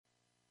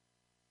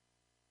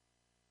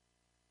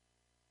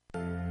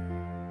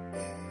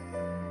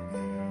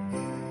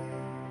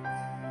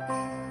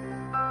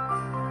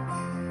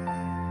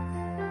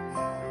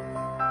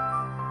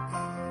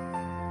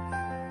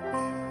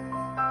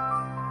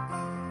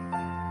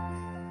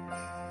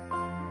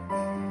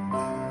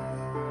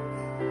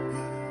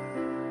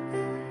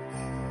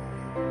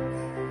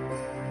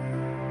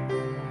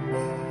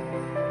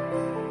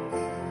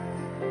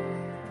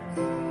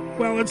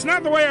Well, it's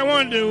not the way I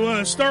wanted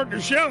to start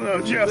the show,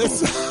 though, Joe. This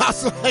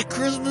sounds like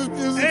Christmas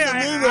music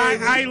hey, to me,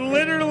 I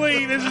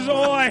literally, this is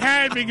all I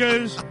had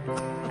because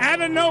out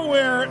of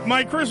nowhere,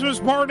 my Christmas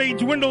party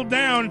dwindled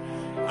down.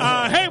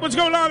 Hey, what's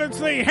going on? It's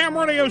the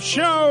HamRadio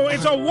Show.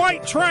 It's a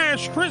white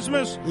trash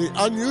Christmas. The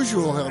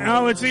unusual Ham.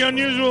 Oh, it's the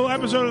unusual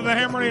episode of the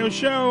HamRadio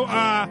Show.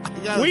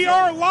 We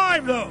are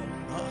live, though.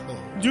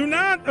 Do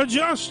not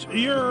adjust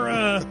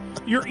your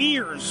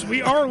ears.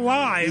 We are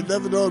live. You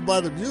never know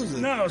by the music.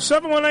 No,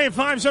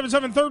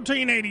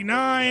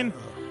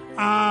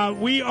 718-577-1389.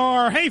 We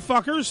are, hey,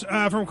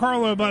 fuckers, from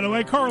Carlo, by the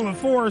way, Carlo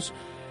Force.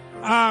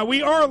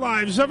 We are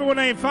live,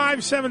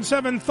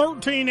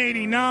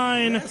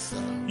 718-577-1389. Yes,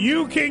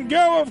 you can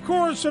go, of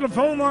course, to the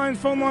phone lines.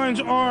 Phone lines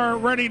are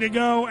ready to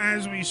go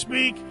as we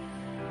speak.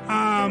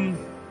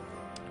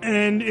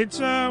 And it's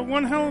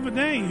one hell of a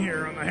day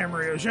here on the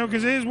HamRadio Show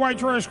because it is White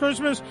Trash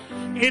Christmas.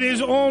 It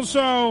is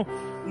also,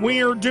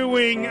 we are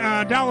doing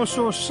Dollar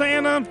Store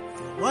Santa.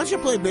 Why don't you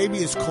play Baby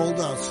It's Cold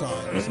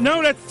Outside?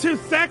 No, that's too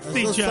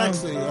sexy, Joe.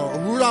 Sexy.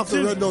 Rudolph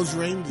the Red-Nosed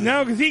Reindeer.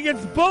 No, because he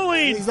gets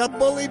bullied. He's a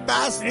bully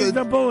bastard. He's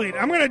a bullied.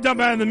 I'm going to dump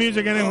out of the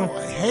music anyway. Oh,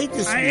 I hate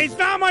this music. It's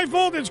not my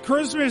fault. It's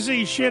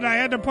Christmassy shit. I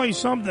had to play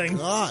something.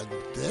 God.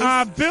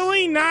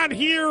 Billy not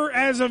here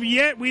as of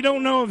yet. We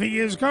don't know if he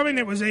is coming.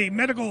 It was a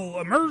medical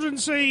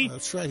emergency.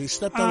 That's right. He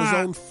stepped on his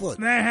own foot.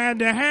 That had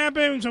to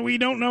happen, so we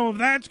don't know if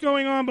that's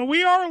going on. But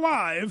we are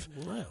live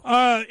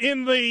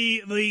in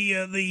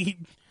the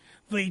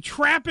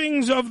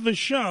trappings of the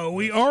show.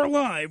 We are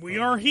live. We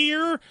are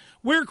here.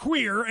 We're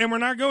queer, and we're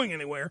not going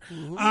anywhere.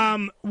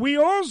 Mm-hmm. We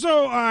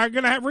also are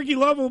going to have Ricky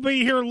Love will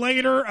be here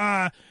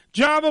later.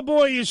 Java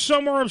Boy is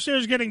somewhere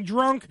upstairs getting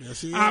drunk.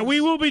 Yes, he is.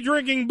 We will be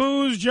drinking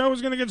booze. Joe is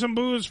going to get some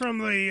booze from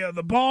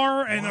the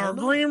bar and our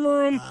green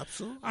room.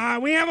 Absolutely.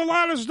 We have a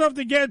lot of stuff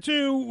to get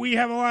to. We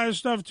have a lot of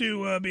stuff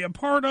to be a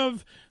part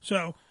of.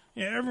 So...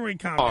 yeah, everybody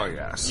calm down. Oh,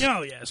 yes.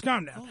 Oh, yes,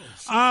 calm down.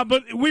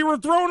 But we were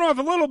thrown off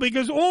a little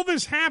because all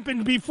this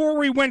happened before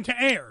we went to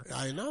air.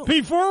 I know.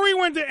 Before we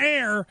went to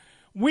air,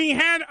 we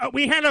had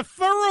a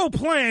thorough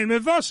plan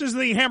with us as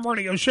the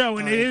HamRadio Show,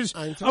 and it is,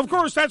 of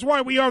course, that's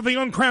why we are the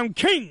uncrowned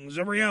kings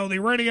of reality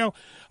radio.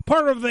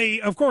 Part of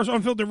the, of course,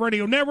 Unfiltered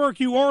Radio Network.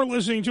 You are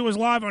listening to us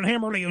live on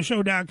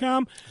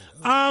HamRadioShow.com.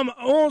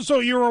 Also,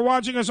 you are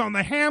watching us on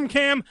the Ham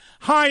Cam.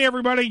 Hi,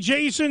 everybody.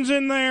 Jason's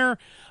in there.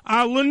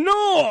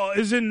 Lenore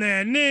is in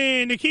there.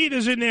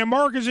 Nikita's in there.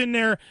 Mark is in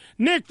there.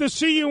 Nick, the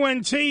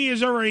CUNT,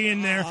 is already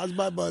in there. How's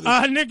my buddy?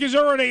 Nick is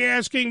already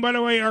asking, by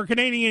the way, our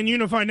Canadian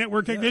Unified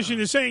Network technician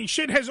is saying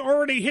shit has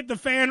already hit the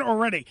fan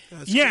already.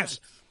 Yes.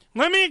 Correct.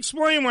 Let me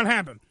explain what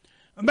happened.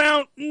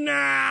 About,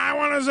 I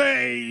want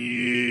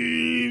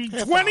to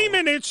say 20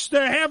 minutes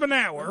to half an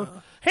hour.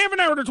 Half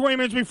an hour to 20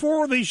 minutes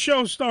before the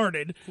show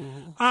started,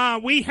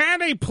 we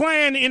had a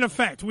plan in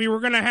effect. We were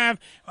going to have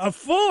a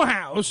full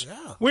house.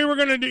 Yeah. We were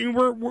going to do.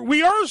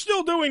 We are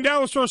still doing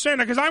Dollar Store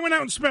Santa because I went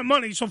out and spent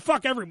money. So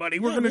fuck everybody.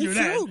 We're going to do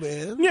that.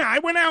 Man. Yeah, I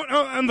went out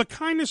on the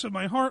kindness of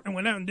my heart and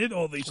went out and did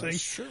all these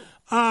things. True.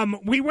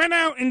 We went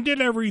out and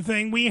did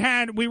everything. We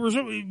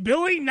were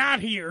Billy not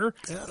here,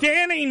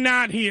 Danny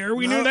not here.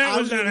 We knew that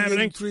was not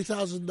happening.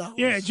 $3,000.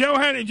 Yeah, Joe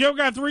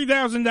got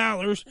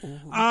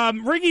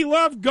 $3,000. Ricky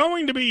Love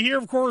going to be here,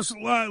 of course,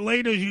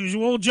 late as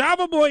usual.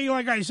 Java Boy,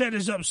 like I said,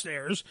 is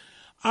upstairs.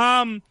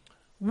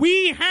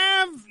 We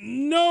have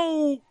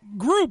no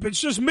group.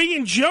 It's just me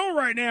and Joe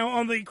right now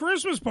on the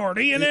Christmas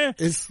party. And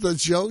it's the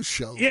Joe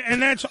Show. Yeah,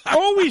 and that's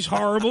always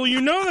horrible.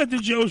 You know that the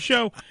Joe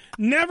Show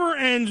never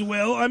ends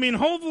well. I mean,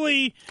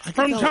 hopefully,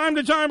 from time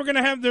to time, we're going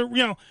to have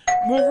we'll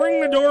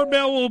ring the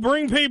doorbell, we'll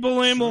bring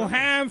people in, we'll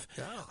have,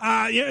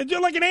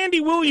 like an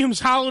Andy Williams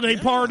holiday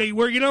party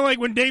where, like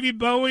when David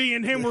Bowie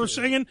and him were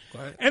singing,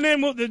 and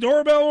then the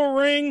doorbell will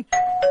ring,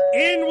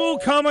 in will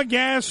come a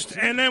guest,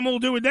 and then we'll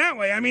do it that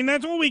way. I mean,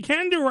 that's all we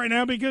can do right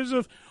now because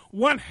of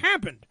what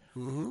happened.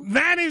 Mm-hmm.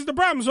 That is the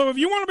problem. So if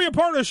you want to be a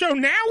part of the show,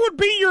 now would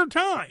be your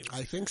time.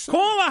 I think so.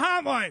 Call the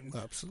hotline.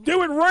 Absolutely.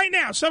 Do it right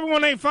now,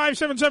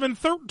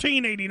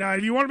 718-577-1389.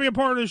 If you want to be a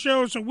part of the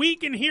show so we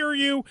can hear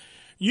you,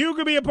 you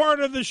can be a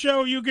part of the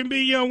show. You can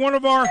be one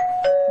of our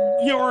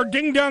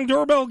ding-dong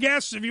doorbell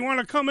guests if you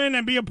want to come in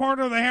and be a part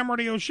of the Ham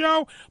Radio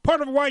Show,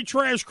 part of White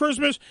Trash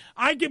Christmas.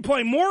 I can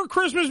play more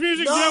Christmas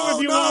music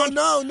if you want.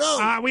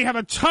 No. We have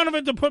a ton of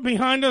it to put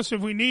behind us if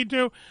we need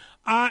to.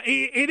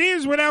 It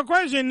is, without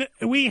question,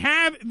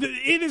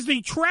 it is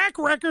the track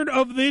record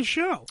of this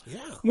show. Yeah.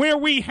 Where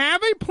we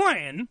have a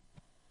plan,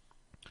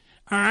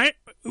 all right?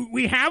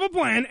 We have a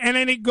plan, and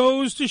then it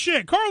goes to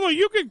shit. Carlo,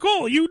 you can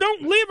call. You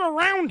don't live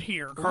around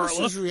here, Carlo. This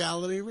is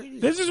reality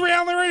radio. This is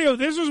reality radio.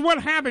 This is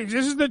what happens.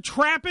 This is the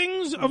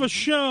trappings of a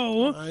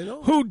show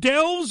who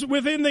delves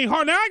within the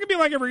heart. Now, I could be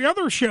like every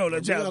other show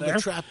that's out there.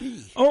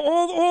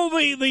 All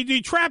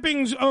the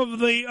trappings of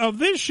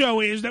this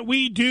show is that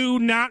we do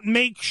not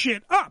make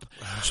shit up.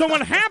 So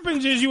what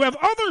happens is you have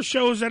other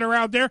shows that are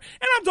out there,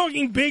 and I'm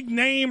talking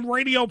big-name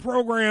radio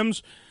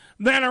programs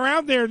that are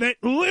out there that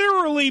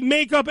literally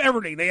make up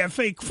everything. They have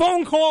fake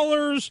phone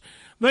callers.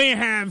 They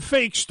have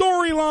fake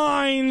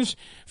storylines,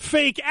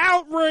 fake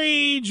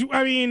outrage.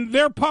 I mean,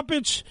 their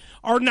puppets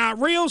are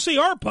not real. See,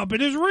 our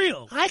puppet is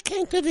real. I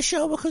came to the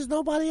show because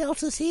nobody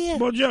else is here.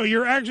 Well, Joe,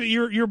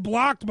 you're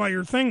blocked by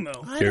your thing,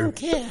 though. I don't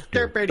care.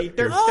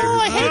 Oh,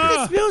 I hate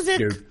this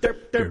music.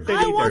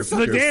 I want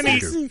something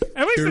sexy.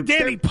 At least the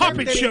Danny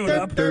puppet showed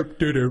up.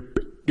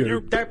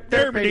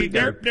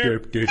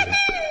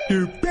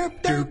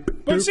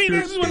 But see,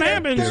 this is what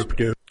happens.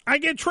 I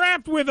get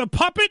trapped with a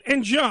puppet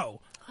and Joe.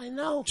 I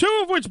know.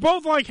 Two of which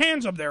both like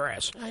hands up their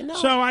ass. I know.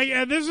 So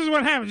this is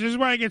what happens. This is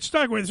what I get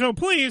stuck with. So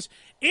please,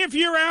 if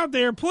you're out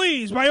there,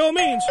 please, by all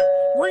means,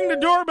 ring the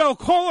doorbell,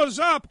 call us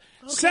up,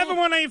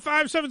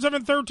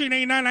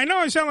 718-577-1389. I know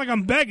I sound like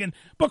I'm begging,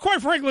 but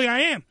quite frankly, I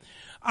am.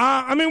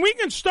 I mean, we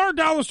can start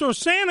Dollar Store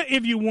Santa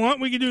if you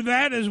want. We can do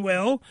that as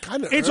well.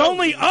 It's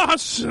only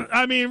us.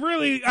 I mean,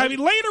 really. I mean,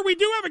 later we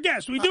do have a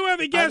guest. We do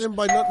have a guest. I didn't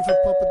buy nothing for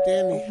Puppet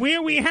Danny.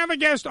 We have a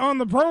guest on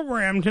the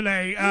program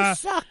today. You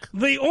suck.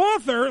 The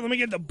author. Let me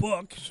get the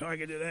book so I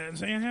can do that and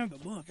say I have the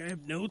book. I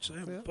have notes. I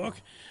have a book.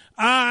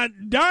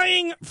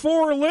 Dying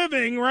for a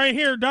Living, right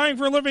here. Dying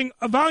for a Living,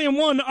 Volume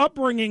 1,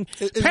 Upbringing.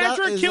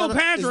 Patrick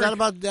Kilpatrick. Is that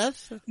about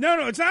death?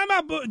 No, it's not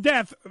about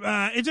death.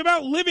 It's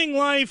about living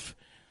life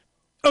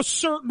a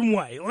certain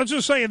way. Let's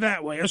just say it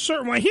that way. A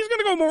certain way. He's going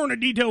to go more into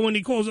detail when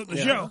he calls up the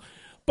show.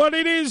 But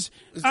it is,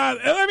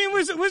 I mean,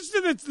 listen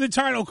to the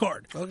title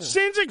card. Okay.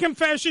 Sins and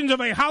Confessions of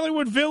a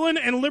Hollywood Villain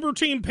and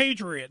Libertine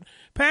Patriot.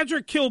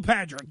 Patrick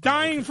Kilpatrick.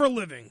 Dying for a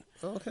Living.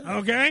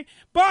 Okay?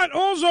 But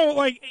also,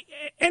 like,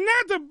 and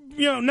not to,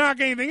 knock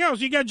anything else.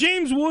 You got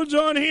James Woods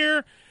on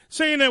here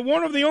saying that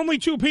one of the only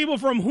two people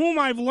from whom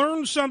I've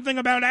learned something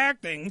about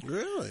acting.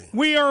 Really?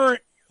 We are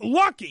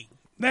lucky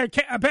that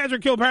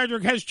Patrick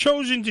Kilpatrick has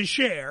chosen to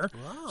share.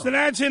 Wow. So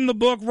that's in the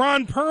book.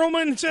 Ron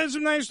Perlman says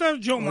some nice stuff.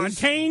 Joe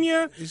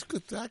Mantegna. He's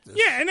good actor.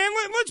 Yeah, and then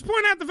let's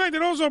point out the fact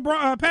that also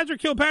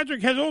Patrick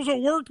Kilpatrick has also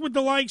worked with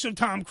the likes of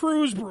Tom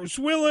Cruise, Bruce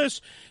Willis,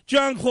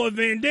 Jean-Claude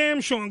Van Damme,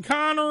 Sean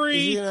Connery,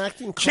 Is he an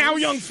acting coach? Chow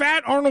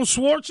Yun-Fat, Arnold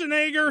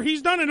Schwarzenegger.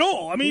 He's done it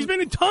all. I mean, he's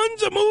been in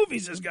tons of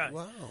movies, this guy.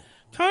 Wow.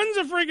 Tons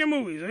of freaking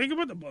movies. You can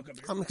put the book up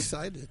here. I'm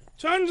excited.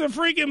 Tons of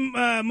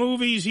freaking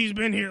movies he's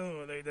been here.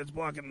 Oh, that's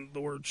blocking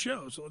the word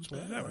show, so let's put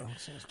it that way.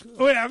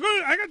 Oh, yeah,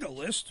 I got the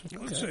list. Okay.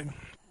 Let's see.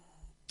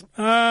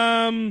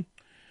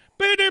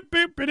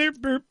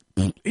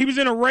 He was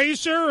in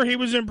Eraser. He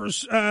was in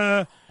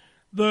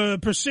the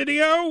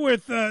Presidio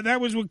with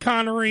that was with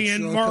Connery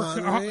and Sean Mark.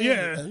 Connery,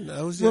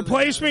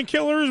 Replacement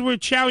Killers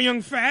with Chow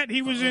Yun-Fat.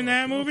 He was in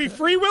that movie. Okay.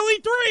 Free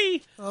Willy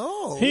 3.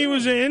 Oh, he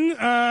was in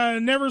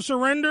Never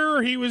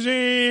Surrender. He was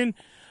in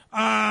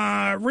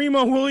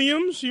Remo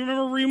Williams. You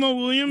remember Remo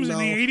Williams in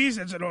the 80s?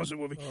 That's an awesome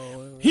movie.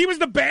 He was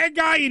the bad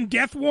guy in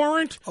Death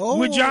Warrant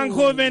with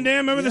Jean-Claude Van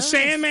Damme. Remember the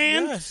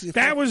Sandman? Yes.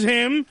 That was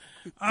him.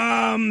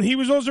 He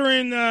was also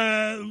in. You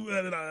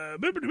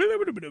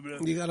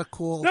got a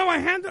call. No, I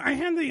had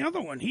the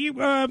other one. He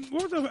what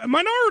was the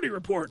Minority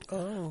Report?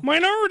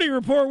 Minority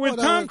Report with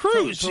Tom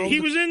Cruise. He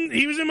was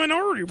in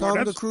Minority Report.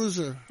 Tom the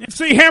Cruiser. It's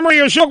the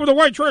HamRadio Show with the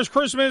White Trash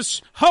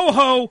Christmas. Ho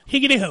ho,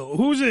 higgity ho.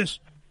 Who's this?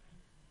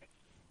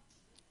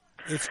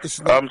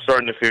 I'm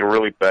starting to feel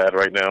really bad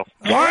right now.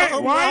 Why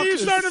are you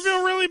starting to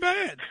feel really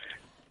bad?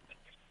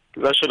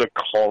 Because I should have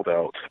called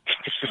out.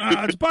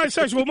 It's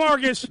bisexual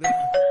Marcus,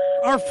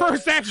 our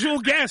first actual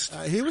guest.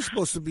 He was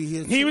supposed to be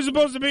here. He was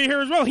supposed to be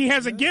here as well. He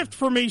has a gift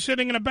for me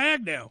sitting in a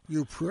bag now.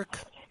 You prick.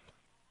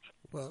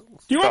 Well,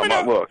 do you want me to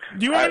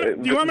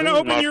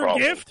open your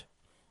problem. gift?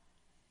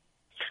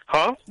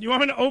 Huh? You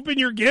want me to open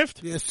your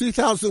gift? Yeah,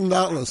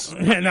 $3,000.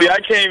 See, I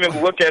can't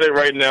even look at it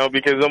right now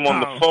because I'm on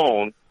the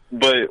phone.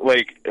 But all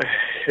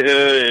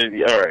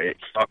right,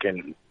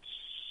 fucking.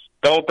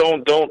 Don't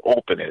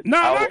open it.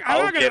 No,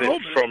 I'll get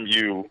it from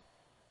you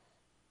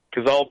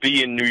because I'll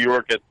be in New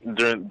York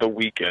during the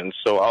weekend,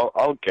 so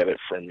I'll get it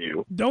from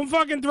you. Don't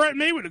fucking threaten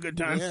me with a good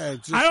time. Yeah,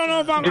 I don't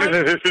know if I'm.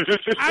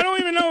 I don't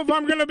even know if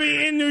I'm going to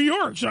be in New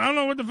York, so I don't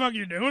know what the fuck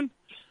you're doing.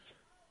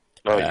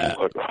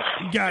 Oh,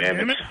 God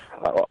damn it!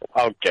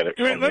 I'll get it.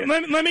 From you.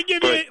 Let me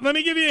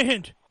give you a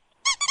hint.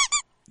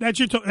 That's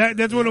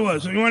that's what it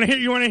was. You want to hear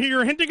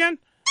your hint again?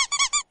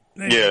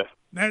 Yeah.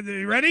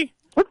 You ready?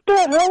 What the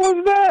hell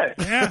was that?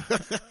 Yeah.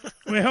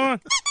 Wait, hold on.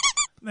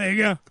 There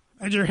you go.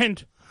 That's your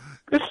hint.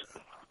 Is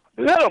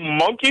that a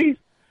monkey?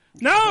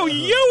 No,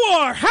 you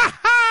are. Ha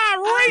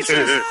ha!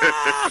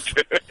 Racist.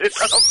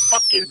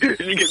 Did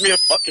you get me a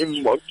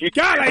fucking monkey?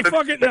 God, I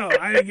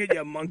didn't get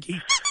you a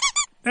monkey.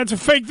 That's a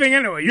fake thing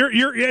anyway.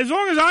 You're as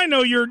long as I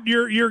know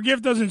your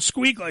gift doesn't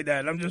squeak like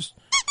that. I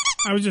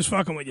was just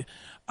fucking with you.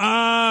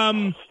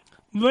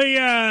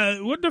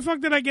 What the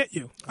fuck did I get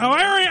you? Oh,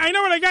 I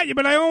know what I got you,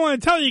 but I don't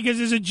want to tell you because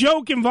there's a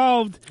joke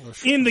involved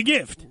in the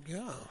gift.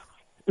 Yeah.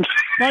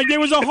 Like there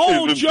was a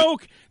whole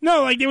joke.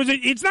 No, like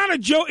it's not a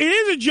joke. It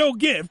is a joke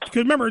gift because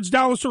remember it's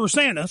Dollar Store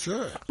Santa.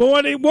 Sure. But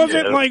what it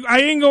wasn't like, I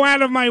didn't go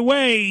out of my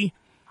way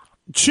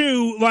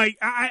to like.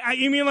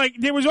 I mean like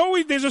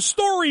there's a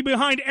story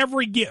behind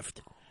every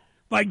gift.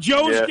 Like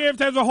Joe's gift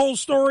has a whole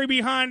story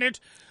behind it.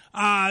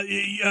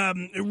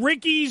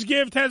 Ricky's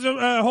gift has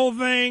a whole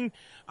thing.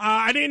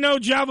 I didn't know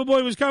Java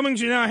Boy was coming,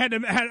 so I had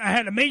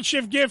a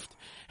makeshift gift.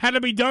 Had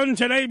to be done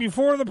today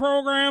before the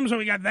program, so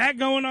we got that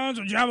going on.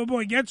 So Java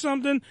Boy gets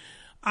something.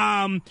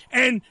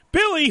 And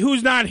Billy,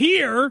 who's not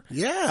here,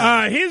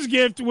 his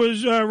gift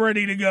was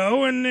ready to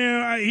go. And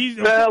he's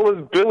what the hell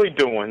is Billy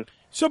doing?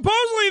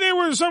 Supposedly there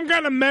was some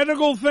kind of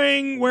medical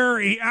thing where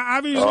he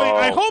obviously.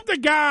 I hope to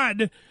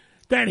God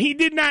that he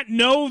did not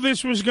know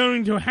this was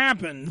going to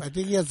happen. I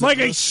think he has like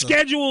a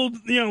scheduled,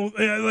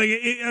 like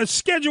a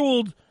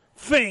scheduled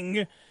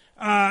thing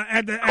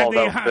at the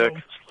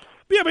sick.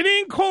 Yeah, but he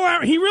didn't call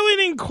out. He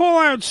really didn't call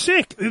out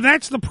sick.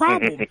 That's the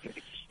problem.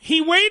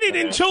 He waited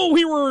until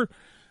we were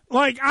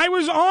like I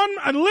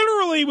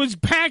literally was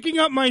packing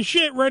up my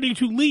shit ready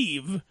to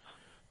leave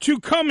to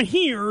come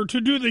here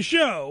to do the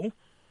show.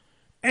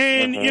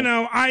 And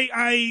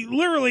I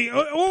literally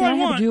all I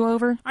want. A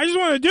do-over? I just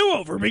want a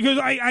do-over because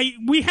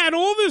we had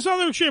all this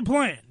other shit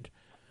planned,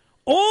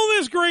 all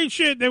this great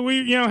shit that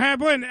we had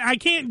planned. I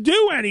can't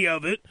do any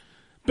of it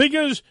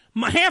because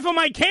half of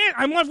my can't.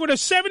 I'm left with a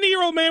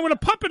 70-year-old man with a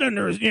puppet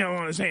under his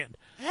on his hand.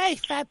 Hey,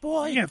 fat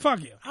boy. Yeah,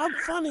 fuck you. I'm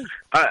funny.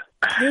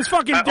 This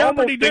fucking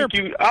derpity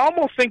derp. I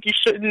almost think you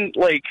shouldn't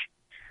I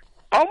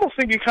almost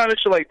think you kind of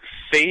should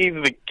save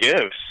the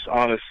gifts.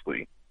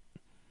 Honestly.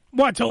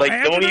 What, till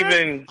after don't that?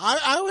 even...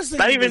 I was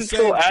thinking not even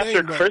till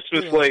after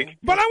Christmas,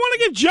 But I want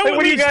to get Joe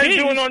what are you guys his.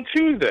 doing on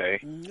Tuesday?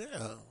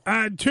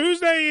 Yeah.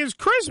 Tuesday is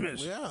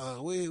Christmas. Yeah,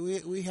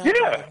 we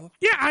have...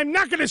 Yeah, I'm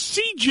not going to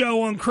see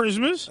Joe on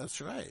Christmas.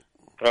 That's right.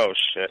 Oh,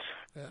 shit.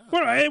 Yeah.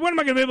 What am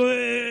I going to be able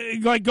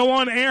to, go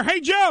on air? Hey,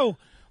 Joe,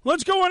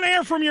 let's go on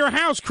air from your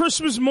house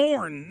Christmas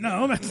morn.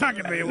 No, that's not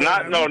going to be able to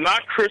happen. No,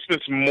 not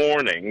Christmas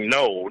morning.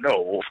 No.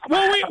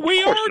 Well,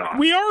 we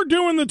are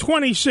doing the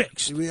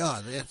 26th. We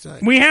are. That's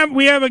right. We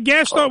have a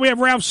guest. We have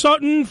Ralph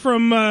Sutton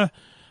from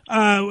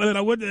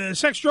with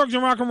Sex, Drugs,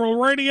 and Rock and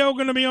Roll Radio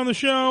going to be on the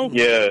show.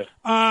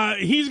 Yeah.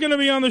 He's going to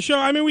be on the show.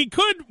 I mean, we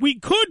could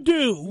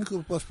do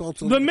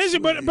the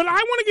music, but I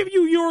want to give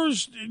you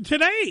yours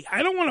today.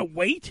 I don't want to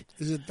wait.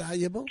 Is it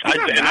valuable?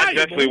 I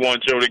definitely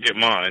want Joe to get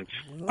mine.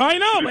 I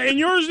know, and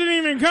yours didn't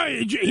even come.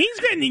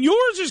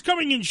 Yours is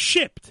coming in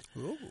shipped.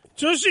 Ooh.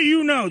 Just so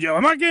you know, Joe,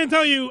 I'm not going to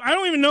tell you. I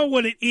don't even know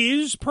what it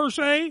is per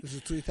se. Is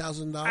it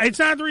 $3,000? It's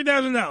not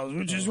 $3,000,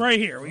 which is right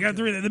here. We got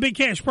the big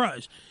cash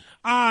prize.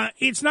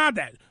 It's not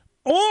that.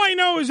 All I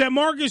know is that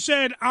Marcus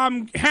said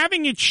I'm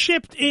having it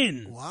shipped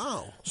in.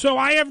 Wow. So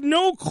I have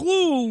no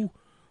clue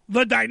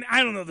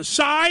I don't know the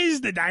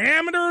size, the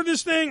diameter of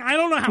this thing. I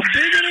don't know how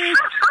big it is.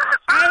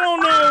 I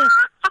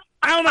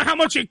don't know how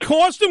much it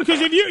cost him because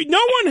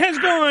no one has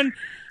gone.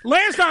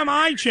 Last time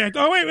I checked.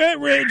 Oh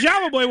wait,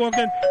 Java Boy walked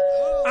in.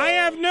 I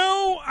have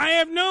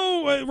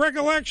no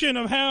recollection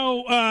of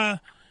how.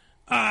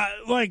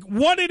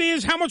 What it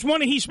is, how much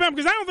money he spent,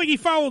 because I don't think he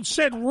followed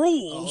said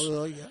rules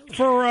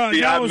for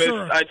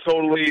I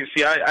totally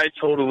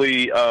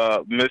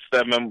missed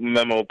that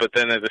memo, but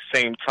then at the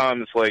same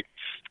time, it's like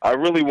I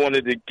really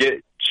wanted to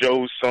get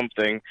Joe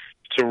something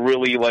to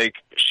really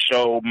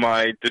show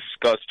my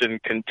disgust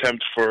and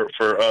contempt for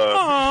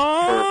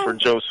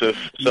Joseph.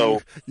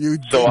 So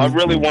I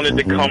really wanted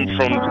to come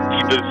from the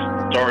deepest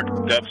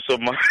dark depths of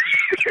my.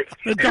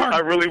 I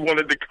really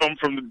wanted to come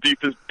from the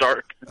deepest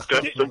dark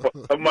depths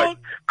of my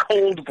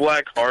cold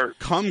black heart.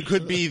 Cum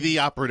could be the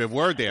operative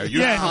word there.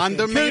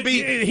 Condom,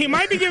 maybe? He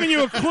might be giving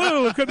you a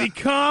clue. It could be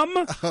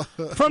cum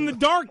from the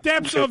dark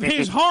depths of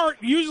his heart.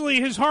 Usually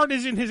his heart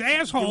is in his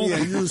asshole. Yeah,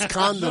 use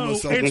condom or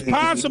something. It's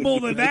possible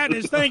that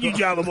is. Thank you,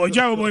 Java Boy.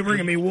 Java Boy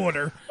bringing me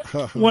water.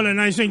 What a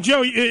nice thing.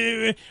 Joe,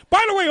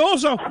 by the way,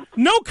 also,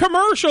 no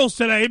commercials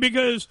today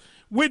because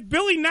with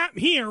Billy not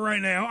here right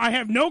now, I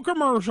have no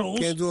commercials.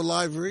 Can't do a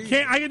live read?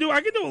 I can do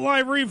a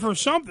live read for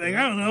something.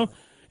 I don't know.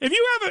 If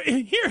you have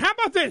here, how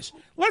about this?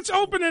 Let's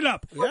open it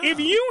up. Yeah. If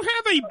you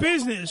have a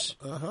business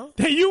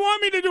that you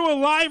want me to do a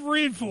live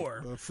read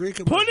for,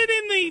 put it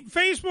in the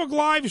Facebook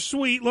Live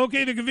suite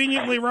located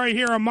conveniently right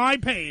here on my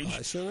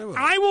page.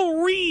 I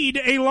will read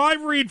a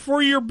live read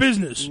for your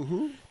business.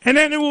 Mm-hmm. And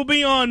then it will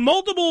be on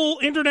multiple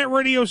internet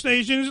radio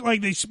stations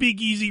like the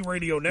Speakeasy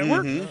Radio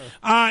Network.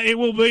 Mm-hmm. It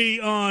will be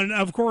on,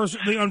 of course,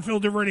 the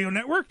Unfiltered Radio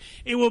Network.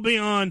 It will be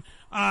on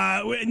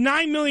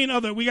 9 million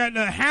other. We got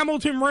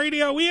Hamilton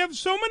Radio. We have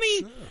so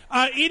many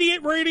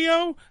idiot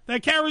radio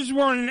that carries.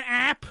 We're on an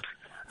app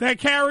that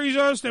carries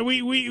us. That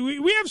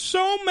we have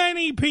so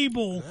many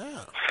people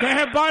that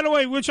have. By the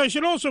way, which I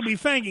should also be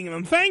thanking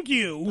them. Thank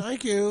you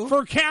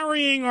for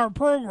carrying our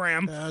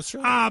program. That's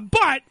right.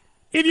 But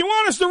if you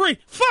want us to read,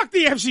 fuck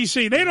the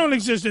FCC. They don't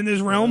exist in this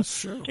realm,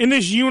 in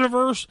this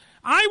universe.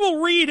 I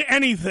will read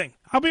anything.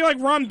 I'll be like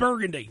Ron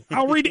Burgundy.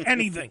 I'll read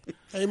anything.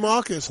 Hey,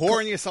 Marcus.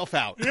 Pouring yourself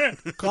out. Yeah.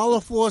 Carla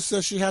Force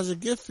says she has a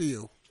gift for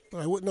you.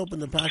 I wouldn't open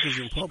the package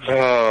in public.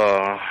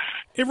 I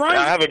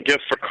have a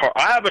gift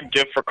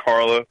for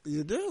Carla.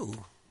 You do?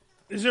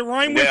 Does it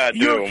rhyme with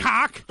your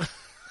cock?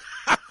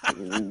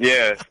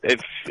 Yeah,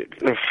 it's...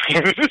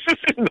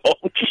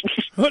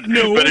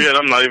 No. But again,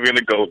 I'm not even going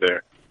to go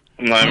there.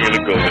 I'm not even going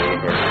to go there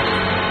with her.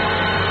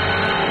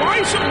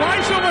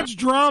 Why so much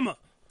drama?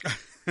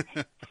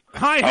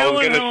 Hi, Helen. I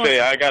was going to say,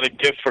 I got a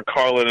gift for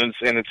Carla, and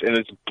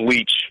it's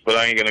bleach, but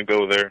I ain't going to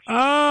go there.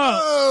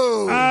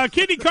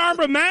 Kitty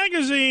Karma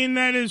magazine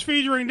that is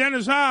featuring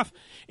Dennis Hoff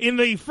in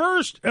the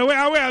first...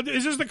 wait,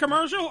 is this the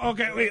commercial?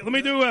 Okay, wait, let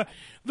me do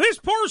this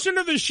portion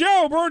of the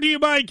show brought to you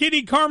by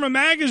Kitty Karma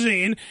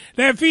magazine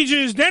that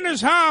features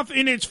Dennis Hoff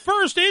in its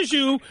first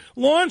issue,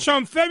 launched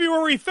on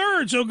February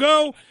 3rd. So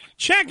go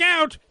check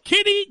out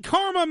Kitty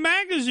Karma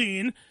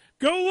magazine.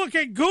 Go look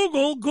at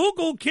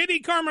Google Kitty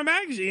Karma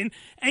magazine,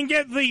 and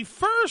get the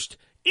first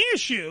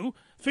issue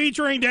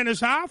featuring Dennis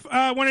Hoff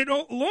when it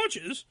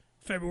launches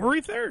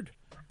February 3rd.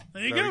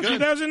 There you go,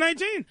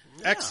 2019.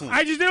 Excellent.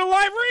 I just did a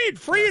live read,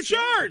 free of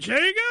charge.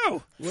 There you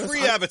go.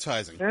 Free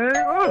advertising.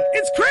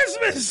 It's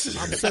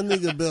Christmas. I'm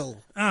sending a bill.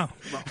 Oh.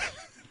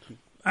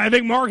 I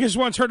think Marcus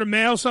wants her to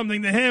mail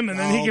something to him, and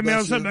then he can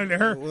mail something to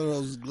her. One of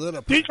those glitter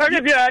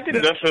I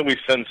could definitely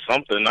send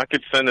something. I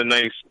could send a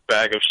nice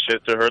bag of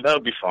shit to her. That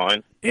would be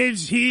fine.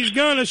 He's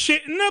gonna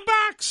shit in the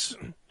box.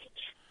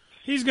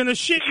 He's gonna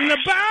shit in the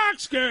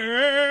box,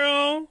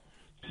 girl.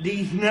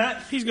 These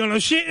nuts. He's gonna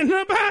shit in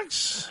the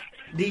box.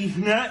 These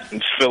nuts.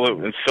 And fill it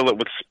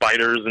with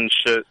spiders and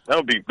shit.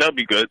 That'd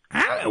be good.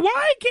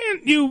 Why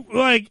can't you,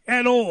 like,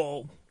 at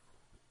all?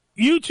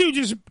 You two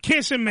just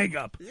kiss and make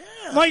up. Yeah.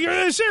 Like,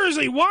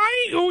 seriously,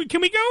 why?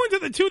 Can we go into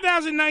the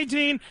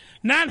 2019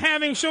 not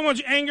having so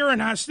much anger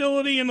and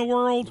hostility in the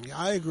world?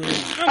 I agree.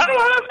 I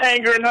don't have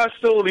anger and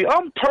hostility.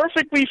 I'm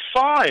perfectly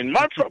fine.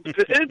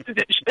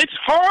 It's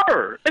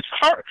her. It's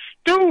her.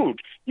 Dude,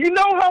 you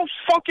know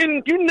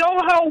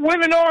how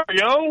women are,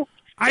 yo.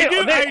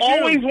 They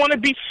always want to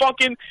be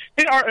fucking,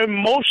 they are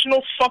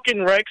emotional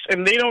fucking wrecks,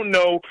 and they don't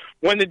know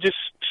when to just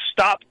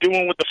stop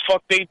doing what the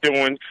fuck they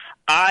doing,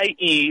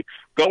 i.e.,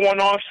 going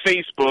on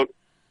Facebook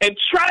and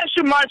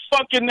trashing my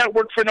fucking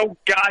network for no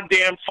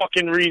goddamn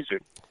fucking reason.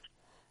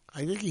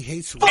 I think he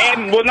hates me.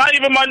 And, well, not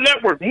even my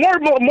network. More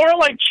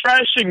like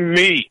trashing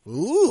me.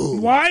 Ooh.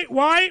 Why?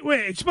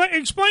 Wait,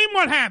 explain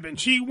what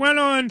happened. She went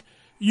on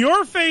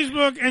your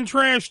Facebook and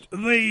trashed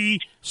the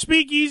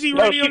Speakeasy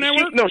Radio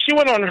Network? She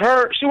went on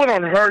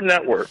her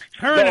network.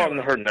 Her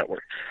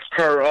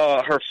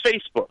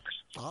Facebook.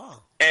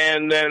 Oh.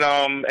 And then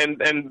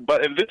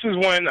but this is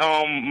when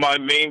my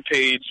main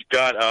page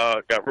got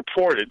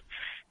reported,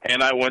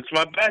 and I went to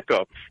my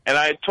backup, and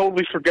I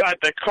totally forgot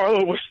that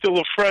Carla was still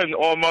a friend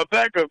on my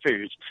backup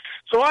page.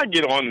 So I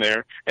get on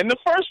there, and the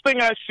first thing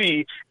I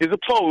see is a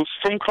post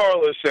from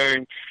Carla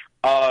saying,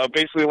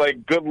 basically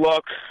like, good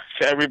luck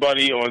to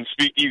everybody on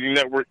Speakeasy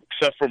Network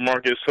except for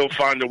Marcus. He'll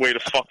find a way to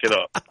fuck it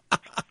up.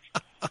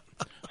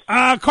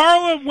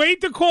 Carla,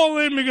 wait to call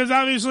in, because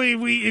obviously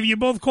if you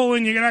both call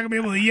in, you're not going to be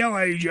able to yell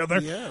at each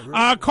other. Yeah,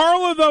 really.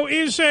 Carla, though,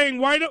 is saying,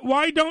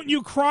 why don't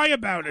you cry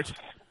about it?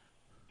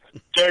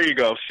 There you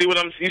go. You see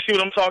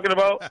what I'm talking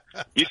about?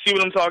 You see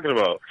what I'm talking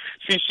about?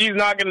 See, she's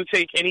not going to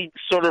take any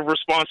sort of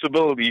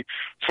responsibility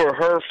for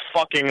her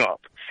fucking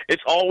up.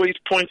 It's always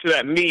pointed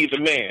at me, the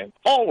man.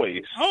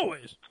 Always.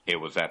 Always. It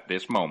was at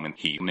this moment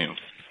he knew.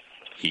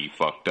 He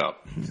fucked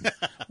up.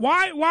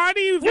 Why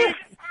do you think...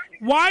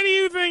 Why do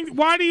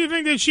you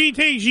think that she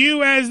takes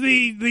you as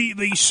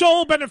the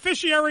sole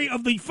beneficiary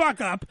of the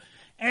fuck up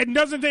and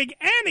doesn't take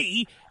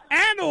any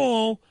at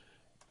all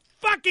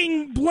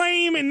fucking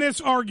blame in this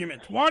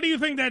argument? Why do you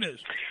think that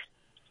is?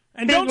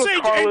 And don't say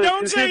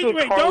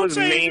Carla's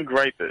main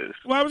gripe is.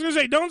 Well, I was going to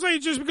say, don't say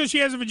it's just because she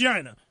has a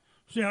vagina.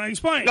 So,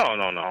 explain. No.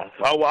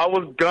 I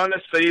was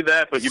gonna say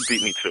that, but you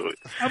beat me to it.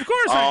 Of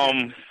course I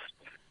did.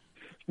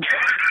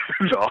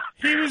 No.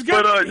 He was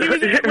good.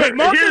 Wait,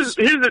 Marcus.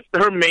 Here's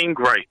her main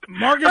gripe.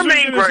 Her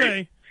main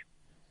gripe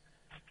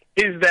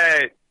is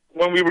that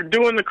when we were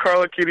doing the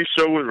Carla Kitty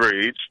show with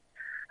Rage,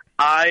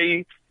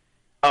 I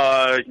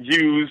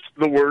used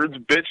the words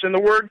bitch and the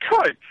word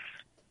cunt.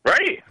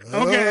 Right?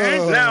 Okay.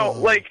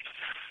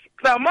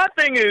 Now my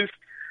thing is,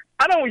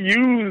 I don't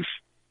use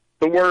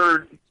the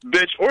word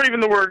bitch or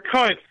even the word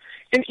cunt,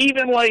 in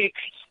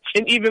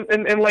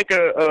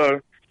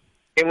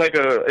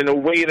a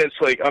way that's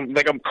like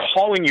I'm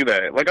calling you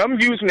that. Like, I'm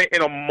using it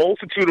in a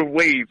multitude of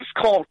ways. It's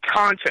called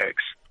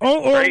context.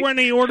 Or right? when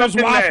he orders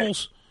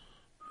waffles.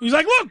 He's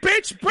like, look,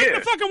 bitch, bring the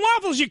fucking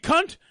waffles, you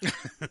cunt.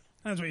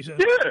 That's what he says.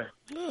 Yeah.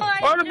 Or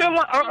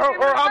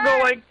I'll go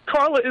like,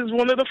 Carla is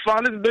one of the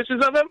finest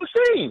bitches I've ever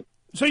seen.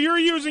 So you're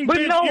using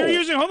bitch. No. You're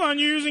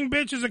using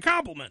bitch as a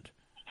compliment.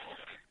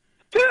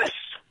 Yes.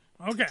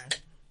 Okay.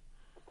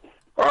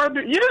 There are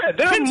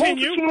a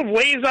multitude of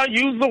ways I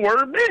use the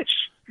word bitch.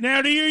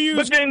 Now, do you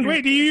use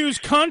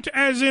cunt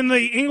as in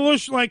the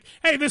English, like,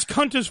 hey, this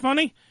cunt is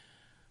funny?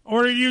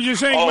 Or are you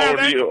just saying,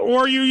 or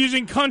are you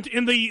using cunt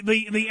in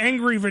the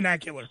angry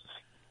vernacular?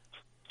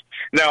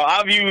 Now,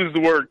 I've used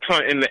the word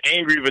cunt in the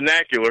angry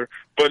vernacular,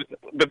 but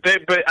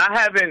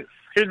I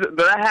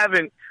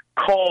haven't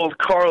called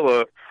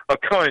Carla a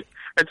cunt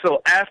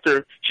until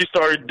after she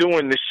started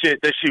doing the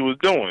shit that she was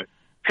doing.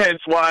 Hence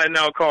why I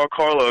now call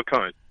Carla a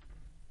cunt.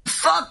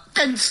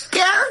 Fucking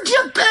scared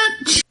you,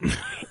 bitch!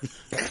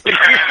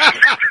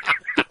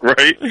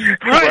 right?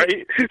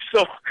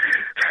 So,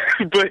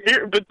 but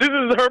this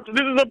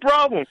is a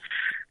problem.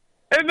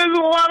 And there's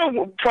a lot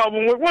of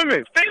problem with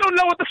women. They don't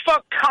know what the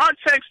fuck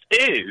context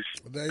is.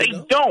 They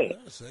don't.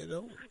 Yes, they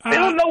don't. They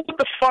don't know what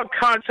the fuck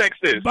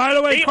context is. By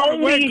the way,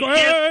 wait.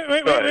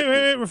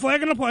 Wait. We're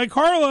flagging the play.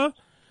 Carla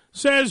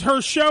says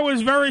her show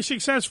is very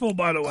successful,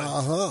 by the way.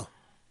 Uh-huh.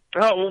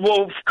 Oh,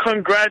 well,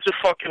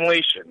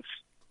 congratulations.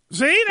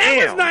 See,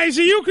 that was nice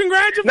of you.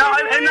 Congratulations. No,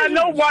 and I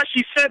know why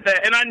she said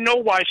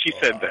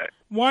that.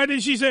 Why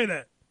did she say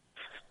that?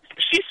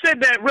 She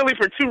said that really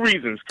for two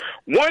reasons.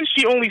 One,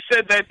 she only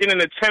said that in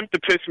an attempt to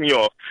piss me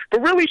off.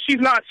 But really, she's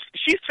not.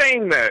 She's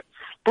saying that.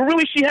 But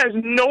really, she has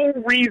no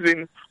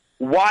reason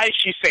why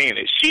she's saying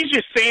it. She's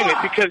just saying it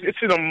because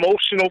it's an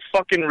emotional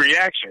fucking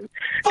reaction.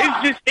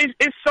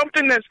 It's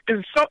something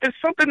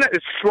something that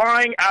is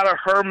flying out of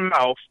her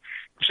mouth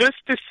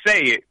just to say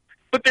it.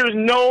 But there's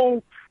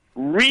no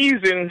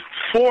reason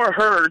for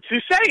her to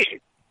say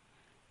it.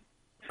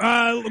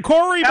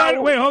 Corey,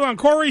 wait, hold on.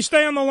 Corey,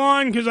 stay on the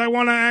line because I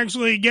want to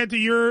actually get to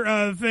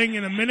your thing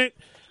in a minute.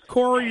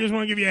 Corey, just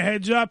want to give you a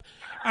heads up.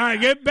 All right,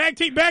 get back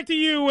to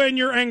you and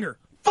your anger.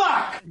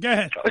 Fuck! Go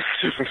ahead.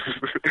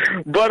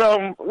 But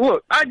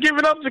look, I give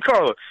it up to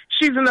Carla.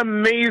 She's an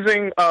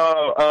amazing.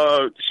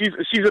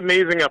 She's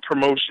amazing at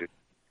promotion.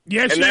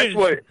 Yes, and that's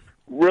what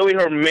really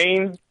her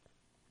main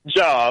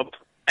job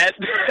at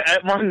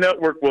my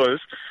network was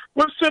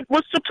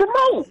to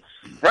promote,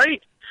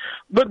 right?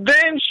 But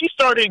then she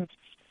started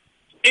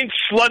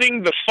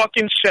flooding the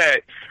fucking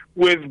chat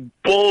with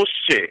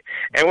bullshit.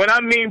 And when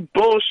I mean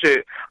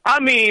bullshit, I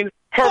mean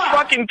her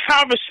fucking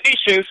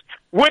conversations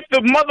with the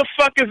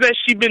motherfuckers that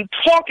she been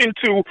talking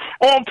to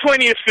on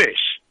Plenty of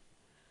Fish.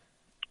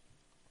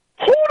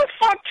 Who the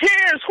fuck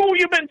cares who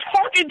you been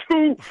talking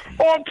to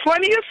on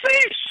Plenty of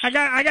Fish? I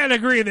got to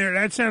agree there.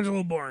 That sounds a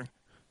little boring.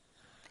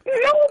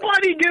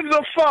 Nobody gives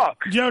a fuck.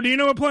 Joe, do you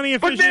know what Plenty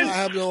of Fish is? I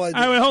have no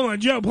idea. Wait, hold on,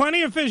 Joe.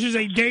 Plenty of Fish is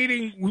a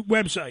dating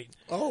website.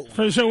 Oh.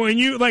 So when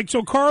you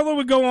so Carla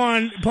would go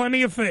on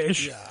Plenty of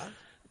Fish,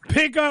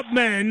 pick up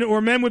men, or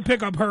men would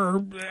pick up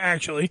her.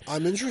 Actually,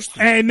 I'm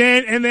interested. And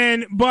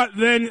then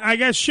I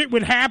guess shit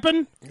would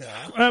happen.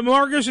 Yeah.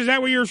 Marcus, is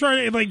that what you're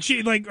trying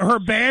to like her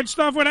bad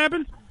stuff would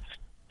happen?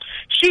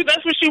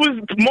 That's what she was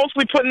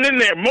mostly putting in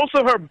there. Most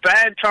of her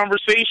bad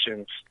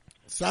conversations.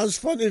 Sounds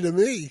funny to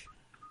me.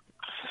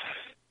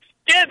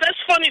 Yeah, that's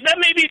funny. That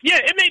may be. Yeah,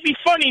 it may be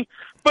funny,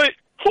 but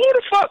who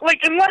the fuck?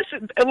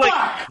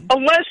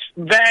 Unless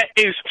that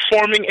is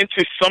forming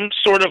into some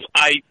sort of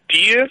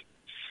idea,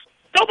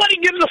 nobody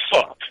gives a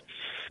fuck.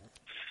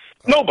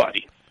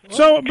 Nobody.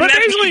 So, but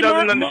basically,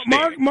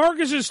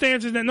 Marcus's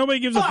stance is that nobody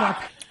gives a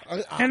fuck,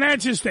 and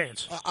that's his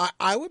stance.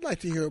 I would like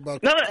to hear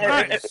about. No,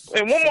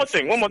 and one more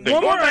thing.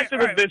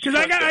 Because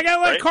I got to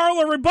let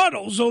Carla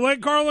rebuttal. So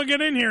let Carla get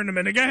in here in a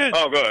minute. Go ahead.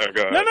 Oh, go ahead.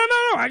 No.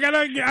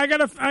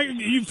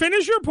 You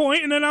finish your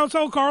point, and then I'll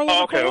tell Carla.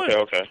 Oh,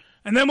 okay.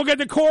 And then we'll get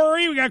to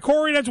Corey. We got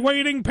Corey that's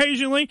waiting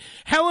patiently.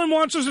 Helen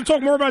wants us to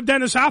talk more about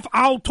Dennis Hoff.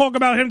 I'll talk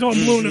about him till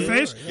I'm blue in the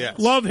face. Yes.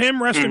 Love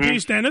him. Rest in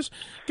peace, Dennis.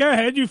 Go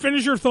ahead. You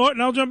finish your thought,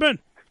 and I'll jump in.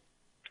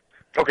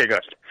 Okay,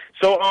 gotcha.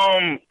 So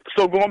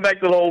going back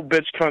to the whole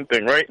bitch cunt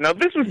thing, right? Now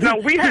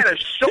we had a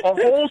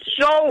whole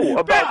show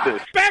about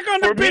this. Back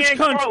on the bitch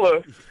cunt.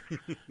 Carla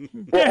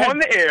were on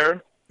the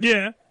air,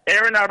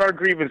 airing out our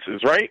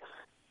grievances, right?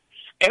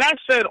 And I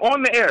said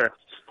on the air,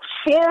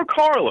 for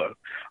Carla,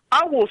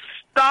 I will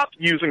stop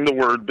using the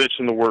word bitch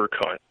and the word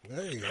cunt.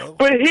 There you go.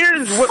 But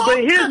here's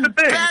the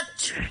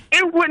thing.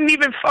 It wouldn't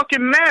even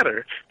fucking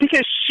matter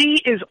because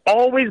she is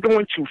always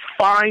going to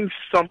find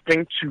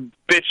something to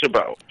bitch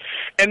about.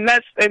 And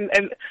that's and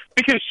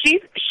because she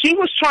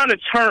was trying to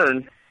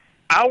turn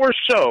our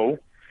show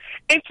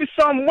into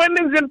some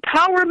women's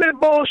empowerment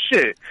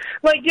bullshit.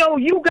 Like, yo,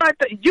 you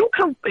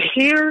come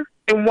here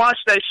and watch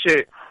that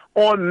shit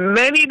on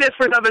many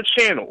different other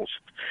channels.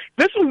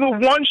 This was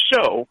the one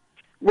show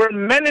where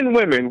men and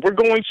women were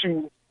going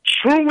to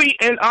truly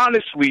and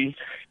honestly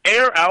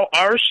air out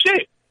our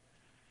shit.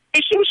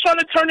 And she was trying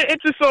to turn it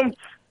into some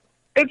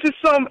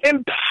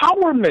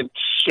empowerment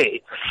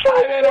shit.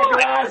 I'm in a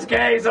glass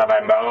case of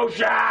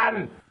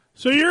emotion.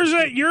 So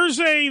you're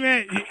saying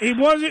that it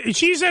wasn't?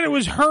 She said it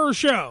was her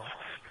show.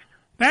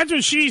 That's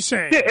what she's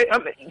saying. Yeah,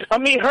 I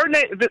mean, her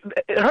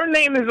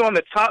name is on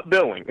the top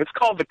billing. It was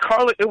called the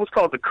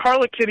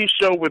Carla Kitty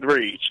Show with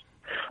Rage.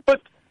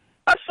 But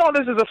I saw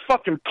this as a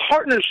fucking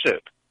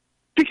partnership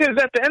because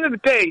at the end of the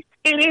day,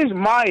 it is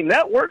my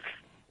network.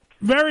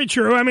 Very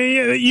true. I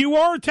mean, you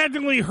are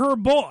technically her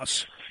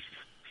boss.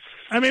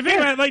 I mean, think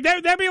about it. Like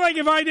that'd be like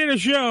if I did a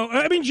show.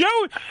 I mean,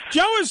 Joe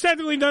has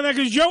technically done that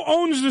because Joe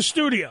owns the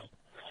studio.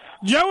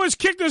 Joe has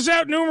kicked us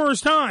out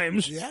numerous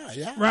times.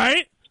 Yeah.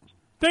 Right?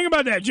 Think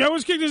about that. Joe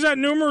has kicked us out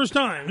numerous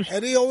times.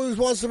 And he always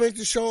wants to make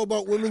the show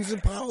about women's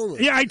empowerment.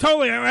 Yeah,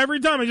 every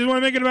time I just want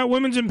to make it about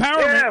women's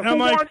empowerment. Yeah, who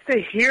wants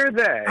to hear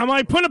that? I'm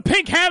like, put a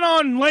pink hat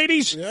on,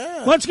 ladies.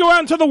 Yeah. Let's go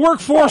out into the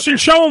workforce and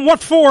show them what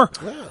for.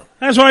 Yeah.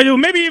 That's what I do.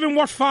 Maybe even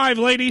what 5,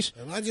 ladies.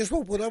 And I just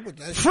won't put up with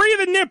that. Free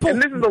the nipple.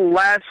 And this is the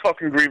last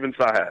fucking grievance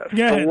I have.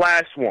 Yeah. The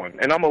last one.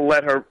 And I'm going to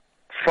let her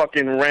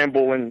fucking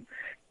ramble and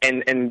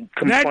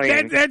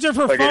complain. That's if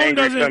her like phone an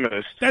angry doesn't.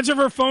 feminist. That's if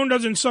her phone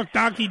doesn't suck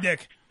donkey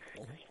dick.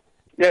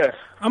 Yeah.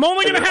 I'm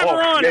only going to have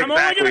her on. Yeah, I'm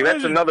only exactly. gonna,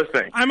 That's another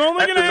thing. I'm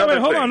only going to have it.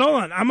 Hold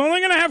on. I'm only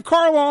going to have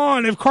Carla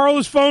on if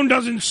Carla's phone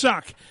doesn't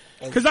suck.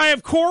 Because I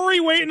have Corey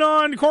waiting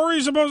on.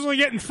 Corey's supposedly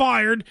getting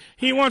fired.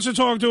 He wants to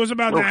talk to us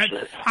about that.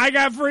 Shit. I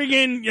got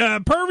freaking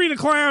Pervy the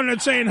Clown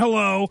that's saying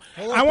hello.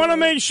 I want to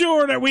make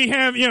sure that we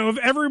have, if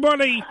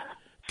everybody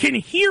can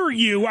hear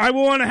you, I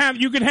will want to have,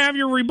 you can have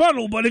your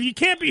rebuttal. But if you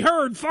can't be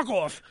heard, fuck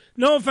off.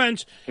 No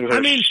offense.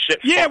 I mean,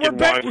 yeah,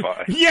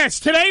 we're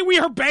yes. Today we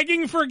are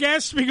begging for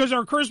guests because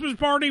our Christmas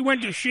party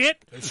went to shit.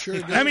 Sure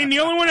did. I mean, the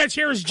only one that's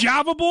here is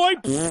Java Boy,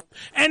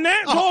 and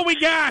that's all we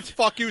got.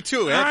 Fuck you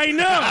too, Ed. I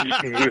know.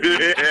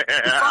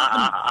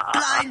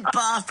 Blind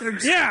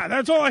bastards. Yeah,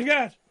 that's all I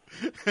got.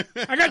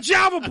 I got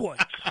Java Boy.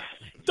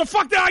 The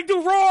fuck did I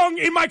do wrong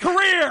in my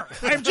career?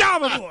 I have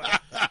Java Boy.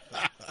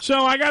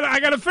 So I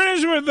got to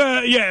finish with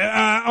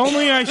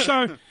only I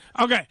suck.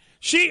 Okay.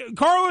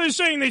 Carla is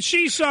saying that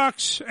she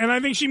sucks, and I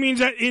think she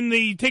means that in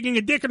the taking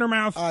a dick in her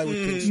mouth,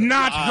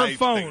 not her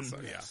phone. So,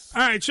 yeah.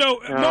 All right,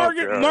 so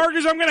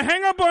Marcus, I'm going to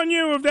hang up on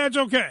you if that's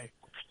okay.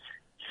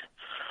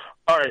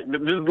 All right,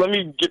 let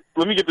me get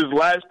this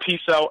last piece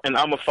out, and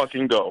I'ma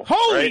fucking go.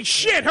 Holy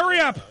shit! Hurry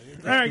up!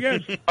 All right,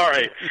 good. All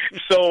right,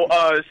 so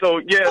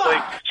yeah,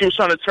 like she was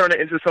trying to turn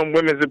it into some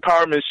women's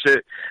empowerment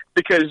shit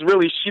because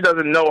really she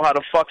doesn't know how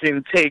to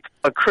fucking take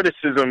a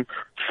criticism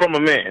from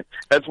a man.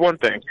 That's one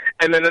thing,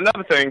 and then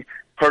another thing,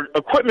 her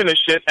equipment is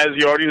shit, as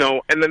you already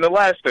know. And then the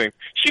last thing,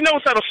 she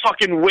knows how to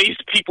fucking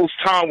waste people's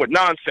time with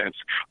nonsense,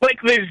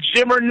 like this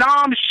Jimmer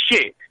Nom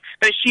shit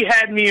that she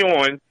had me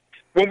on.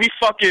 When we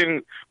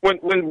fucking when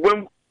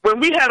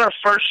we had our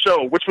first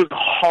show, which was a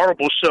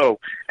horrible show,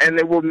 and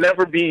it will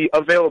never be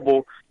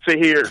available to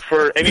hear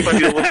for anybody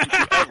to listen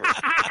to ever.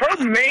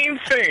 Her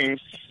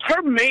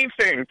main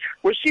thing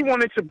was she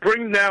wanted to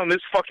bring down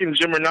this fucking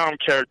Jimmer Nom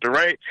character,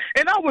 right?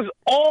 And I was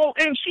all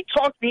in. She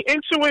talked me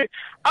into it.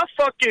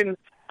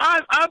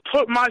 I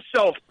put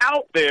myself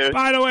out there.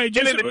 By the way,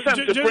 in an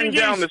attempt to bring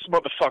down this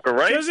motherfucker,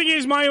 right? Just in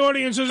case my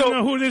audience doesn't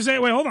know who this is.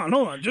 Wait, hold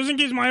on. Just in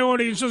case my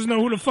audience doesn't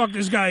know who the fuck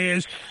this guy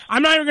is,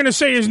 I'm not even going to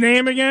say his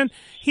name again.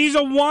 He's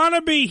a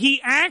wannabe.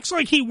 He acts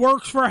like he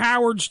works for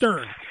Howard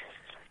Stern.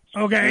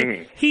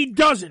 Okay? He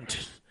doesn't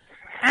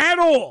at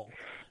all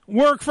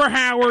work for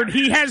Howard.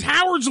 He has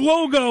Howard's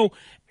logo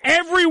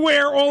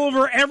everywhere, all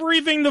over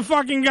everything the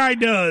fucking guy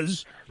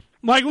does.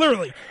 Like,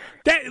 literally.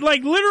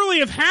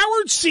 If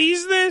Howard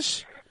sees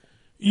this,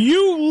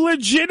 you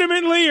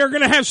legitimately are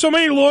going to have so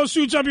many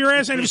lawsuits up your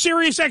ass, and if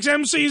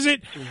SiriusXM sees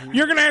it,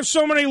 you're going to have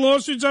so many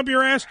lawsuits up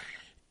your ass.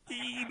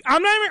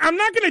 I'm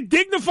not going to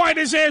dignify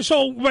this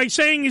asshole by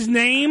saying his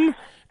name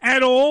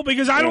at all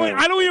because I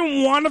don't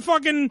even want to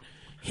fucking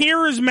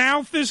hear his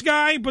mouth. This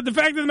guy, but the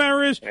fact of the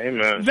matter is,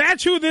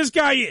 that's who this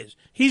guy is.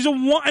 He's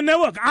and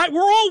now look,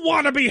 we're all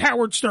wannabe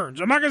Howard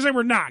Sterns. I'm not going to say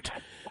we're not,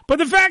 but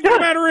the fact of the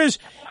matter is,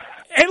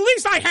 at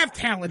least I have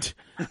talent.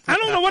 I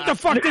don't know what the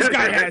fuck this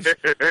guy has.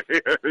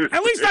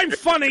 At least I'm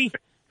funny.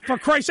 For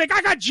Christ's sake,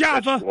 I got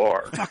Java. Yes, you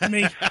are. Fuck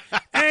me.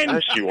 And,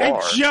 yes, you and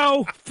are.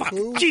 Joe. Fuck.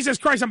 Jesus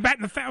Christ, I'm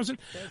batting 1,000.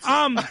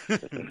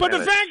 But the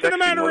fact of the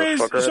matter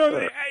is,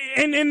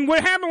 and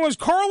what happened was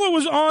Carla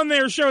was on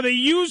their show. They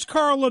used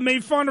Carla,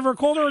 made fun of her,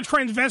 called her a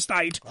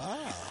transvestite,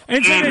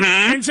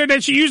 and said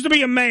that she used to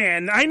be a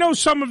man. I know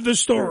some of the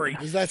story.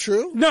 Is that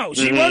true? No,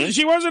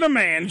 she wasn't a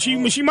man.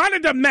 She might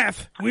have done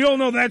meth. We all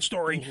know that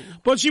story.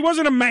 But she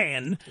wasn't a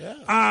man.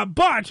 Yeah.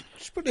 But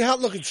she's a pretty hot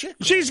looking chick.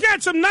 She's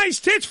got some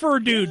nice tits for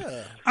a dude.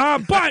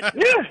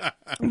 Yeah.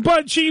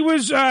 But she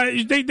was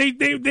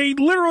they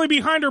literally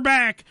behind her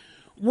back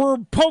were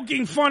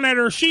poking fun at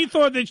her. She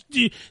thought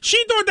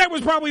that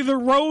was probably the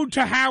road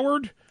to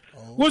Howard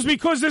was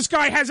because this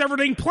guy has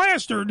everything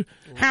plastered.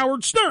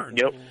 Howard Stern.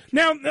 Yep.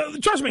 Now,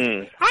 trust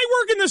me,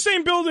 I work in the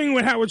same building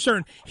with Howard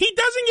Stern. He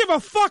doesn't give a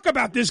fuck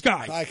about this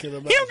guy. He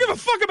don't give a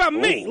fuck about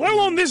me, let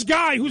alone this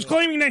guy who's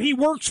claiming that he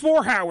works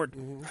for Howard.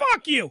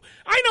 Fuck you.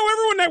 I know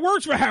everyone that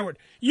works for Howard.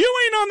 You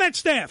ain't on that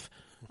staff.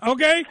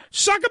 Okay?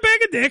 Suck a bag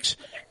of dicks,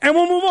 and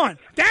we'll move on.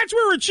 That's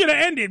where it should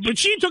have ended, but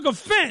she took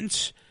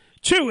offense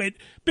to it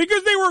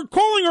because they were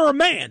calling her a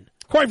man.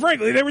 Quite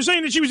frankly, they were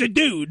saying that she was a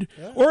dude,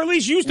 or at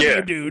least used to be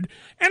a dude.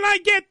 And I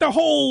get the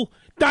whole,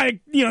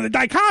 the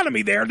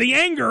dichotomy there, the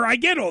anger. I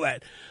get all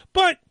that,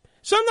 but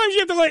sometimes you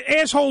have to let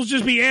assholes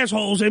just be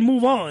assholes and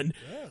move on.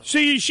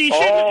 See,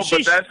 but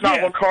that's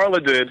not what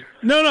Carla did.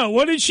 No.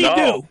 What did she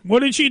do? What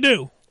did she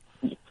do?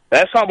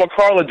 That's not what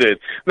Carla did.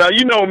 Now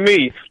you know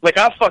me. Like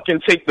I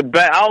fucking take the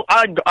bat.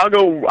 I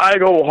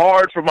go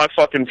hard for my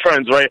fucking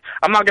friends, right?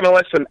 I'm not gonna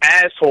let some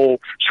asshole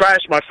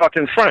trash my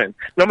fucking friend,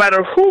 no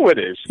matter who it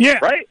is. Yeah.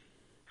 Right.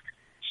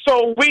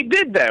 So we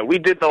did that. We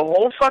did the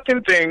whole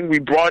fucking thing. We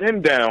brought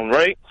him down,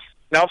 right?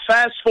 Now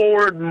fast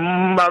forward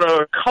about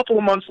a couple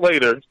of months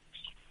later,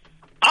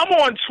 I'm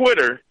on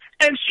Twitter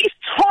and she's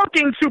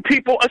talking to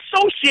people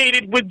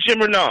associated with Jim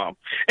Renam.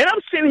 And I'm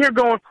sitting here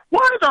going,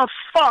 why the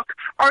fuck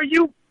are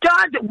you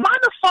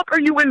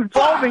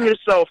involving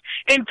yourself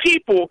in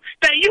people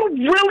that you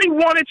really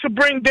wanted to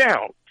bring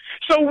down?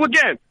 So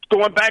again,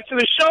 going back to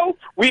the show,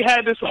 we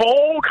had this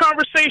whole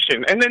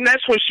conversation, and then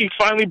that's when she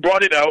finally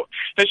brought it out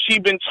that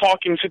she'd been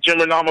talking to Jim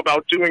Renam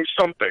about doing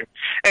something.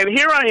 And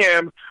here I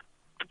am,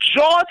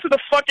 jaw to the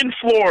fucking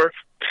floor,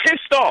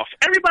 pissed off.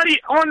 Everybody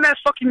on that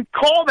fucking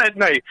call that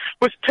night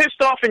was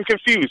pissed off and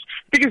confused.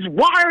 Because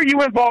why are you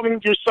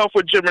involving yourself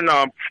with Jim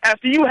Renam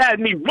after you had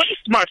me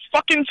waste my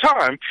fucking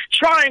time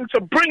trying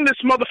to bring this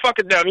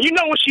motherfucker down? And you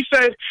know what she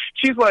said?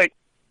 She's like,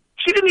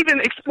 she didn't even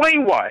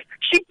explain why.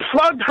 She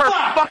plugged her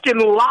fucking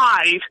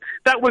live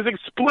that was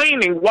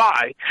explaining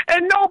why.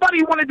 And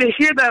nobody wanted to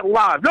hear that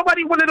live.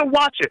 Nobody wanted to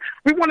watch it.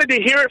 We wanted to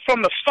hear it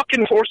from the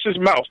fucking horse's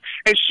mouth.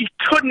 And she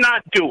could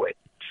not do it.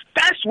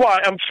 That's why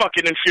I'm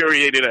fucking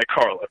infuriated at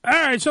Carla. All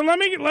right, so let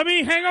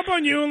me hang up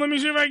on you and let me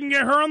see if I can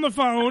get her on the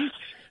phone,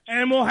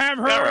 and we'll have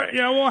her. Right.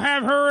 We'll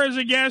have her as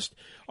a guest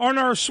on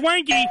our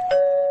swanky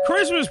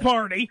Christmas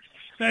party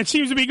that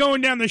seems to be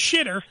going down the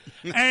shitter,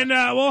 and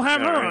we'll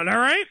have her on. All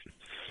right.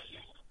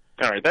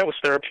 All right, that was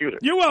therapeutic.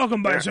 You're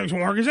welcome, Bisexual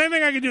Marcus.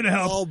 Anything I can do to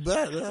help? I'll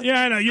bet. Huh?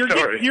 Yeah, I know.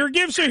 Your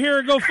gifts are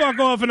here. Go fuck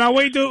off, and I'll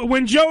wait till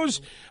when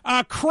Joe's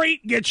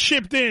crate gets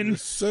shipped in.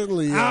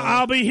 Certainly,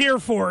 I'll be here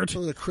for it.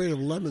 The crate of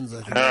lemons,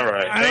 I think. All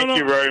right, thank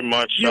you very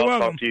much. You're I'll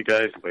welcome. talk to you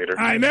guys later.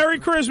 All right, Merry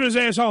Christmas,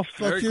 asshole.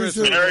 Merry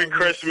Christmas. Merry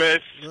Christmas.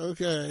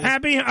 Okay.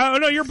 Happy. Oh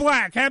no, you're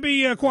black.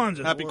 Happy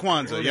Kwanzaa. Happy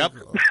Kwanzaa. Yep.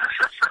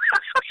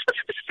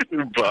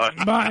 Bye.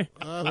 Bye.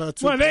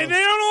 Well, they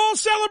don't all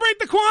celebrate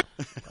the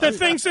Kwanzaa. The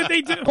things that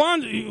they do.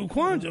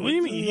 Kwanzaa. What do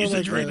you mean? You used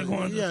to drink the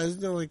Kwanzaa? Yeah,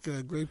 isn't there like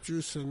grape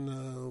juice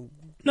and...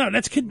 No,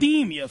 that's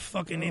Kadim, you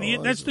fucking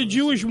idiot. That's the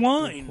Jewish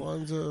wine.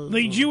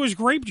 The Jewish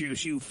grape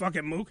juice, you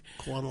fucking mook.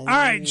 All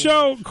right,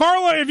 so,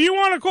 Carla, if you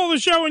want to call the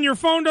show and your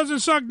phone doesn't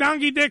suck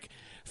donkey dick,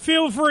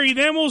 feel free.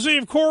 Then we'll see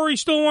if Corey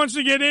still wants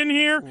to get in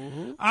here.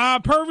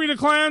 Pervy the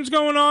Clown's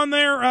going on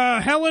there.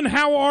 Helen,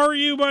 how are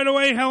you, by the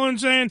way? Helen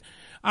saying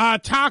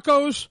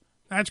tacos.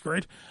 That's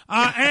great.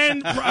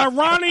 And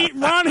Ronnie,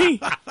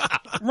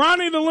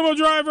 the limo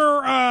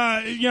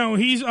driver,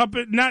 he's up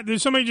at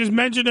somebody just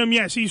mentioned him.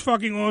 Yes, he's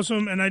fucking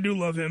awesome, and I do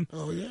love him.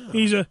 Oh, yeah.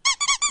 He's a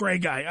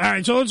great guy. All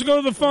right, so let's go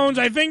to the phones.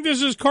 I think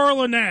this is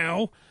Carla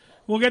now.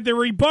 We'll get the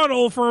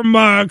rebuttal from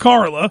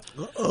Carla.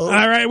 Uh-oh. All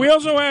right, we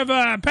also have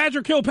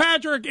Patrick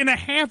Kilpatrick in a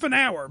half an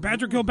hour.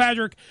 Patrick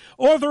Kilpatrick,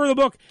 author of the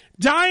book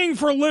Dying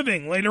for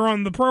Living, later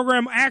on the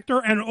program, actor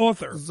and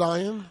author.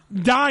 Zion?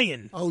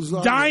 Dying. Oh,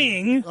 Zion.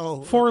 Dying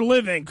for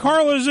living.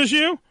 Carla, is this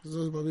you? This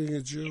is about being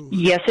a Jew.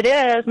 Yes, it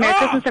is. Merry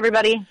Christmas,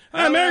 everybody.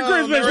 Merry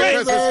Christmas. Merry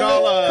Christmas,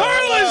 Carla.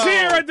 Carla's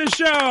here at the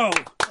show.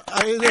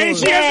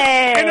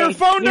 Yay. And her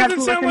phone doesn't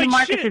sound like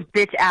Marcus's shit.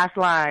 bitch ass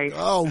lies.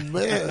 Oh,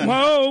 man.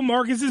 Whoa,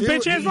 Marcus's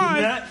bitch ass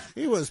lies.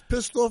 He was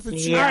pissed off at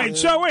you. All right,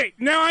 so wait.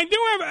 Now, I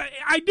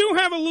do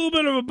have a little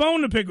bit of a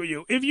bone to pick with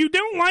you. If you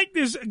don't like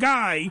this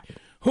guy,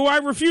 who I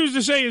refuse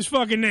to say his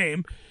fucking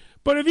name,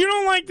 but if you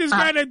don't like this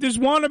guy that this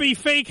wannabe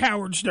fake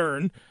Howard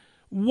Stern,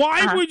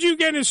 why would you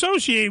get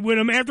associated with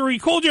him after he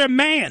called you a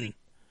man?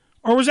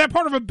 Or was that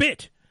part of a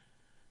bit?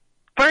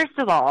 First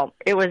of all,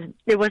 it was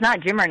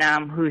not Jim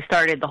Renam who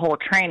started the whole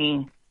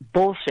tranny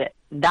bullshit.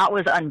 That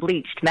was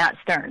Unbleached, Matt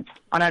Stearns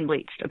on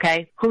Unbleached,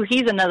 okay?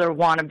 He's another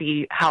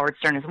wannabe Howard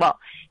Stern as well.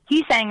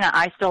 He's saying that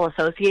I still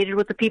associated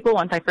with the people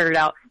once I figured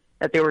out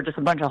that they were just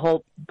a bunch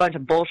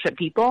of bullshit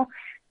people.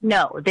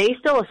 No, they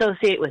still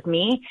associate with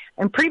me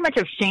and pretty much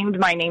have shamed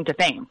my name to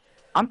fame.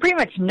 I'm pretty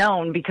much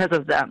known because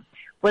of them.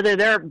 Whether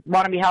they're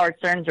wannabe Howard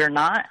Sterns or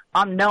not,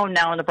 I'm known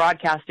now in the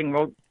broadcasting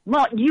world.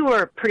 Well, you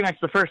were pretty much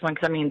the first one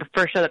because, the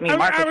first show that me and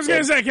Marcus I was going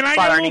to say, can I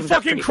get a little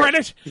fucking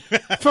credit?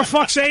 For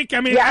fuck's sake.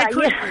 I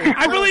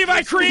believe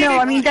I created... No,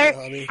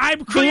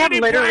 I've created they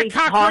have literally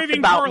talked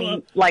about Carla.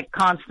 me, like,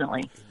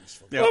 constantly.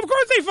 Well, of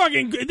course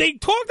they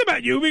talked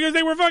about you because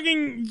they were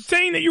fucking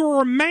saying that you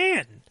were a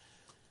man.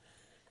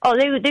 Oh,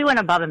 they went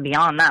above and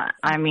beyond that.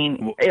 I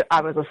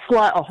was a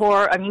slut, a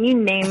whore. You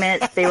name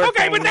it. They were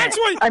okay, but that's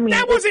what.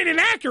 That wasn't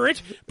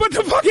inaccurate. But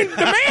the man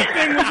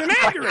thing was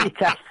inaccurate.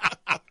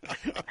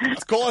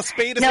 Let's call a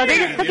spade a spade. No, they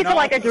just took it to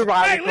like a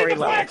derogatory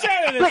level.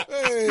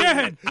 Go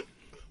ahead.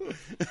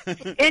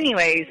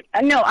 Anyways,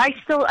 no,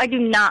 I do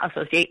not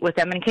associate with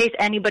them. In case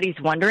anybody's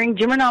wondering,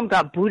 Jim Renam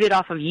got booted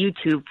off of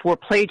YouTube for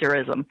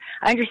plagiarism.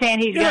 I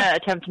understand he's going to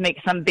attempt to make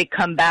some big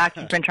comeback.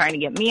 He's been trying to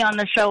get me on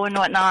the show and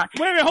whatnot.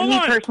 Wait a minute,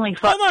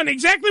 hold on.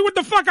 Exactly what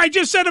the fuck I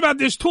just said about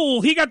this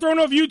tool. He got thrown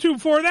off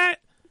YouTube for that?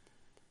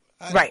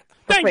 Right.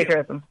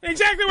 Plagiarism.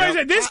 Exactly what I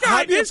said. This guy.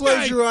 How do you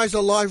plagiarize a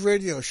live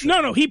radio show?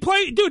 No. He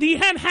played. Dude, he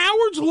had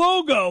Howard's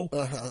logo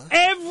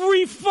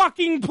every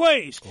fucking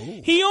place.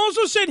 Ooh. He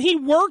also said he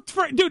worked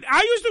for. Dude,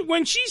 I used to.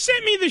 When she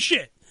sent me the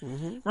shit,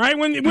 right?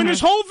 When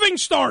this whole thing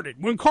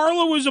started, when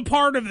Carla was a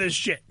part of this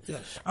shit.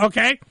 Yes.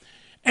 Okay?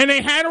 And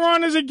they had her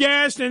on as a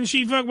guest, and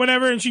she fuck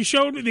whatever, and she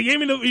showed me. They gave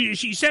me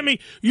she sent me.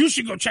 You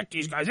should go check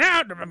these guys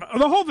out.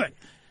 The whole thing.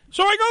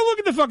 So I go look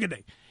at the fucking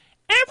thing.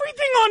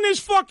 Everything on this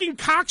fucking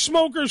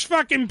cocksmoker's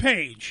fucking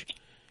page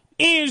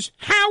is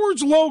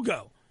Howard's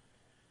logo.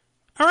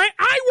 All right?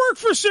 I work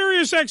for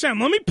Sirius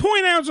XM. Let me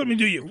point out something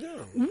to you.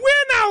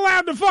 We're not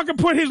allowed to fucking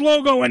put his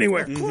logo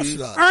anywhere. Of course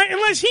not. All right?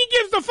 Unless he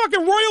gives the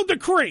fucking royal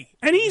decree.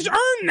 And he's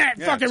earned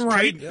that fucking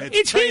right.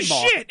 It's his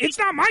shit. It's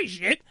not my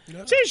shit.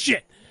 It's his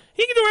shit.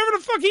 He can do whatever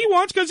the fuck he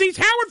wants because he's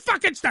Howard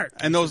fucking Stern.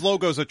 And those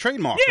logos are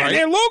trademarked, yeah,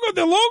 right?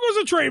 The logo's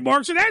a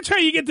trademark, so that's how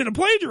you get to the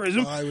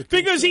plagiarism.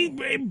 Because he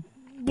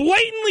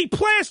blatantly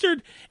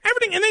plastered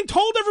everything and then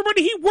told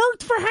everybody he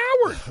worked for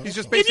Howard. He's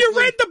just if you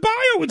read the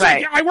bio, it's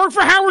Right. like, I work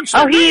for Howard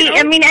Stern.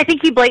 I mean, I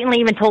think he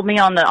blatantly even told me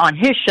on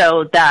his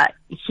show that,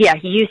 yeah,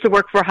 he used to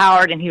work for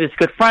Howard and he was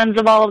good friends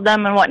of all of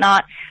them and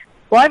whatnot.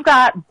 Well, I've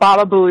got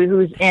Baba Booey,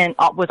 who's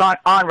was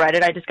on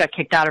Reddit. I just got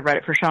kicked out of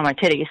Reddit for showing my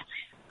titties.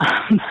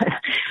 Who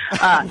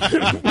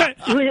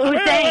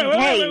was saying,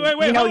 hey,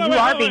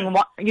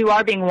 you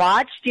are being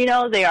watched. You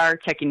know, they are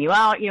checking you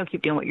out. You know,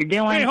 keep doing what you're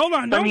doing. Hey, hold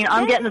on. So,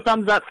 I'm getting the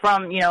thumbs up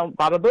from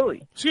Baba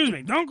Booey. Excuse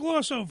me. Don't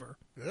gloss over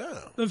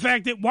the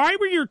fact that why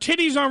were your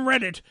titties on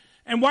Reddit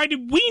and why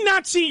did we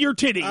not see your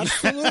titties?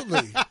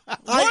 Absolutely. You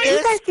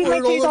guys see my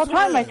titties all the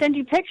time. I send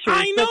you pictures.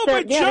 I know,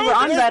 but Joe, we're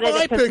on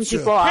Reddit. It pisses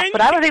people off. But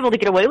I was able to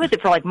get away with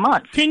it for like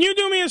months. Can you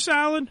do me a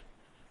solid?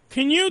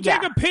 Can you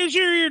take a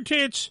picture of your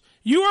tits?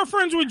 You are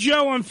friends with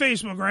Joe on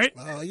Facebook, right?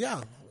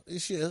 Yeah,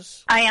 she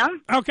is. I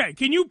am. Okay,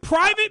 can you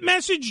private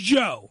message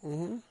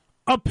Joe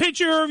a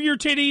picture of your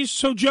titties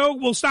so Joe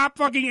will stop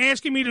fucking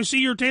asking me to see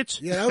your tits?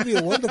 Yeah, that would be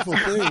a wonderful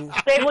thing.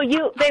 Babe,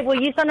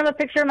 will you send him a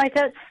picture of my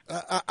tits?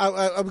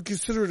 I would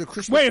consider it a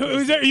Christmas Wait,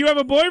 present. is there, you have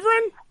a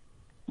boyfriend?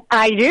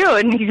 I do,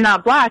 and he's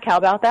not black. How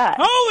about that?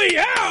 Holy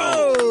hell!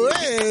 Oh,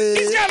 hey,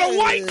 he's got a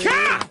white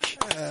cock!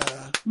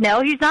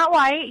 No, he's not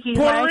white. He's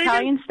Puerto an Rican?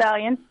 Italian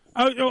stallion.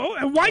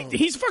 White?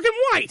 He's fucking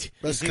white.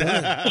 That's He's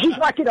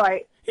fucking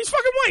white. He's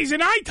fucking white. He's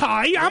an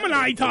eye-tie. I'm an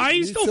eye-tie.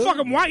 He's still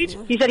fucking white.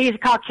 He said he's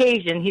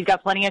Caucasian. He's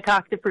got plenty of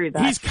cock to prove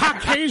that. He's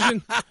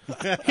Caucasian.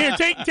 Here,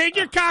 take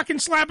your cock and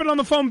slap it on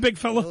the phone, big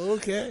fella.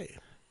 Okay.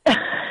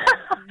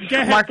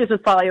 Marcus is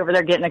probably over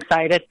there getting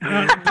excited.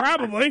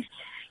 Probably.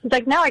 He's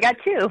like, no, I got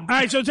two. All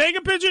right, so take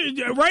a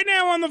picture right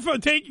now on the phone.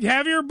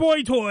 Have your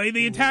boy toy,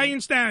 the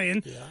Italian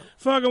stallion. Yeah.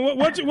 Fucking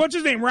what's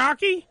his name?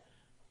 Rocky?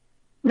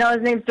 No,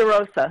 his name's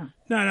DeRosa.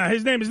 No,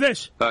 his name is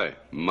this. Hi,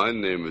 my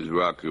name is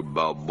Rocky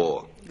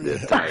Balboa, the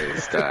Italian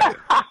stallion.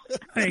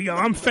 There you go.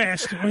 I'm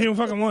fast. What do you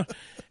fucking want?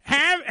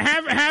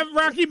 Have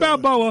Rocky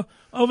Balboa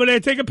over there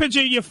take a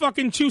picture of your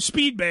fucking 2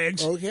 speed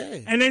bags.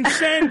 Okay. And then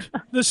send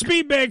the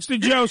speed bags to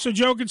Joe so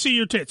Joe can see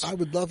your tits. I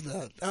would love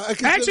that.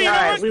 Actually, you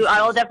know what?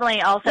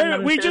 I'll send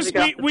them.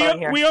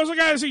 We also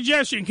got a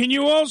suggestion. Can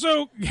you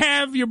also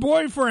have your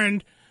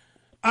boyfriend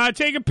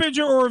take a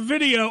picture or a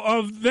video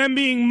of them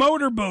being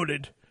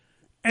motorboated?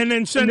 And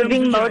then send them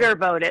being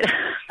motorboated.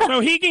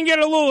 So he can get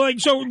a little,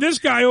 so this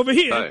guy over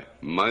here. Hi,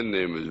 my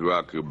name is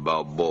Rocky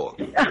Balboa,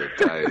 the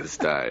Italian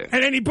stallion.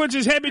 And then he puts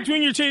his head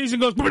between your titties and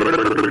goes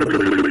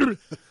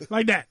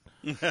like that.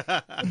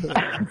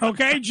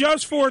 Okay,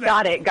 just for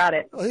that. Got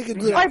it. Oh, he can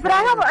do All right, but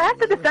I have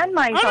to defend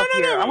myself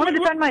here. I want to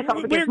defend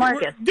myself against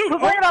Marcus. Dude,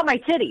 who's worried about my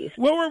titties?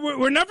 Well,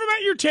 we're enough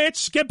about your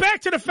tits. Get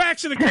back to the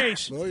facts of the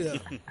case. Oh, yeah.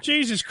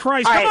 Jesus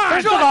Christ. All Come right, on.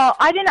 first of all,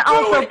 I didn't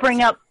also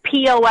bring up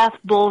POF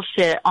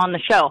bullshit on the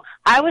show.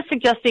 I was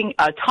suggesting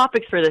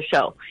topics for the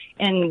show,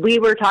 and we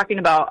were talking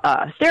about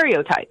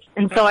stereotypes.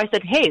 And so I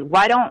said, hey,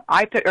 why don't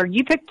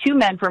you pick 2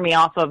 men for me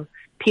off of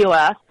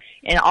POF,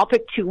 and I'll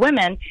pick 2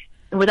 women,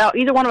 without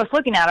either one of us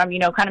looking at them,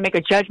 kind of make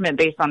a judgment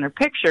based on their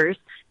pictures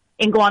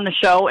and go on the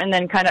show, and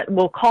then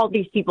we'll call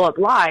these people up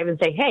live and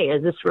say, hey,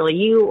 is this really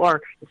you?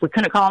 Or if we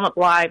couldn't call them up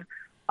live,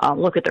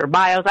 look at their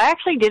bios. I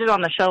actually did it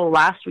on the show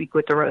last week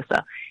with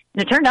DeRosa,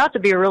 and it turned out to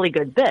be a really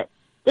good bit.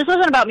 This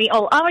wasn't about me,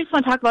 I just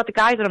want to talk about the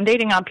guys that I'm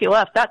dating on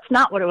POF. That's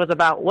not what it was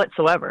about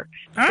whatsoever.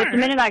 But the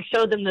minute I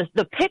showed them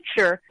the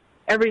picture,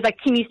 everybody's like,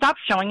 can you stop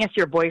showing us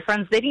your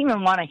boyfriends? They didn't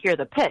even want to hear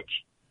the pitch.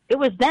 It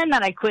was then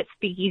that I quit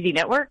Speakeasy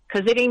Network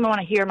because they didn't even want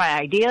to hear my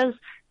ideas.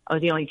 I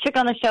was the only chick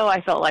on the show.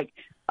 I felt like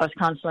I was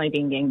constantly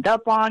being ganged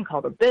up on,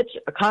 called a bitch,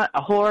 a cunt,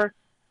 a whore.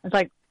 It's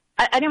like,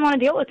 I didn't want to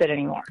deal with it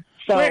anymore.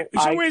 So,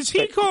 was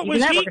he called?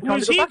 Wait, hold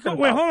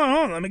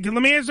on. Let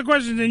me ask the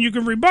question, then you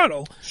can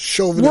rebuttal.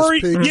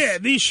 Chauvinist pigs. Yeah,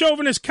 these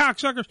chauvinist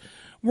cocksuckers.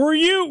 Were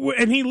you?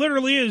 And he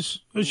literally is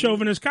a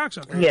chauvinist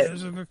cocksucker.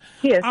 Yes.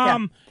 He is.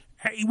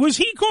 Was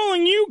he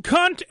calling you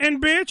cunt and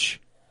bitch?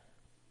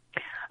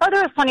 Oh,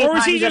 there was plenty of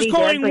times he just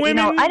calling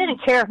women? I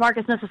didn't care if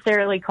Marcus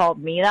necessarily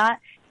called me that.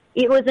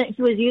 It wasn't.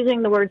 He was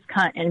using the words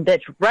cunt and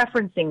bitch,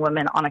 referencing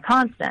women on a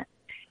constant.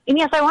 And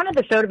yes, I wanted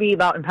the show to be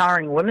about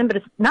empowering women, but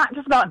it's not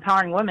just about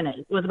empowering women.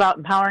 It was about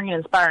empowering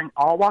and inspiring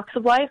all walks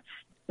of life.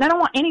 And I don't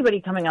want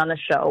anybody coming on the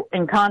show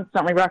and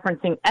constantly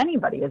referencing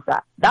anybody as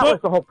that. That was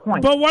the whole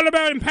point. But what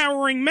about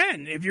empowering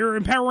men? If you're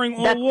empowering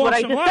all walks of life.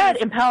 That's what I just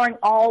said, empowering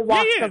all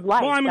walks of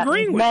life. Well, I'm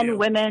agreeing with men, you.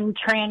 women,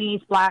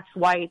 trannies, blacks,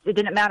 whites. It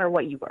didn't matter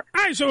what you were.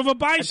 All right, so if a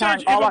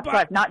bisexual... all walks of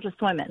life, not just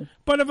women.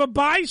 But if a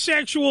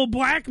bisexual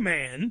black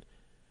man,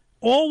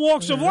 all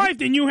walks of life,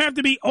 then you have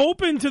to be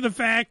open to the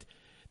fact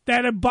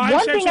that a bisexual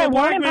One thing I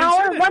black won't man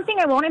empower. said that. One thing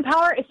I won't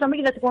empower is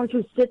somebody that's going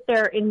to sit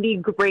there and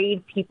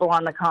degrade people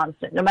on the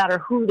constant, no matter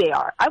who they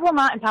are. I will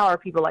not empower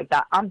people like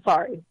that. I'm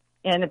sorry.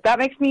 And if that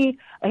makes me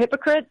a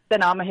hypocrite,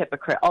 then I'm a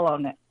hypocrite. I'll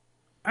own it.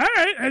 All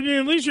right. I mean,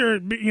 at least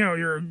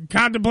you're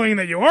contemplating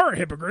that you are a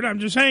hypocrite. I'm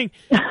just saying,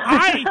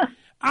 I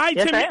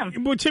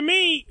am. Well, to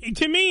me,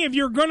 if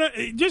you're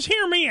gonna just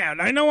hear me out.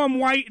 I know I'm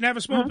white and have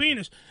a small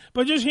penis,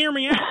 but just hear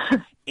me out.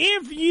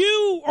 If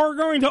you are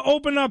going to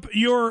open up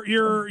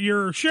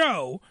your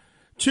show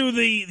to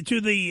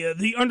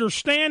the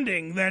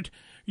understanding that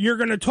you're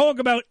going to talk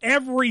about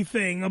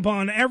everything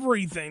upon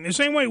everything, the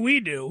same way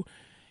we do.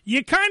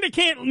 You kind of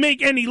can't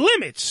make any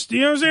limits. Do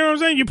you understand what I'm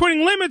saying? You're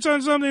putting limits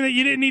on something that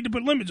you didn't need to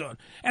put limits on.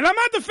 And I'm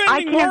not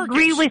defending Marcus. I can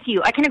agree with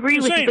you.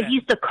 But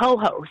he's the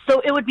co-host.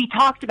 So it would be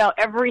talked about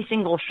every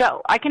single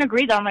show. I can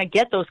agree that I'm going to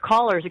get those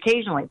callers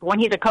occasionally. But when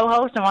he's a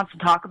co-host and wants to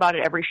talk about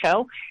it every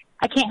show,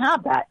 I can't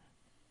have that.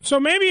 So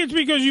maybe it's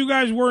because you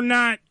guys were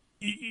not,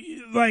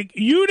 like,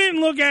 you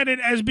didn't look at it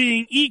as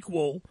being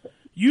equal.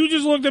 You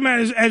just looked at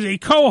it as a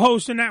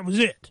co-host, and that was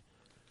it.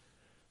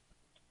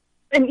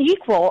 An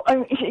equal.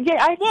 I'm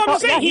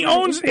saying he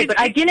owns it. But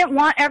I didn't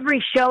want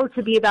every show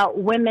to be about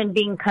women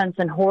being cunts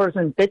and whores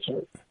and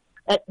bitches.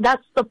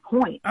 That's the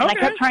point. Okay. And I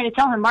kept trying to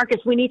tell him,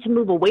 Marcus, we need to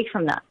move away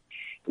from that.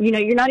 You know,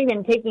 you're not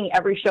even taking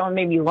every show and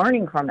maybe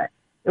learning from it.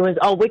 It was,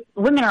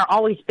 women are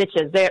always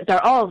bitches.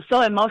 They're all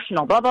so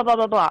emotional, blah, blah, blah,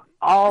 blah, blah.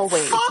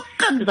 Always.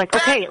 It's like,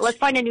 okay, let's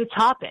find a new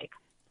topic.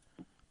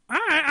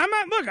 I'm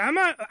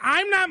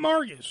not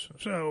Marcus.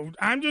 So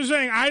I'm just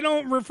saying I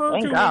don't refer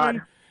to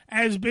women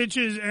as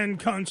bitches and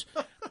cunts.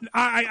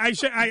 I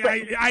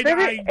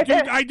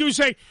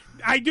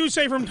do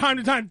say from time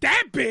to time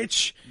that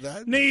bitch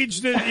needs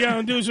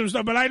to do some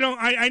stuff, but I don't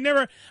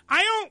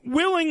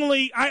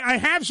willingly. I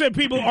have said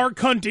people are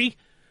cunty.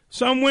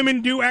 Some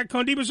women do act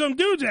cunty, but some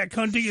dudes act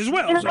cunty as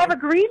well. And I've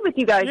agreed with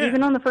you guys. Yeah.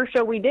 Even on the first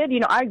show we did,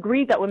 I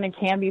agreed that women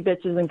can be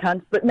bitches and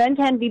cunts, but men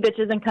can be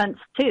bitches and cunts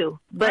too.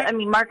 But I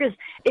mean, Marcus,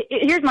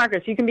 here's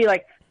Marcus. You can be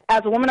like,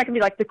 as a woman, I can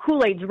be like, the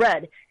Kool-Aid's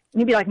red. And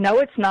you'd be like, no,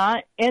 it's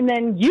not. And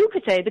then you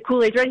could say the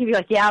Kool-Aid's red. And you'd be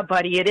like, yeah,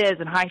 buddy, it is,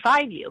 and high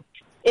five you.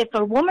 If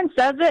a woman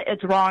says it,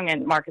 it's wrong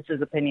in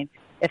Marcus's opinion.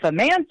 If a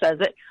man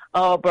says it,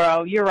 oh,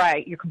 bro, you're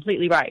right. You're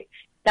completely right.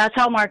 That's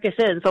how Marcus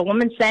is. If a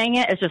woman saying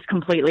it is just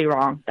completely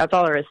wrong. That's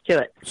all there is to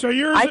it. So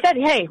I said,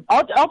 hey,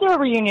 I'll do a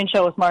reunion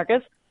show with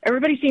Marcus.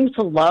 Everybody seems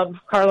to love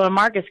Carla and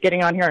Marcus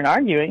getting on here and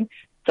arguing.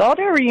 So I'll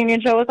do a reunion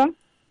show with them.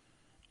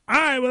 All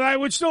right, well, I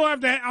would still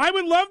have to. I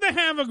would love to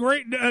have a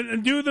great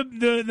do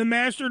the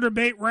master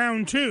debate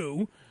round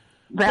 2.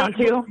 Round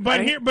 2,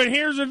 but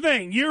here's the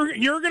thing: you're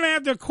going to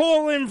have to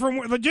call in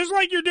from just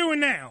like you're doing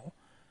now,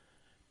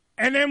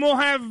 and then we'll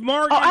have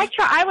Marcus. Oh,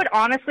 I would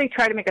honestly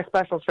try to make a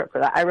special trip for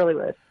that. I really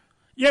would.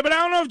 Yeah, but I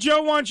don't know if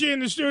Joe wants you in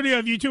the studio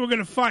if you two are going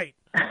to fight.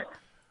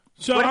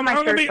 So I'm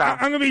going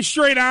to be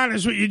straight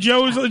honest with you.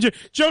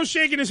 Joe's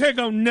shaking his head,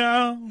 going,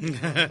 no.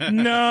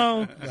 And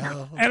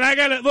I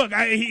got to look.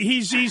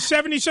 He's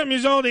 70-something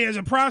years old. He has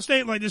a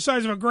prostate like the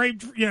size of a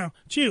grape.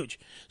 It's huge.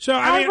 So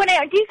do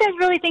you guys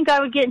really think I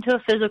would get into a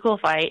physical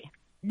fight?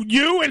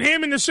 You and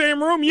him in the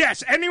same room?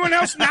 Yes. Anyone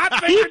else not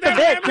thinking He's the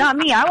bitch, not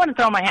me. I want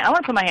to put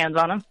my hands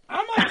on him.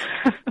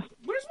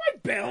 Where's my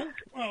bell?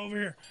 Oh, over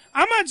here.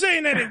 I'm not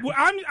saying that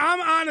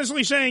I'm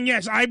honestly saying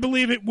yes. I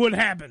believe it would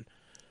happen.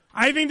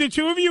 I think the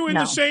two of you in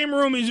the same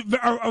room is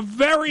a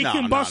very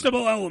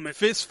combustible element.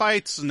 Fist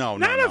fights? No.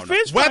 Not a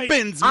fist fight.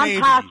 Weapons, I'm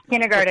maybe. past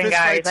kindergarten,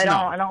 guys. Fights,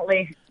 I don't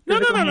lay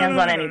physical hands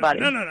on anybody.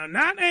 No.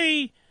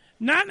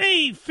 Not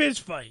a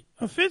fist fight.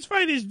 A fist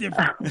fight is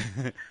different.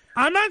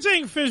 I'm not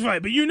saying fist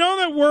fight, but you know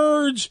that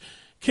words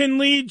can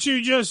lead to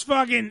just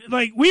fucking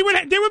there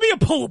would be a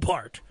pull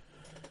apart.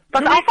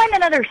 But I'll find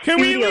another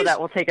studio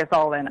that will take us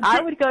all in. I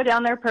would go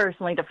down there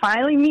personally to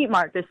finally meet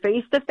Marcus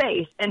face to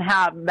face and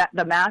have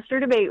the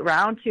master debate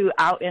round 2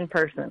 out in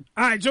person.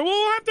 All right, so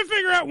we'll have to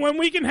figure out when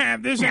we can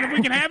have this, and if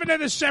we can have it at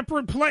a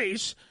separate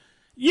place.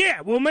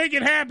 Yeah, we'll make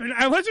it happen.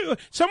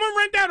 Someone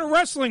rent out a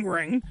wrestling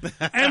ring,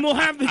 and we'll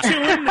have the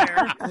two in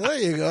there. There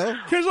you go.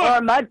 Or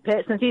a mud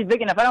pit, since he's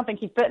big enough. I don't think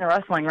he'd fit in a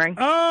wrestling ring.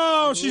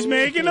 Oh, she's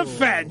making a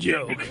fat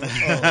joke.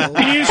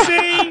 You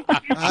see?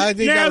 I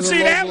think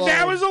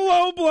that was a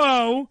low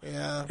blow.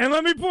 Yeah. And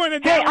let me point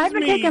it out. Hey, I've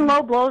been taking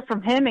low blows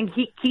from him and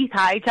Keith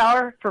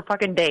Hightower for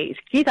fucking days.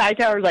 Keith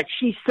Hightower's like,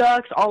 she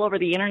sucks all over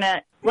the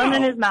internet,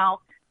 running his mouth.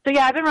 So,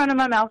 yeah, I've been running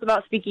my mouth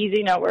about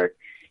Speakeasy Network.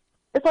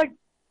 It's like,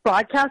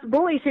 broadcast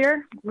bullies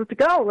here. Let's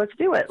go. Let's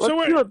do it.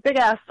 Let's do a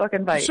big-ass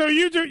fucking fight. So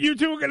you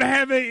two are going to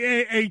have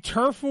a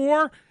turf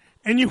war,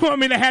 and you want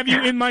me to have you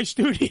in my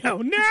studio?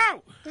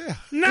 No!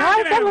 No,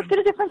 I said let's get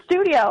a different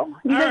studio.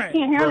 You guys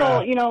can't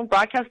handle,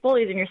 broadcast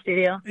bullies in your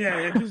studio.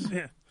 Yeah.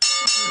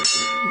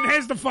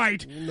 There's the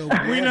fight.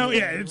 We know,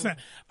 it's not.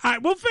 All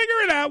right, we'll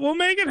figure it out. We'll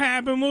make it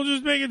happen. We'll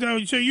just make it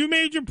out. So you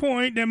made your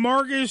point that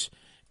Marcus,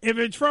 if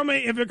it comes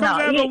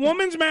out of a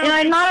woman's mouth...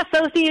 I'm not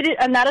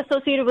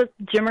associated with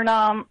Jimmer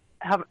Nom.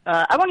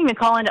 I won't even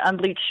call into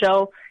Unbleached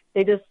Show.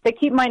 They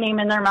keep my name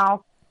in their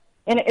mouth,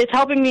 and it's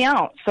helping me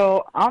out.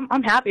 So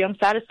I'm happy. I'm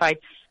satisfied.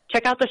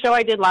 check out the show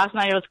I did last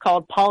night. It was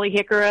called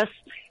Polyhickorus.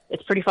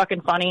 It's pretty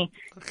fucking funny.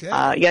 Okay.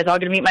 You guys all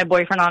going to meet my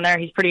boyfriend on there.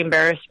 He's pretty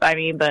embarrassed by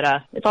me,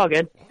 but it's all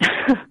good.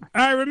 All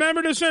right,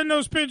 remember to send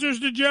those pictures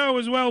to Joe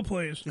as well,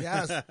 please.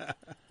 Yes.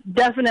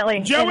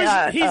 Definitely. Joe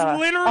he's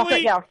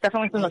literally...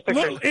 definitely send those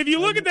pictures. If you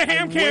look at the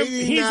ham cam,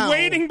 he's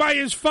waiting by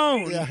his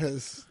phone to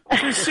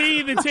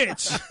see the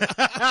tits.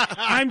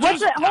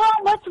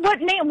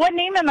 What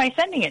name am I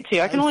sending it to?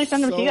 I can only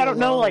send them to you. I don't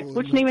know,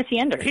 which name is he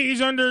under?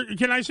 He's under...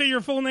 Can I say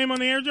your full name on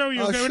the air, Joe?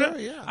 You okay with sure,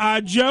 it? yeah.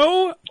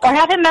 Joe... Or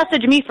have him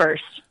message me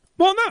first.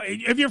 Well, no,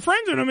 if you're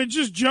friends with him, it's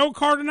just Joe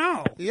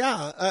Cardinale.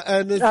 Yeah,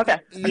 and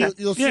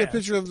you'll see a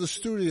picture of the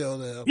studio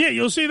there. Yeah,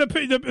 you'll see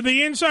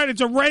the inside.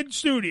 It's a red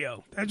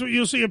studio. That's what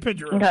you'll see a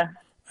picture of. Okay.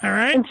 All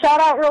right. And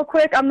shout out real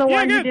quick, I'm the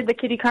one who did the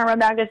Kitty Karma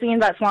magazine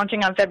that's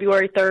launching on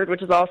February 3rd,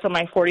 which is also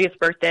my 40th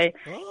birthday.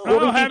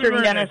 We'll be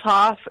featuring Dennis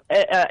Hoff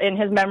in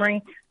his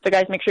memory. So,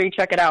 guys, make sure you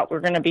check it out.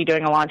 We're going to be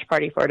doing a launch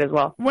party for it as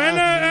well. When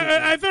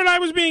I thought I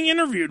was being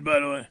interviewed,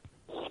 by the way.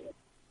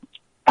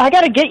 I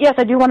got to yes,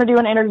 I do want to do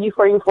an interview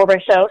for you for my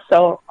show,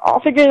 so I'll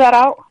figure that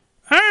out.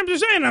 I'm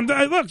just saying. I'm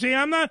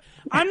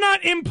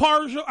not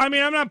impartial. I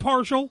mean, I'm not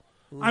partial.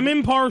 I'm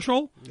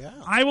impartial. Yeah.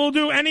 I will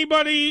do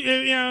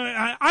anybody.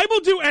 I will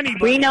do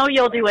anybody. We know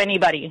you'll do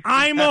anybody.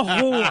 I'm a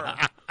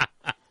whore.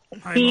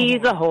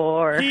 He's a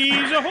whore.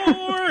 He's a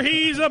whore.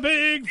 He's a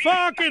big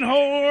fucking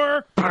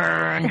whore.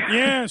 Burn.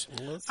 Yes.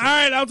 All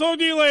right. I'll talk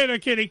to you later,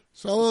 Kitty.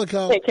 So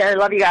take care.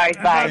 Love you guys.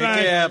 Bye.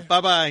 Yeah.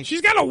 Bye.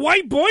 She's got a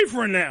white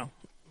boyfriend now.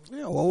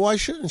 Yeah, well, why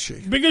shouldn't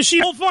she? Because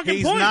she's whole fucking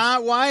He's point.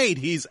 not white.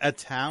 He's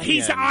Italian.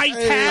 He's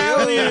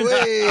Italian.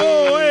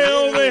 Hey,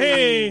 over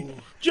here.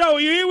 Joe,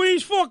 you hear what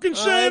he's fucking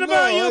saying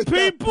about your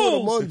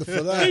people?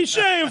 He's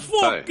saying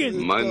fucking.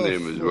 Hi, my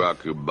name is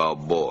Rocky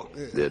Balboa,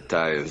 the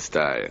Italian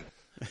Stallion.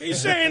 He's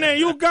saying that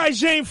you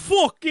guys ain't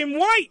fucking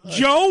white,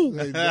 Joe.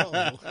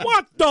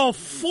 What the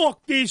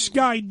fuck this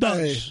guy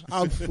does? Hey,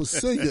 I'm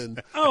Sicilian.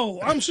 Oh,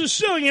 I'm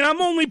Sicilian.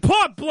 I'm only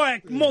part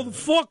black,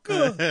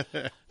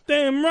 motherfucker.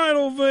 Damn right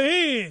over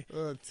here.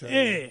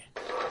 Yeah.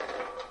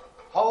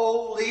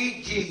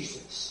 Holy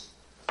Jesus.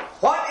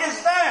 What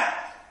is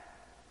that?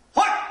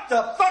 What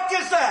the fuck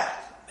is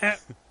that?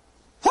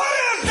 What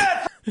is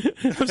that?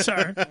 I'm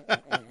sorry.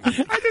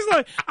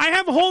 I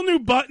have whole new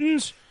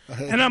buttons,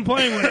 and I'm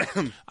playing with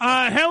it.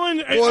 Helen.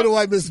 Boy, do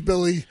I miss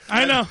Billy.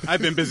 I know.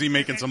 I've been busy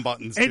making some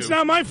buttons, too. It's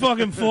not my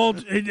fucking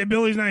fault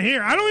Billy's not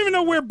here. I don't even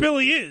know where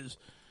Billy is.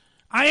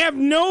 I have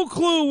no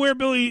clue where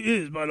Billy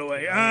is, by the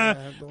way.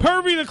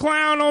 Pervy the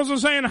Clown also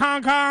saying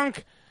honk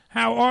honk.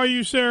 How are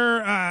you,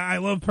 sir? I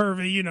love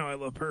Pervy. You know I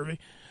love Pervy.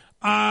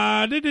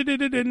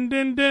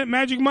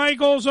 Magic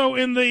Mike also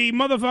in the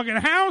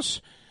motherfucking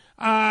house.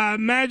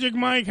 Magic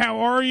Mike, how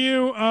are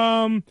you?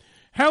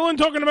 Helen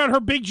talking about her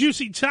big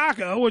juicy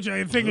taco, which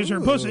I think is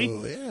her pussy.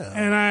 Yeah.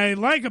 And I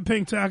like a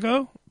pink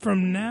taco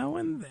from now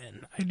and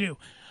then. I do.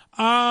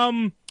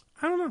 I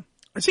don't know.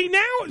 See now,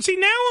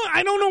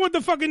 I don't know what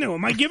to fucking do.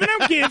 Am I giving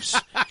out gifts?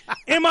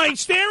 Am I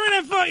staring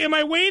at? Am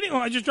I waiting? Oh,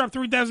 I just dropped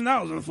 $3,000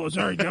 on the floor.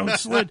 Sorry, Joe. It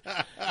slid.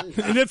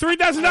 The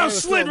 $3,000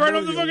 slid right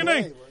off the fucking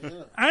thing.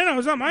 I know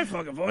it's not my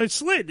fucking fault. It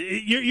slid.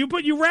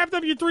 You wrapped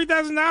up your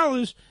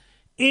 $3,000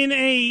 in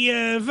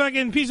a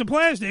fucking piece of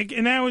plastic,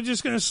 and now it's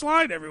just going to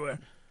slide everywhere.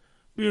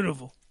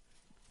 Beautiful.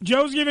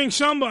 Joe's giving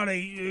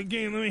somebody.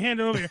 Let me hand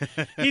it over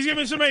here. He's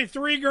giving somebody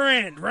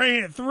 $3,000 right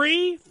here.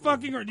 $3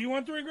 fucking grand. Do you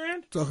want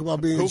 $3,000? Talk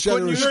about being a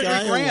generous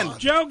guy.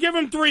 Joe, give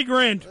him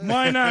 $3,000.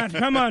 Why not?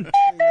 Come on.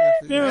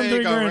 Give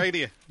him $3,000. Right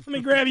here. Let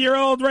me grab your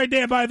old right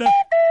there by the.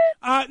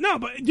 No,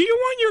 but do you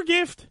want your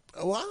gift?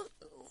 What?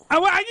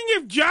 I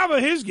can give Java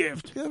his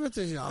gift. Give it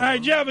to Java. All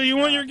right, Java, you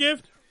want your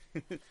gift?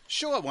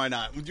 Sure, why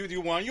not? Do you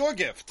want your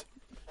gift?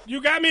 You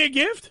got me a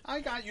gift? I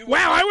got you.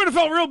 Wow, I would have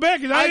felt real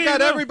bad because I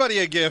got everybody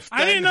a gift.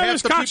 I didn't know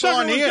this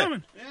cocksucker was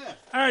coming. Yeah.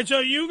 All right, so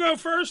you go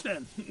first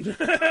then.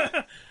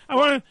 I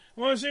want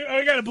to see. Oh,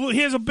 I got a blue.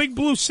 Here's a big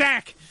blue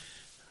sack.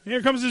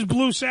 Here comes this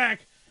blue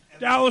sack.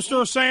 Dollar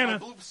store Santa.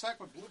 Blue sack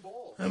with blue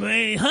balls. I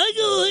mean,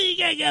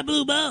 I got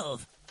blue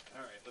balls.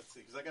 All right, let's see,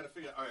 because I got to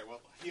figure. All right,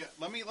 well, here,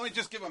 let me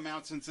just give them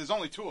out since there's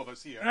only two of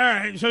us here. All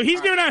right, so he's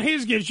giving out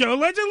his gift. So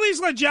let's at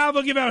least let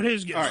Java give out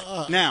his gift. All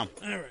right, now.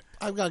 All right.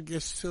 I've got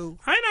gifts, too.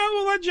 I know.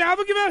 We'll let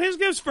Java give out his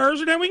gifts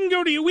first, and then we can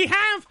go to you. We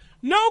have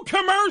no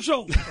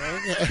commercials.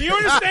 Do you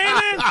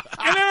understand that?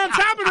 And then on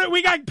top of it,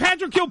 we got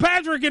Patrick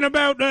Kilpatrick in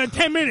about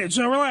 10 minutes,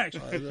 so relax.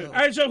 All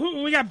right,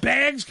 so we got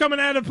bags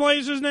coming out of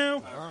places now.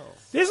 Wow.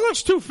 This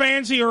looks too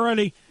fancy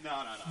already.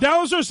 No.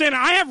 Dollar store Santa.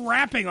 I have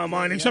wrapping on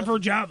mine, except for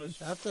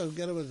Java's. I have to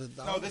get it with the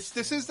dollar. No,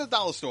 this is the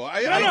dollar store.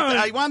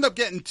 I wound up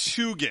getting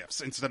two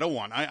gifts instead of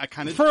one. I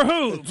kind of for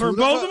who? For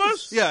both of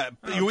us? Yeah,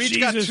 you each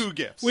got two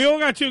gifts. We all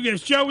got two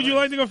gifts. Joe, would you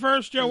like to go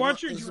first? Joe,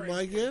 what's your drink? Is it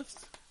my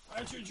gift?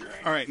 What's your drink?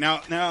 All right, now.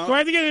 Do I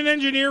have to get an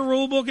engineer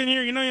rule book in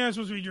here? You know you're not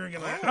supposed to be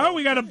drinking that. Oh,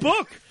 we got a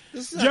book.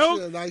 This is Joe,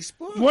 actually a nice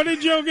book. What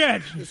did Joe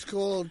get? It's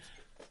called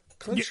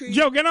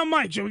Joe, get on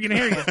mic so we can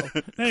hear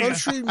you.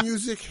 Country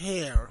Music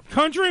Hair.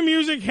 Country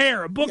Music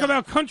Hair, a book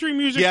about country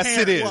music hair. Yes,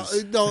 it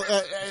is. Well,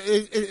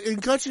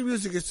 in country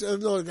music,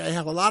 they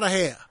have a lot of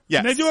hair.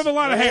 Yes. They do have a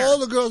lot of hair. All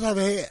the girls have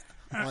hair.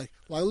 Like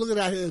look at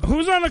that hair.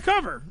 Who's on the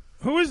cover?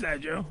 Who is that,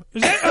 Joe?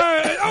 Is that?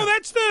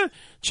 That's the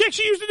chick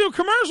she used to do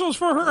commercials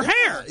for her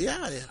hair. Yeah.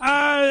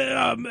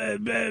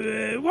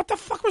 What the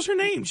fuck was her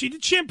name? She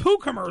did shampoo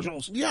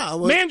commercials. Yeah.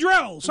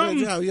 Mandrell.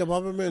 Something. Yeah,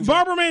 Barbara Mandrell.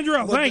 Barbara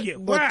Mandrell. Thank you.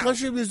 But Wow.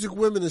 country music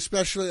women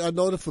especially are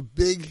noted for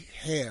big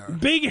hair.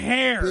 Big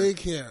hair.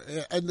 Big hair.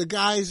 And the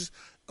guys,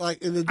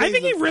 like in the I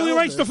think he really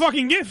likes the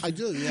fucking gift. I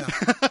do, yeah.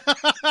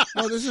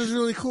 No, this is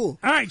really cool.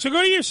 All right, so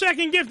go to your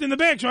second gift in the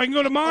bag so I can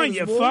go to mine,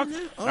 you fuck.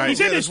 All right, He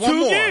said there's one two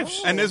more.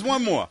 gifts. And there's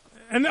one more.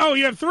 And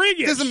you have three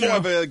gifts. This is more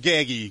of a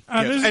gaggy gift.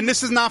 And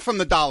this is not from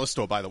the dollar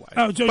store, by the way.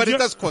 Oh, so but it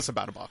does cost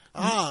about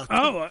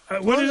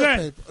 $1. What is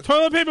that? Paper.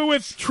 Toilet paper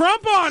with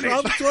Trump on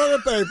Trump it.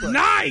 toilet paper.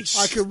 Nice.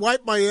 I can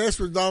wipe my ass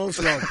with Donald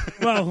Trump.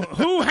 Well,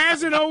 who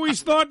hasn't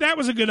always thought that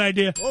was a good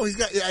idea? Oh,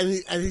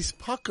 and he's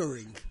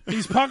puckering.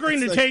 He's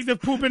puckering to like, take the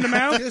poop in the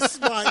mouth? Kiss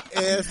my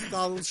ass,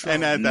 Donald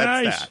Trump. And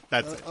Nice. that's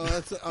that.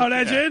 That's it.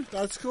 That's it?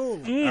 That's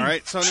cool. All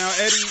right, so now,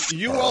 Eddie,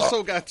 you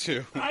also got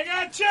two. I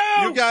got two.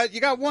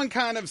 You got one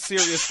kind of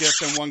serious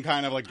gift and one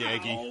kind of like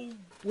gaggy.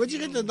 Where'd you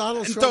get the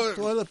Donald Trump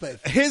toilet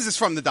paper? His is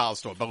from the dollar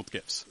store, both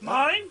gifts.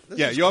 Mine?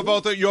 Yeah, you're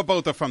both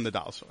are from the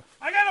dollar store.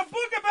 I got a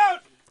book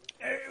about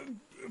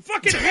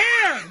fucking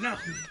hair. No.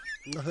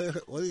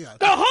 What do you got?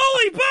 The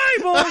Holy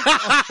Bible.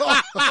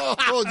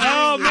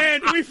 Oh, man,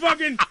 we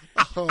fucking.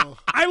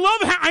 I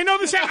love how I know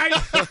this.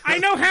 I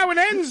know how it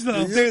ends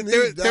though.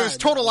 There's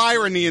total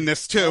irony in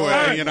this too.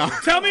 Right. You know.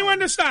 Tell me when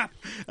to stop.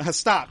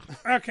 Stop.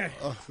 Okay.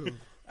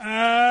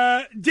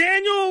 Daniel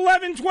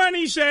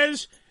 11:20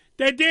 says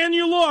that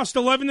Daniel lost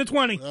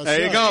 11-20.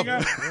 There you go.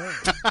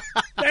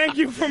 Thank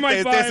you for my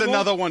Bible. There's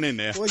another one in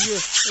there.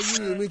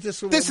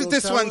 This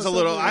one's a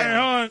little.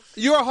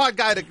 You're a hard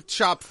guy to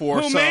shop for.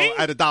 Who, so me?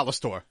 at a dollar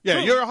store. Yeah,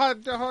 Who? you're a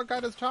hard guy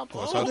to shop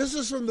for. Oh, so. this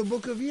is from the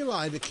Book of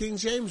Eli, the King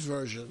James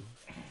version.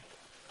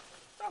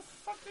 The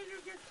fuck did you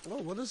get?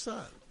 Oh, what is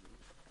that?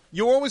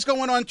 You're always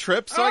going on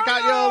trips, so I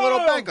got you a little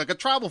bag, like a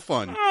travel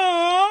fund.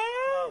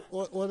 Oh,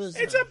 what is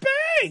it's that? a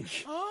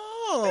bank.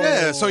 Oh,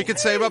 Yeah, so he could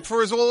save up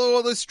for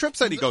all his trips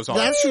that he goes on.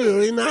 That's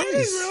really nice. That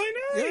is really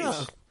nice.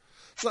 Yeah.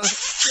 You're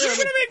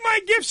gonna make my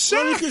gift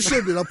suck. Well, you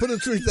contribute. I'll put in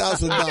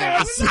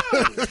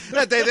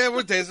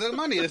 $3,000. There's the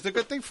money. It's a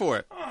good thing for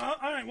it. All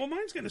right. Well,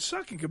 mine's gonna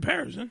suck in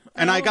comparison.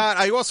 And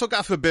I also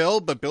got for Bill,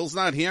 but Bill's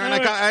not here. And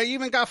I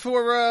even got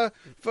for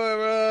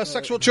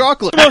sexual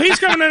chocolate. Well, he's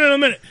coming in a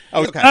minute.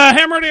 Okay.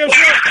 HamRadio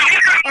Show.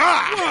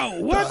 Whoa!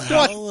 What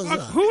the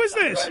fuck? Who is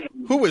this?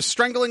 Who is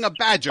strangling a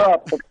badger?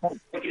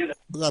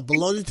 That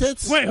baloney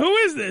tits? Wait, who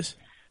is this?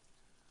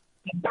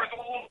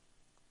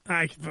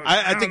 I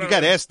think you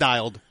got ass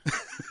dialed.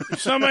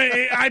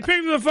 Somebody, I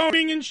picked up the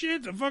phone and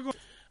shit. The fuck. What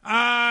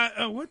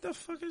the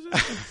fuck is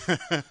this?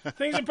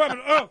 Things are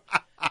popping. Oh,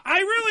 I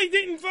really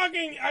didn't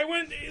fucking. I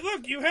went.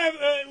 Look, you have.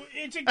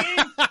 It's a game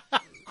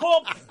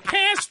called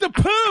Pass the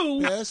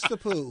Poo. Pass the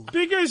Poo.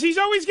 Because he's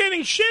always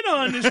getting shit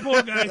on, this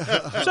poor guy.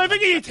 So I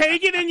figure you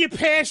take it and you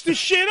pass the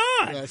shit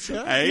on. That's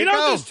right. There You you don't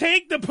go. just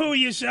take the poo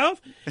yourself.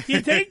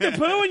 You take the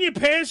poo and you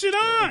pass it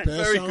on.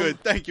 Very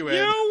good. Thank you, Ed.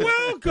 You're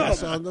welcome.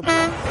 Pass on the poo.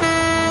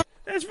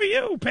 That's for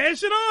you.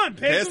 Pass it on.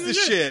 Pass on the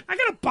shit. I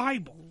got a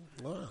Bible.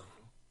 Wow.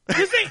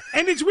 This thing,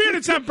 and it's weird.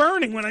 It's not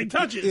burning when I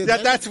touch it.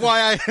 That's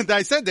why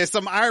I said there's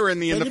some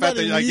irony in the fact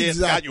that I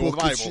got you a book,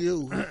 it's Bible.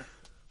 you.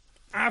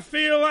 I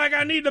feel like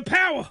I need the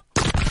power.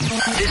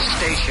 This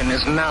station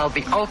is now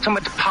the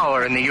ultimate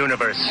power in the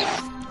universe.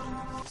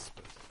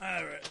 All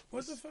right.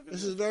 What the fuck is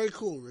This is very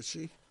cool,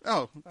 Richie.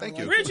 Oh, thank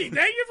you. Richie,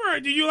 thank you for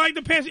it. Did you like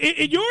the pass?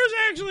 Yours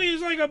actually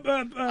is like a.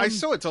 I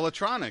saw it's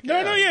electronic.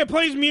 No, it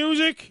plays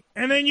music,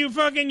 and then you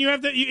have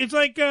to. It's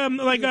like a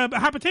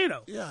hot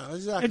potato. Yeah,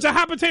 exactly. It's a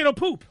hot potato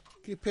poop.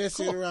 Keep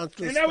passing it around.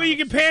 And that way you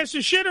can pass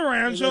the shit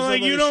around, And so there's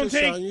like you nobody don't shits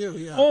take on you,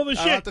 yeah. all the I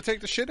don't shit. have to take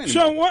the shit anymore.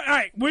 So what? All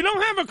right, we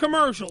don't have a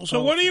commercial.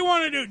 So what do you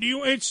want to do? Do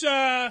you? It's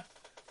what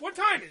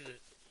time is it?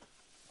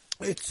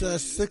 It's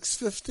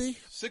 6:50.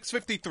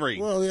 6:53.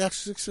 Well, yeah,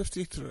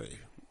 6:53.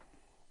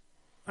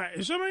 All right,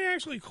 is somebody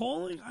actually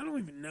calling? I don't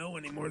even know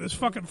anymore. This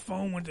fucking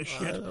phone went to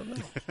shit. I don't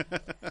know.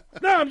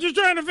 No, I'm just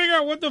trying to figure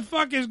out what the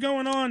fuck is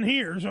going on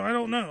here, so I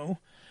don't know.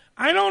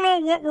 I don't know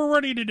what we're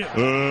ready to do.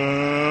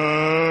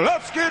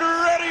 Let's get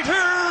ready to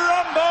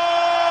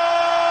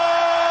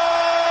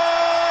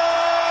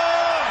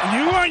rumble!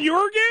 You want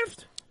your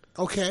gift?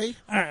 Okay.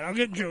 All right, I'll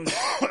get Joe's.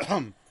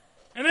 And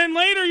then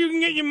later you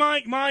can get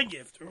my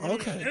gift.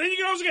 Okay. And then you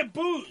can also get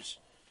booze.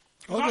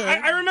 Okay.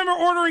 I remember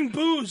ordering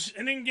booze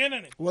and didn't get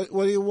any. What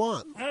do you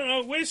want? I don't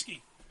know,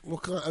 whiskey.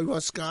 What kind? You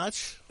want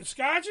scotch?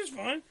 Scotch is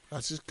fine.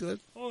 That's just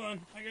good. Hold on,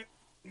 I got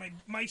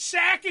my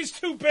sack is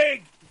too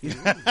big. Okay.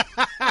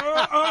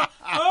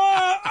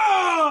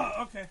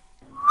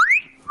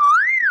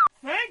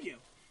 Thank you.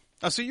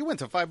 Oh, so you went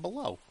to Five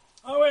Below.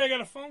 Oh wait, I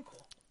got a phone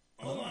call.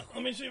 Hold on,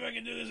 let me see if I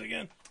can do this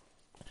again.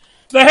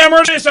 The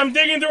hammer this. I'm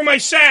digging through my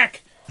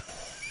sack.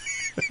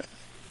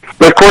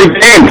 That's Corey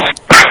James.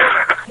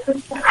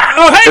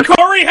 Oh, hey,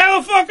 Corey, how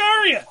the fuck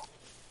are you?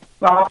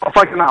 Oh,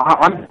 fucking,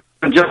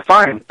 I'm just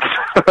fine,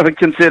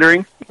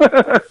 considering.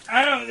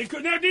 Now,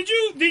 did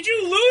you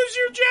lose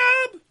your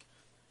job?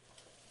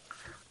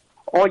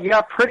 Oh,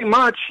 yeah, pretty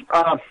much.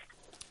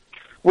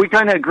 We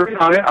kind of agreed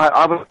on it.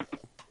 I was...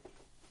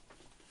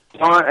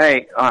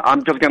 hey,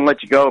 I'm just going to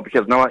let you go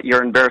because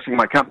you're embarrassing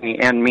my company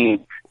and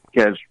me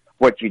because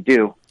what you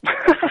do.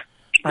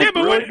 Yeah,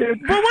 but what do you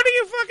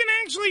fucking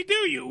actually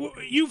do?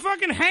 You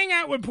fucking hang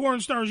out with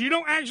porn stars. You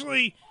don't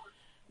actually,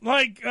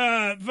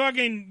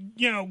 fucking,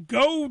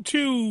 go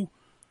to...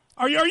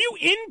 Are you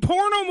in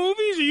porno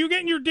movies? Are you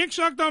getting your dick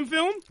sucked on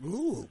film?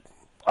 Ooh.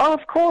 Oh,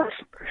 of course.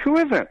 Who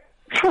isn't?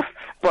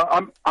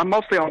 But I'm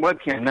mostly on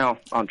webcam now,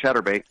 on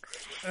Chatterbait.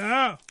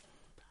 Oh.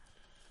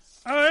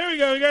 Oh, there we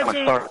go. You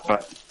I'm sorry,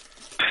 but...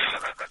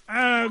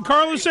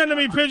 Carla's sending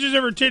me pictures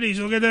of her titties.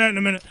 We'll get to that in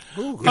a minute.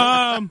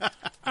 All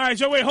right,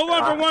 so wait, hold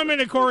on for 1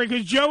 minute, Corey,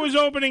 because Joe is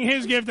opening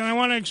his gift, and I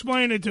want to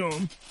explain it to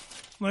him.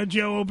 Let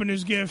Joe open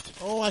his gift.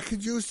 Oh, I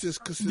could use this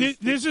because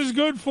this is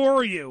good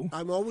for you.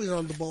 I'm always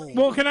on the ball.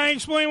 Well, can I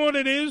explain what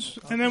it is,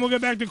 and then we'll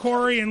get back to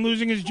Corey and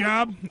losing his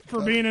job for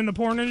being in the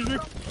porn industry?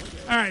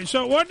 All right,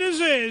 so what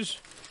this is,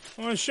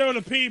 I want to show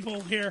the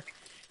people here.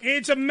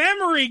 It's a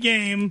memory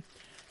game.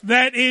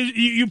 That is,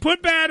 you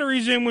put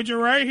batteries in, which are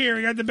right here.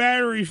 I got the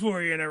batteries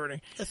for you and everything.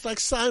 It's like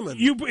Simon.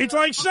 It's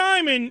like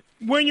Simon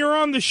when you're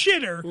on the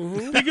shitter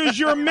because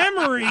your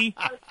memory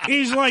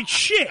is like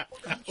shit.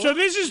 So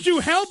this is to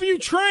help you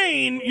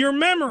train your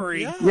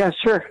memory. Yeah,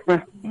 sure.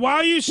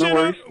 While you sit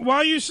on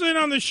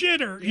the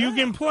shitter, you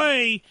can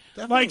play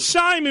like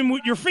Simon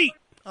with your feet.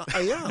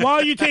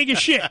 While you take a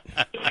shit.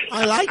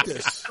 I like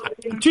this.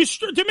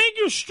 To make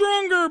you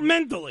stronger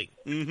mentally.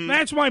 Mm-hmm.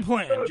 That's my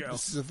plan, Joe.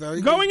 This is a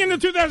very Going into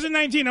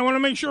 2019, I want to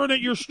make sure that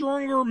you're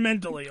stronger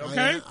mentally,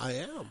 okay? I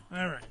am.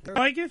 All right.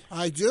 Like it?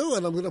 I do,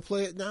 and I'm going to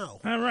play it now.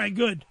 All right,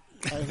 good.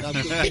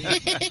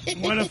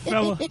 What a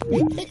fella.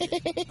 Where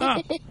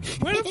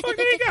the fuck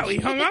did he go? He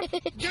hung up?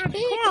 God,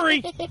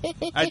 Corey.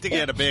 I think he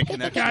had a bad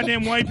connection.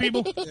 Goddamn white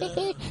people. I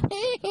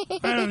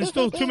don't know, there's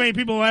still too many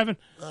people laughing.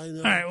 I know.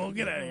 All right, well,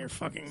 get out of here,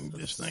 fucking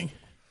this thing.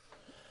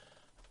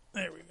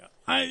 There we go.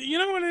 You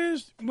know what it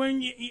is?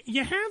 When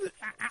you have...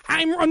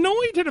 I'm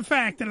annoyed to the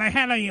fact that I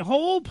had a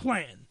whole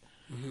plan.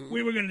 Mm-hmm.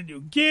 We were going to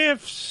do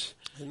gifts,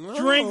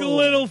 drink a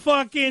little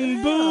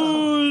fucking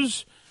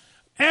booze...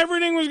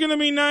 Everything was going to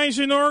be nice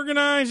and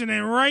organized, and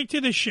then right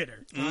to the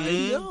shitter.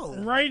 I know.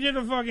 Right to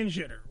the fucking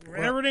shitter.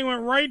 Everything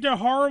went right to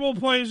horrible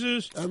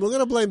places. And we're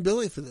going to blame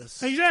Billy for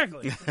this.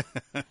 Exactly.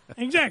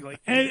 Exactly.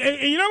 And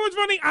you know what's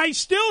funny? I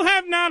still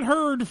have not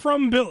heard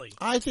from Billy.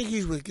 I think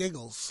he's with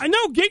Giggles. I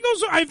know.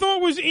 Giggles, I thought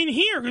was in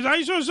here, because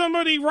I saw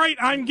somebody write,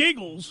 I'm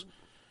Giggles,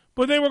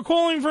 but they were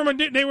calling from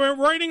they were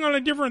writing on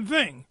a different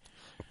thing.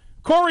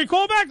 Corey,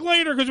 call back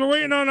later because we're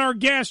waiting on our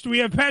guest. We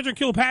have Patrick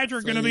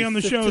Kilpatrick going to be on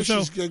the show,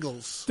 so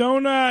Giggles.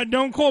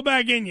 Don't call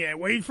back in yet.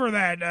 Wait for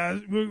that.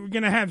 We're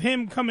going to have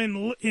him come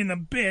in a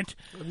bit.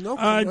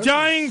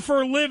 Dying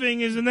for Living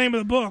is the name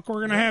of the book. We're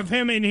going to have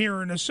him in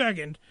here in a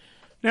second.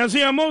 Now,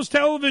 see, on most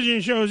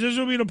television shows, this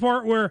will be the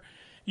part where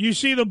you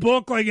see the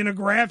book like in a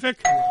graphic,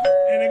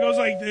 and it goes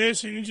like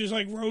this, and it just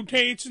like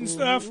rotates and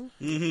stuff,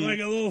 like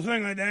a little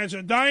thing like that.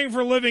 So, Dying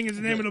for Living is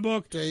the name of the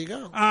book. There you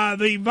go.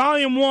 The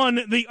volume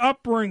 1, The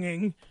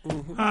Upbringing,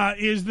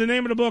 is the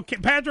name of the book.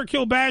 Patrick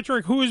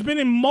Kilpatrick, who has been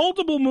in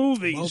multiple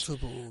movies.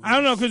 I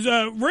don't know,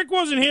 because Rick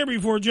wasn't here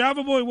before.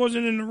 Java Boy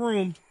wasn't in the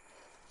room.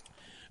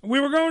 We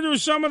were going through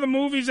some of the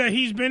movies that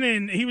he's been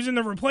in. He was in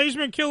The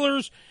Replacement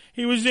Killers.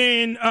 He was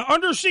in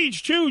Under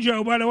Siege 2,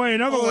 Joe, by the way,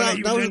 another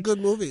one. That was a good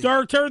movie.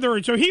 Dark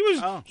Territory. So he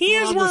was. He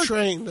has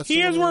worked. He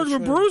has worked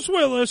with Bruce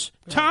Willis,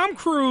 Tom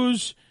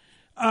Cruise,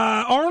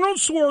 Arnold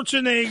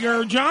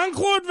Schwarzenegger,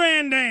 Jean-Claude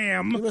Van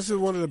Damme. He must have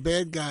been one of the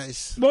bad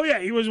guys. Well, yeah,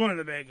 he was one of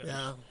the bad guys.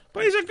 Yeah.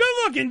 But he's a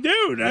good-looking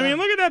dude. Yeah. I mean,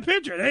 look at that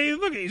picture. Hey,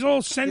 look, he's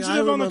all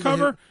sensitive on the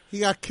cover. Him. He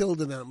got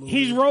killed in that movie.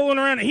 He's rolling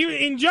around.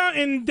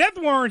 In Death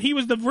Warrant, he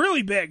was the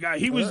really bad guy.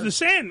 He was the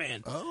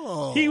Sandman.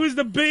 Oh. He was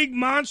the big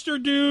monster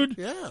dude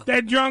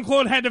that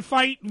Jean-Claude had to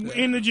fight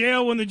in the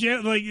jail when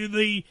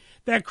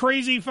that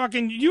crazy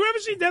fucking... You ever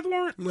see Death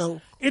Warrant?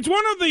 No. It's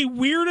one of the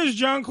weirdest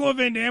Jean-Claude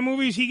Van Damme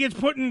movies. He gets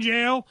put in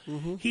jail.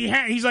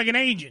 He's like an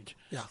agent.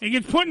 Yeah. He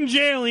gets put in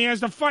jail. He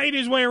has to fight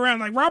his way around.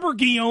 Like Robert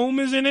Guillaume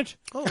is in it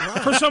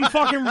for some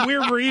fucking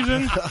weird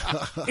reason.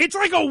 It's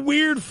like a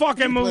weird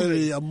fucking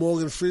movie. A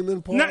Morgan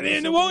Freeman part?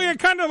 Well, yeah,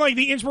 kind of like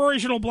the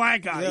inspirational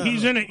black guy. Yeah.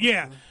 He's in it,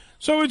 yeah.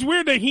 So it's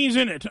weird that he's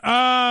in it.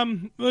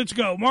 Let's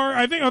go, Mark.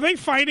 I think are they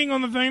fighting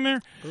on the thing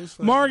there?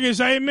 Marcus,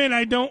 I admit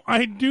I don't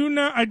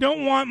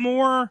want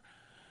more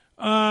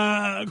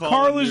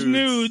Carla's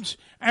nudes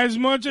as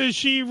much as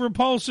she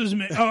repulses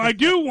me. Oh, I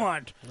do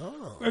want.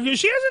 Okay,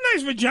 she has a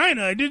nice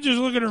vagina. I did just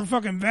look at her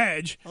fucking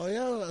vag. Oh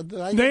yeah,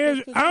 I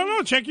don't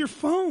know. Check your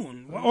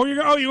phone. Or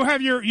you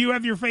have your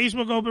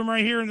Facebook open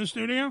right here in the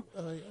studio.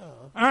 Yeah.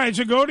 All right,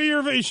 so go to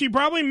your. She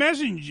probably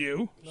messaged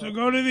you. So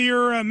go to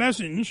your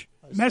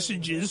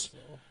messages.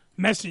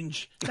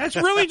 Message. That's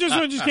really just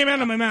what just came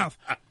out of my mouth.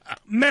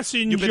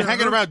 Messenger. You've been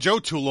hanging around Joe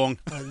too long.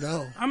 I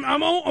know.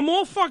 I'm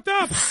all fucked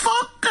up.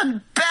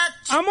 Fucking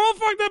bitch! I'm all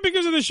fucked up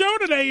because of the show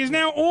today. Is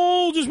now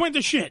all just went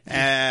to shit.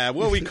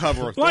 We'll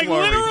recover. Like Don't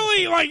worry.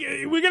 literally, like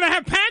we're gonna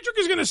have Patrick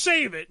is gonna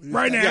save it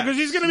right now because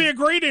he's gonna be a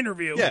great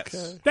interview. Yes.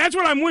 Okay. That's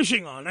what I'm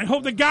wishing on. I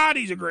hope to God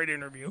he's a great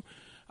interview.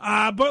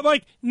 But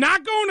like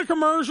not going to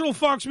commercial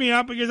fucks me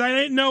up because I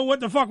didn't know what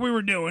the fuck we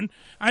were doing.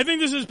 I think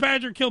this is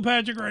Patrick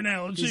Kilpatrick right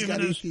now. Let's see He's if got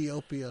it is.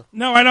 Ethiopia.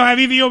 No, I don't have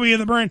Ethiopia in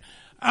the brain.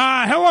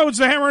 Hello, it's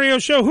the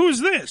HamRadio Show. Who's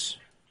this?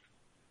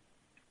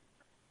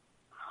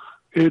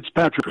 It's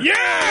Patrick.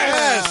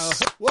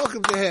 Yes!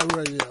 Welcome to Ham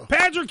Radio.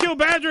 Patrick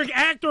Kilpatrick,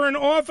 actor and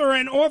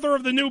author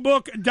of the new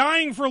book,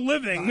 Dying for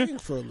Living. Dying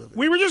for a Living.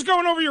 We were just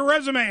going over your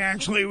resume,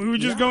 actually. We were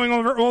just going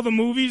over all the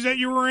movies that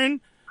you were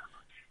in.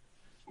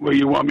 Well,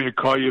 you want me to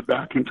call you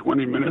back in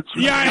 20 minutes?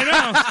 Yeah, I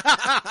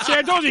know. See,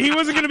 I told you he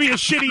wasn't going to be a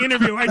shitty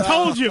interview. I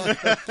told you.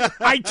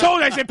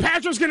 I said,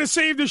 Patrick's going to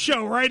save the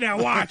show right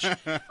now. Watch.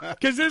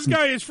 Because this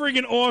guy is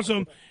freaking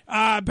awesome.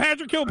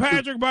 Patrick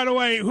Kilpatrick, by the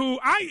way,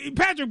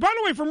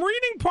 from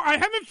reading, I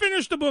haven't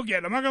finished the book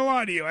yet. I'm not going to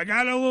lie to you. I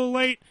got it a little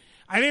late.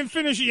 I didn't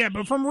finish it yet.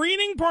 But from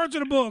reading parts of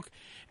the book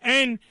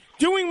and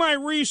doing my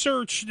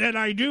research that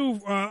I do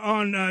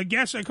on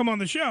guests that come on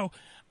the show,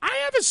 I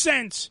have a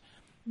sense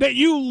that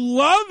you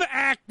love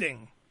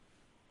acting,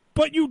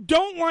 but you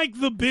don't like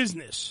the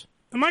business.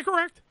 Am I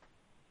correct?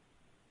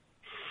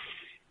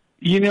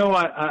 You know,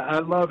 I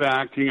love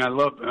acting. I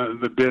love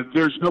the bit.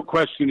 There's no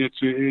question. It's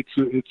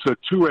a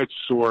two-edged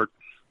sword.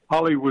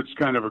 Hollywood's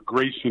kind of a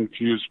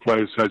grace-infused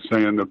place, I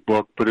say in the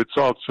book, but it's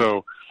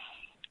also,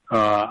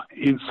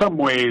 in some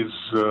ways,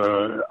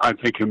 I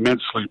think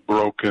immensely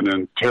broken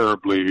and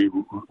terribly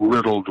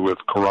riddled with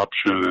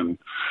corruption, and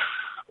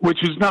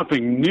which is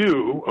nothing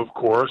new, of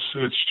course.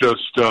 It's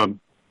just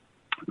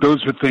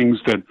those are things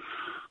that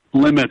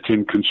limit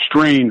and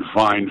constrain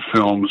fine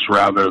films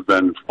rather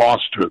than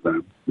foster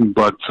them.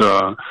 But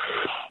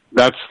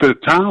that's the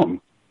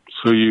town.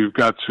 So you've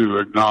got to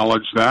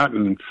acknowledge that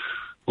and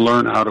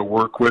learn how to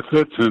work with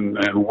it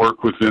and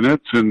work within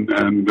it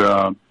and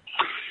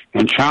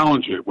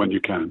challenge it when you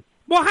can.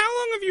 Well, how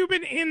long have you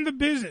been in the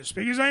business?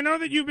 Because I know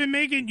that you've been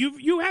making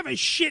you have a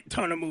shit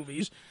ton of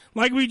movies,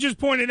 like we just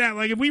pointed out.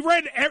 Like if we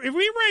read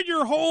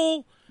your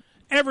whole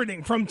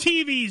everything from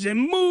TVs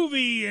and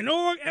movie and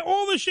all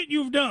the shit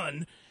you've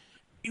done,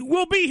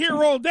 we'll be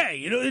here all day.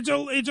 You know,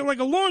 it's like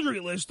a laundry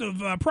list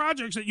of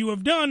projects that you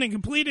have done and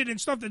completed and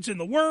stuff that's in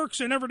the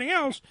works and everything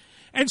else,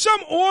 and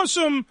some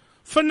awesome,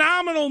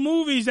 phenomenal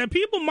movies that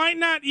people might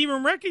not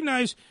even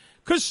recognize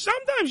because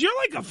sometimes you're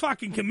like a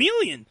fucking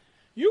chameleon.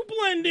 You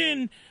blend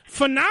in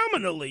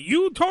phenomenally.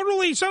 You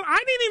totally. So I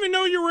didn't even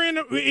know you were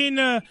in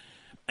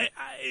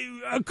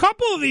a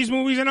couple of these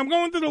movies, and I'm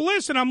going through the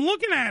list and I'm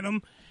looking at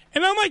them,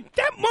 and I'm like,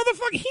 that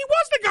motherfucker. He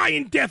was the guy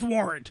in Death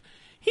Warrant.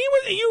 He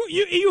was.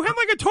 You have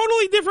like a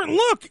totally different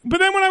look. But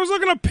then when I was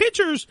looking up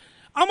pictures,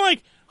 I'm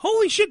like,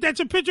 holy shit, that's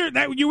a picture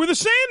that you were the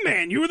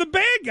Sandman. You were the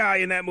bad guy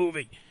in that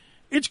movie.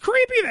 It's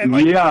creepy. That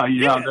like, yeah.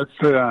 That's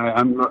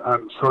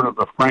I'm sort of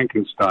the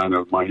Frankenstein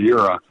of my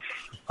era.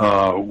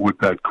 With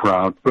that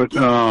crowd. But,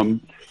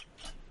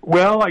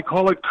 well, I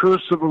call it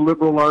curse of a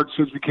liberal arts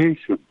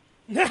education.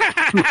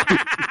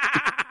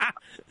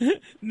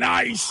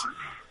 Nice.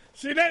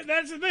 See,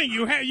 that's the thing.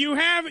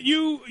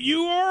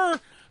 You are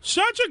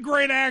such a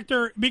great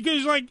actor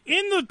because, like,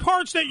 in the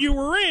parts that you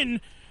were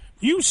in,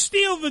 you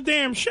steal the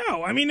damn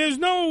show. I mean, there's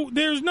no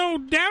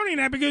doubting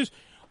that because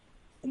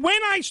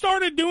when I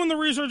started doing the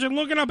research and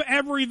looking up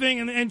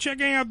everything and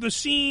checking out the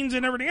scenes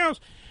and everything else,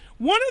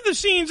 one of the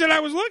scenes that I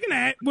was looking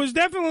at was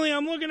definitely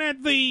I'm looking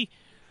at the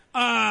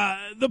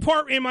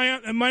part in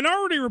my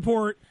Minority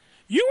Report.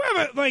 You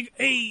have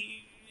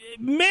a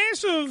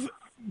massive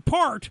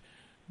part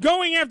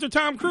going after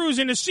Tom Cruise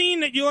in a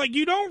scene that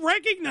you don't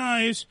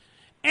recognize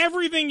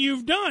everything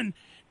you've done.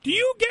 Do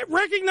you get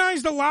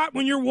recognized a lot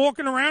when you're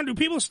walking around? Do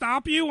people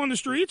stop you on the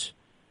streets?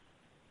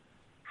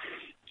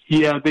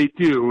 Yeah, they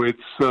do.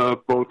 It's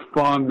both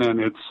fun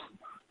and it's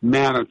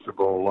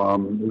manageable.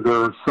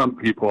 There are some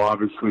people,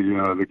 obviously,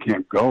 that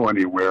can't go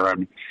anywhere. I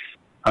mean,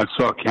 I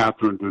saw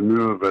Catherine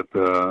Deneuve at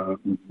the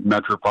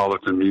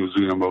Metropolitan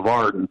Museum of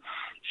Art, and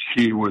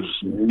she was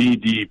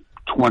knee-deep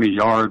 20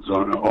 yards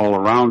all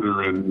around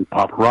her in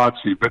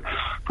paparazzi. But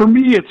for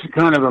me, it's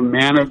kind of a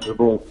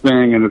manageable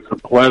thing, and it's a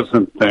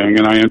pleasant thing,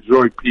 and I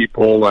enjoy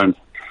people. And,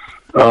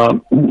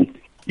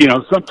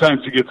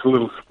 sometimes it gets a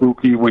little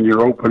spooky when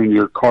you're opening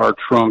your car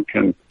trunk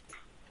and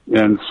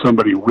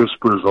somebody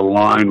whispers a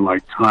line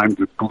like "time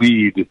to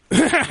bleed"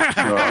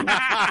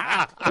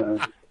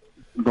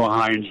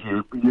 behind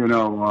you,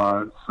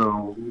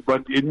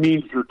 but it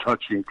means you're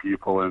touching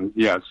people, and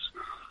yes,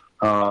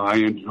 I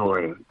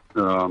enjoy it.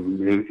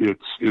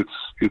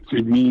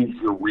 It means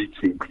you're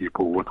reaching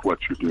people with what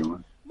you're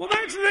doing. Well,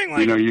 that's the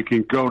thing. You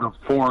can go to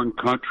foreign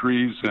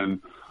countries,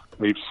 and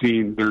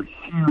they're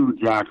huge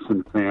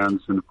Jackson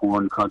fans in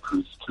foreign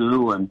countries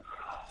too, and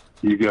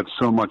you get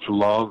so much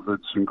love.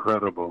 It's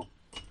incredible.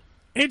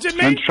 It's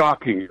amazing. And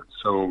shocking.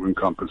 so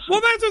encompassing.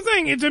 Well, that's the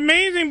thing. It's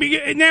amazing.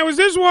 Because, now, is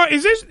this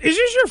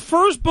your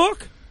first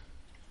book?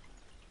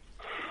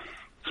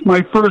 It's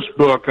my first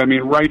book. I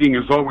mean, writing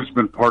has always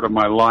been part of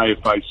my life.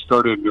 I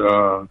started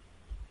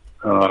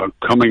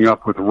coming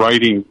up with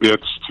writing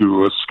bits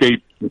to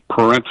escape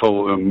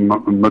parental and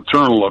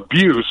maternal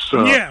abuse.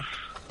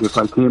 If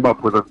I came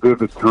up with a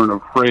vivid turn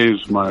of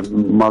phrase, my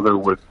mother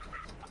would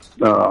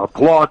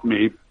applaud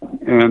me,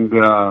 and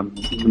I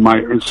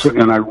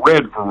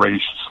read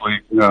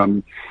voraciously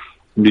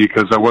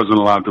because I wasn't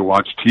allowed to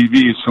watch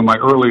TV. So my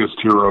earliest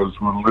heroes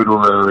were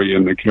literary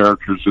and the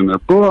characters in their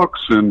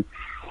books, and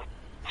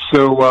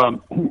so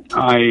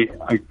I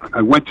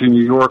went to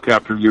New York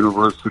after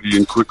university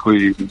and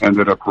quickly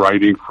ended up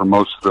writing for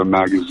most of the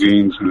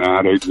magazines and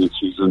ad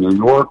agencies in New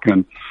York,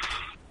 and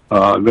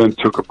then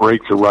took a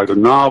break to write a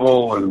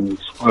novel and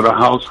split a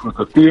house with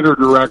a theater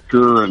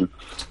director and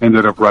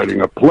ended up writing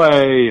a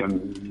play.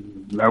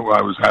 And I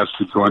was asked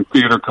to join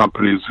theater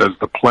companies as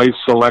the play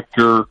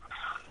selector,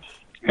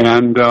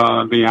 and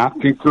the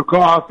acting took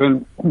off.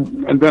 And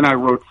then I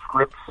wrote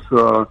scripts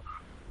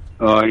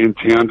in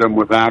tandem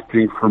with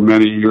acting for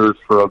many years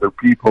for other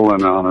people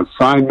and on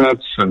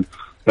assignments, and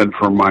then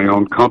for my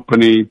own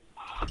company.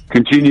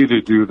 Continue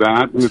to do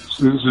that. This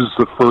is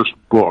the first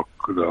book,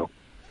 though.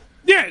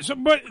 Yeah,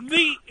 but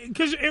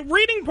because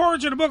reading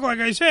parts of the book, like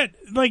I said,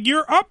 like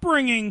your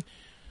upbringing,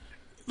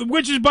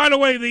 which is, by the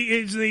way,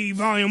 is the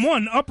Volume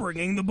 1,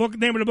 Upbringing. The book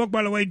name of the book,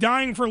 by the way,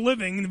 Dying for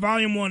Living, the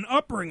Volume 1,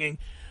 Upbringing.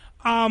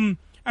 I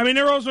mean,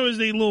 there also is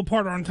the little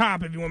part on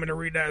top if you want me to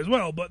read that as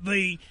well. But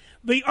the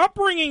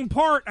upbringing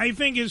part, I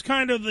think, is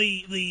kind of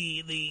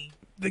the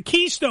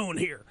keystone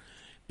here,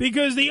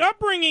 because the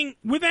upbringing,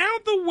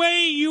 without the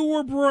way you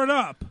were brought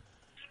up,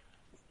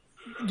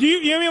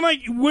 you know what I mean?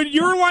 Like, would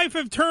your life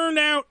have turned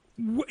out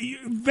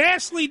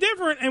vastly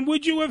different, and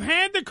would you have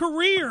had the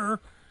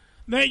career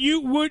that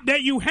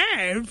you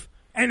have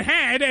and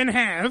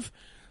have?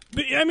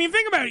 I mean,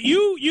 think about it.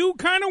 You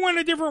kind of went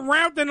a different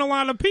route than a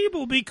lot of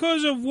people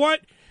because of what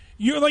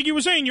like you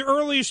were saying. Your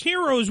earliest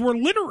heroes were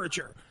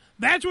literature.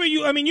 That's where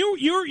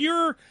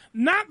you're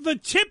not the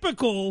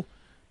typical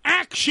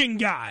action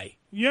guy.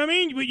 You know what I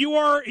mean? But you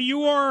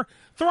are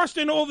thrust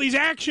in all these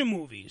action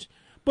movies.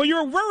 But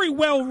you're very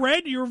well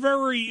read. You're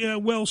very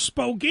well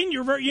spoken.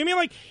 You mean,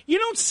 like, you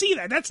don't see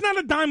that. That's not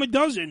a dime a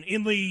dozen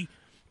in the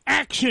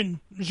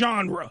action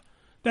genre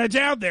that's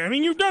out there. I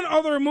mean, you've done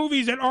other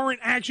movies that aren't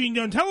action. You've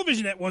done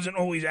television that wasn't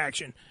always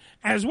action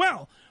as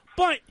well.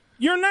 But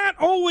you're not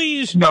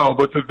always. No,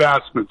 but the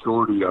vast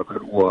majority of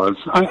it was.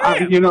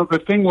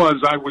 The thing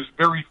was, I was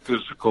very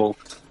physical.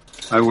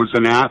 I was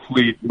an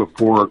athlete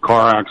before a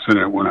car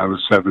accident when I was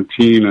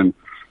 17, and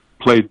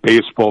played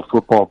baseball,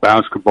 football,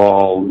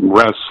 basketball,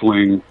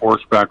 wrestling,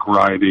 horseback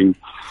riding.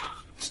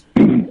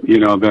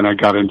 Then I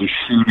got into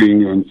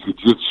shooting and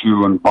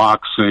jiu-jitsu and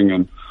boxing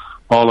and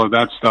all of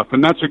that stuff.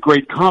 And that's a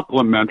great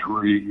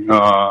complementary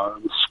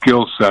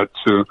skill set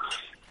to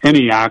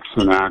any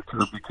action actor,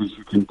 because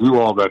you can do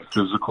all that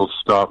physical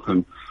stuff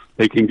and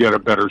they can get a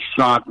better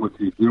shot with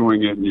you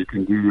doing it, and you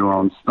can do your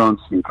own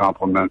stunts and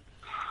complement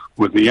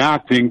with the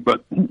acting.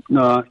 But,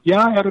 I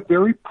had a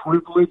very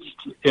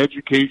privileged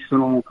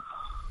educational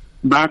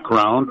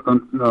background,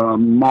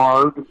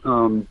 marred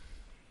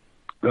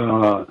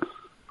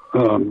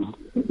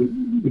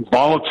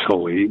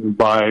volatilely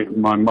by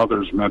my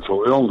mother's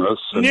mental illness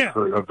and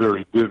a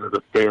very vivid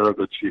affair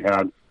that she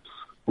had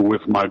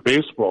with my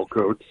baseball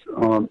coach,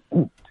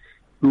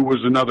 who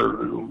was another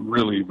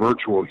really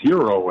virtual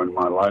hero in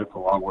my life,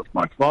 along with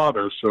my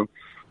father. So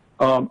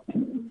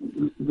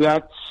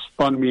that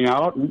spun me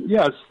out. And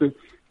yes, if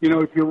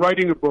you're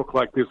writing a book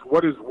like this,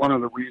 what is one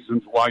of the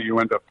reasons why you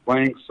end up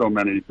playing so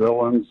many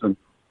villains? And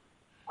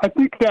I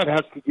think that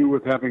has to do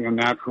with having a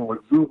natural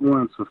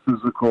exuberance, a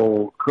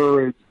physical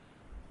courage,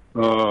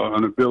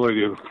 an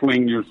ability to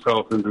fling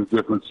yourself into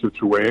different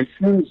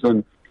situations,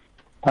 and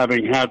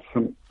having had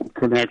some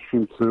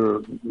connection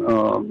to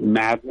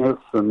madness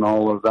and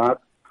all of that.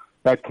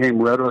 That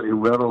came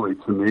readily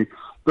to me.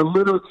 The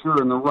literature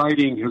and the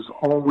writing has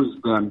always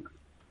been.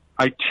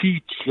 I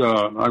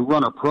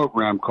run a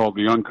program called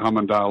the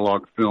Uncommon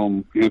Dialogue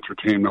Film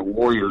Entertainment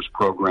Warriors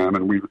program,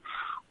 and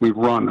we've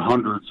run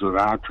hundreds of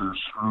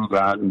actors through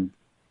that. And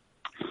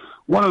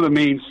one of the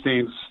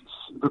mainstays,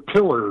 the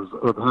pillars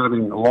of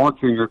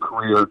launching a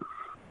career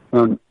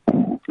and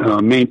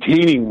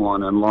maintaining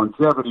one, and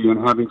longevity, and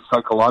having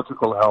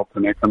psychological health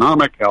and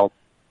economic health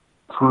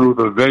through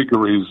the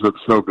vagaries of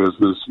show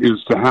business,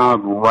 is to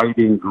have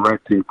writing,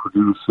 directing,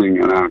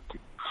 producing, and acting.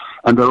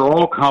 And they're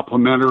all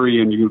complementary,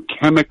 and your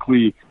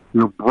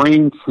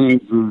brain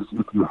changes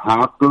if you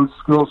have those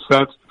skill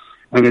sets,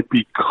 and you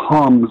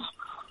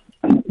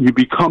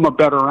become a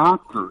better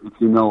actor if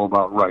you know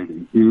about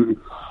writing. You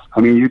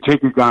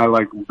take a guy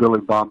like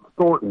Billy Bob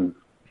Thornton.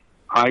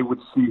 I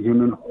would see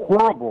him in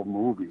horrible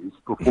movies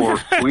before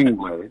Sling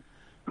Blade,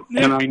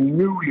 and I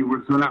knew he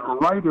was a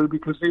writer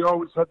because he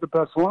always had the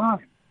best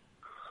line.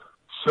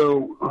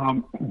 So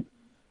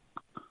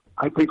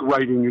I think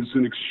writing is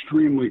an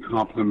extremely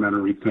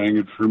complimentary thing,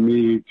 and for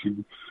me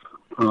to,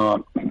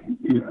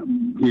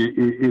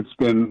 it's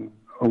been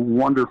a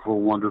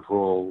wonderful,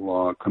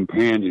 wonderful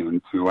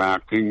companion to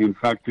acting. In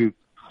fact, it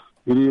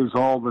is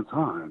all the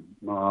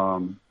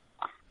time.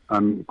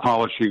 I'm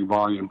polishing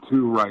Volume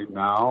 2 right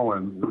now,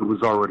 and it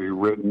was already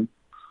written.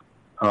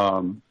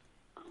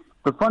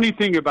 The funny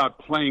thing about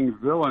playing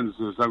villains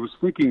is I was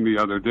thinking the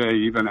other day,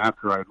 even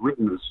after I'd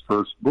written this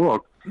first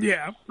book,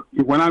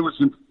 when I was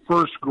in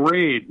first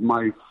grade,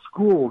 my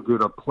school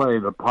did a play,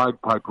 The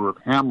Pied Piper of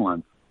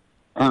Hamelin,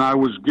 and I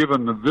was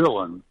given the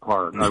villain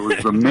part. I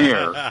was the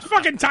mayor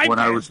when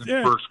I was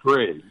in first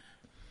grade.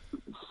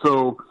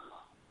 So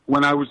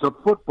when I was a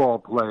football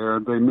player,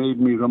 they made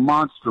me the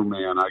Monster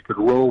Man. I could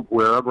robe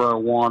wherever I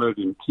wanted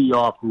and tee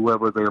off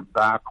whoever their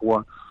back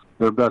was,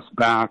 their best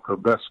back or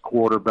best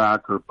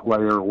quarterback or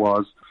player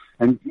was,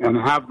 and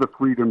have the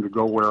freedom to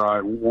go where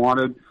I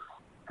wanted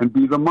and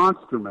be the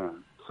Monster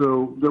Man.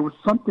 So there was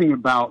something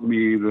about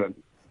me that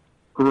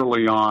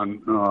early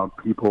on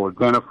people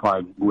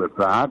identified with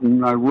that,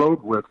 and I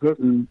rode with it,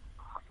 and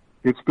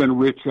it's been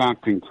rich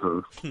acting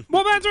turf.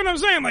 Well, that's what I'm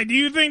saying. Like, do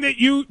you think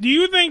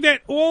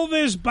that all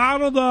this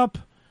bottled up,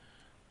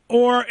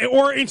 or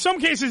in some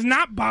cases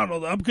not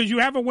bottled up, because you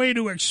have a way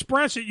to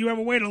express it, you have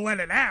a way to let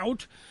it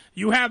out.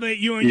 You have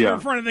you're in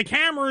front of the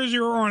cameras,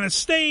 you're on a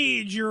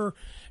stage, you're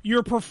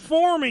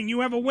performing. You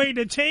have a way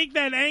to take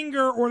that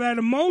anger or that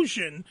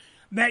emotion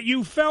that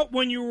you felt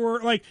when you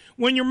were like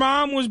when your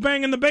mom was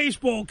banging the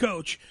baseball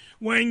coach,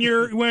 when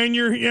your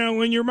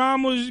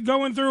mom was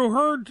going through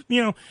her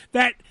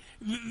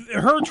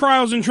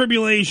trials and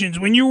tribulations,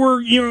 when you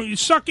were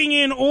sucking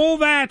in all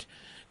that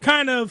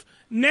kind of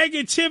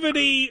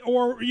negativity,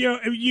 or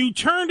you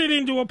turned it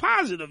into a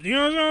positive. You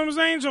know what I'm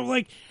saying? So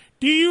like,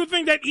 do you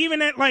think that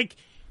even at like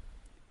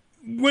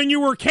when you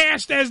were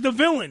cast as the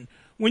villain,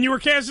 when you were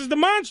cast as the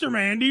Monster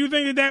Man, do you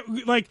think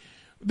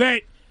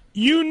that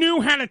you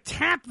knew how to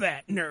tap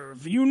that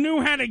nerve? You knew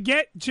how to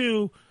get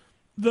to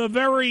the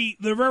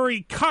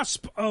very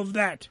cusp of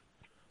that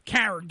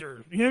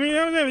character. You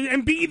know what I mean?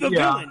 And be the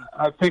villain.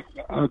 I think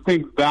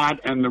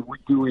that, and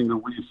doing the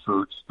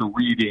research, the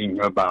reading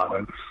about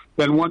it.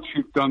 Then once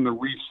you've done the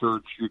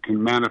research, you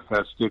can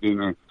manifest it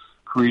in a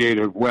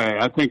creative way.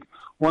 I think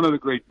one of the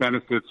great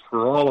benefits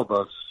for all of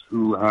us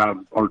who have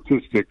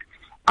artistic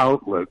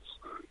outlets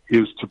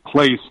is to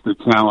place the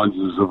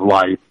challenges of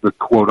life, the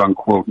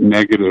quote-unquote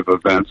negative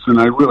events, and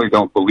I really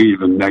don't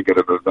believe in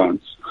negative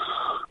events,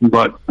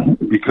 but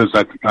because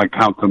I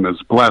count them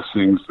as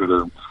blessings that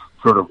are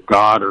sort of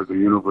God or the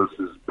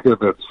universe's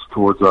pivots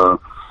towards our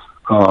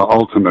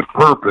ultimate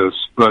purpose.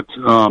 But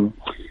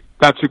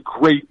that's a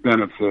great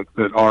benefit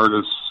that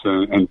artists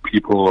and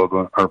people of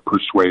our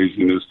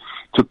persuasion is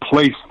to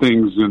place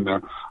things in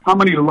there. How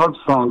many love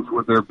songs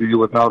would there be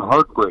without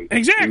heartbreak?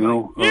 Exactly.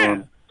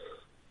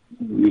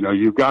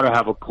 You've got to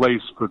have a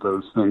place for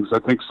those things. I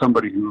think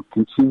somebody who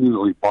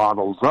continually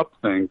bottles up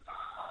things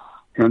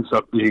ends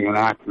up being an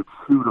active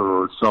shooter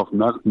or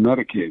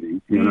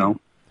self-medicating,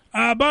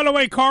 By the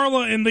way,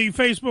 Carla in the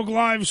Facebook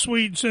Live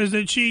suite says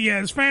that she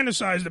has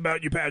fantasized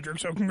about you, Patrick,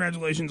 so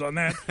congratulations on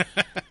that.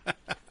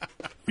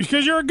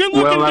 Because you're a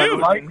good-looking dude. I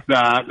like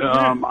that.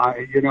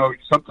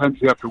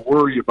 Sometimes you have to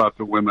worry about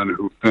the women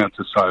who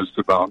fantasized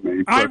about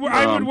me. But,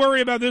 I would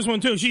worry about this one,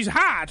 too. She's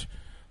hot.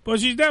 But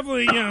she's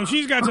definitely,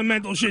 she's got some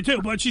mental shit,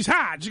 too. But she's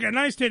hot. She's got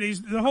nice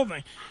titties, the whole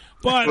thing.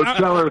 But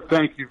tell her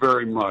thank you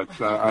very much.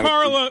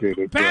 Carla, I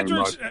appreciate it very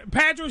much.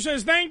 Patrick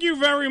says thank you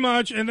very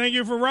much, and thank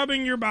you for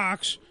rubbing your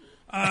box,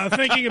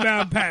 thinking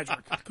about Patrick.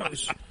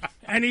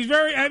 And he's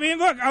very,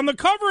 look, on the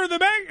cover of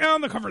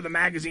the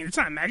magazine, it's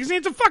not a magazine,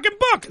 it's a fucking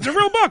book. It's a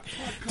real book.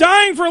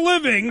 Dying for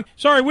Living.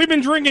 Sorry, we've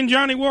been drinking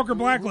Johnny Walker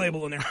Black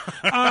Label in there.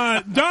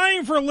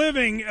 Dying for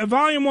Living,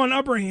 Volume 1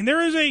 upbringing.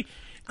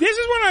 This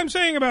is what I'm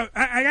saying about,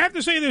 I have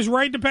to say this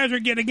right to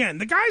Patrick yet again.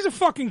 The guy's a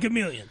fucking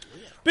chameleon.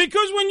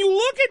 Because when you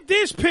look at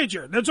this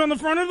picture that's on the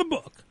front of the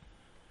book,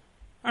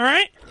 all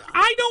right,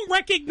 I don't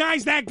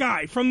recognize that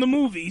guy from the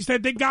movies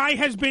that the guy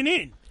has been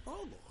in.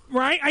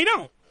 Right? I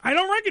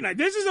don't recognize.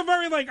 This is a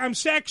very, I'm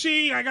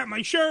sexy, I got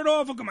my shirt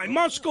off, look at my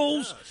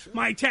muscles,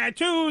 my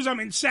tattoos, I'm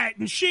in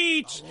satin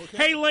sheets.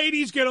 Hey,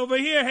 ladies, get over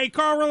here. Hey,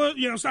 Carla,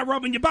 stop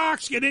rubbing your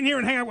box, get in here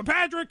and hang out with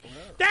Patrick.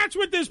 That's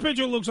what this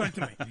picture looks like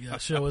to me. Yeah,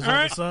 show us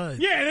on the side.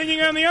 Yeah, and then you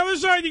got on the other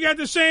side, you got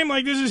the same,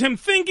 this is him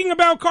thinking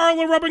about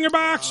Carla rubbing her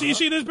box. So you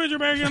see this picture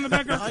back here on the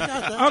back? I got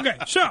that. Okay,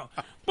 so,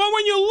 but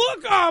when you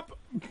look up,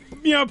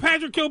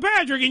 Patrick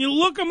Kilpatrick, and you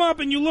look him up,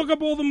 and you look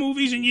up all the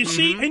movies, and you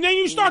see, and then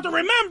you start to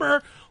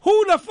remember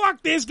who the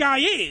fuck this guy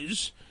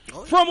is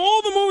from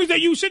all the movies that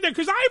you sit there.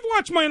 Because I've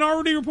watched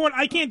Minority Report,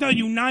 I can't tell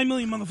you 9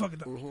 million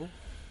motherfucking times.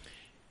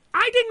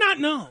 I did not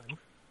know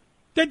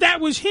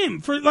that was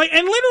him. And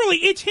literally,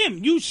 it's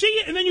him. You see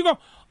it, and then you go,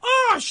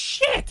 oh,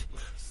 shit.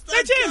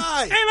 That's him.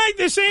 And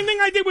the same thing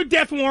I did with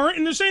Death Warrant,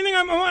 and the same thing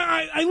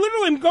I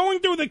literally am going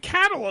through the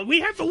catalog.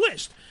 We have the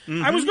list.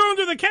 I was going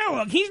through the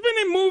catalog. He's been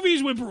in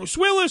movies with Bruce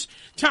Willis,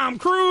 Tom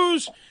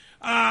Cruise,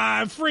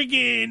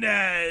 Steven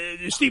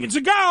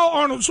Seagal,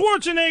 Arnold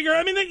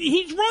Schwarzenegger.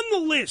 He's run the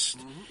list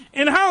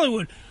in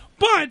Hollywood.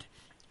 But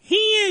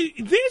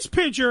this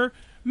picture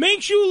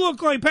makes you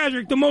look like,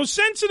 Patrick, the most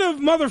sensitive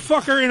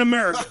motherfucker in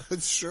America.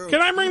 It's true.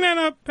 Can I bring that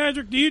up,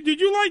 Patrick? Did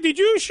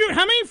you shoot,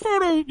 how many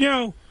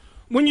photos,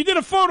 when you did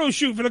a photo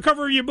shoot for the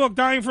cover of your book,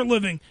 Dying for a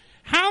Living,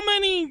 how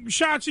many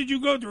shots did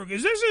you go through?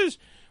 Because this is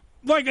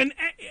like an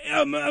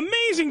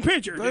amazing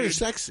picture. Very dude.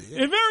 sexy.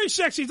 It's very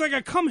sexy. It's like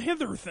a come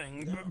hither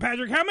thing.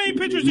 Patrick, how many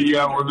pictures did you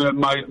Yeah, well, then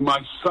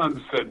my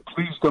son said,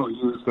 please don't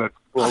use that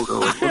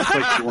photo. It looks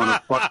like you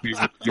want to fuck me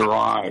with your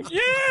eyes.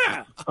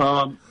 Yeah.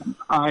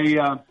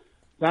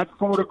 That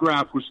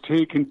photograph was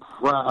taken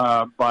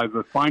by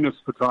the finest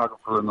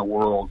photographer in the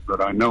world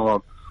that I know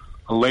of,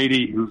 a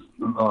lady who's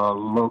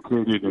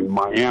located in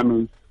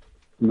Miami,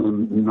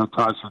 named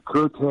Natasha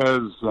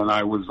Cortez, and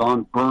I was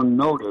on burn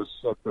notice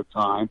at the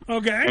time.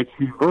 Okay. And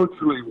she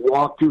virtually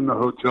walked in the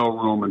hotel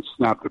room and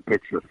snapped a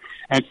picture.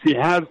 And she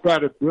has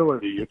that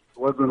ability. It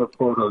wasn't a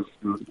photo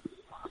shoot.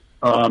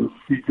 Her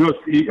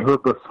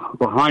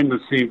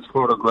behind-the-scenes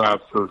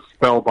photographs are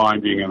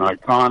spellbinding and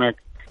iconic.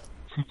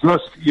 She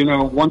just,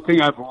 one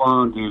thing I've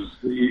learned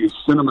is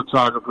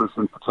cinematographers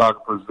and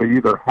photographers, they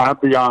either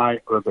have the eye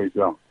or they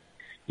don't.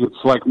 It's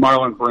like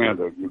Marlon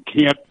Brando. You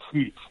can't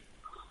teach.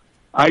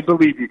 I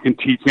believe you can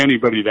teach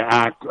anybody to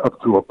act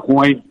up to a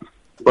point,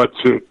 but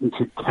to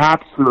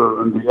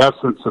capture the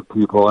essence of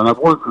people. And I've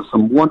worked with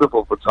some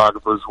wonderful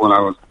photographers when I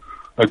was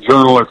a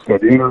journalist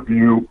at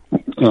Interview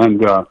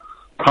and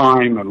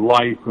Time and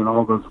Life and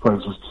all those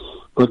places.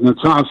 But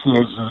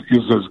Natasha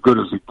is as good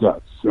as it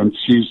gets. And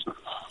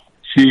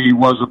she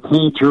was a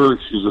painter.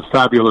 She's a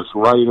fabulous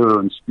writer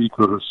and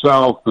speaker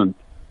herself. And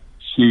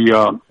she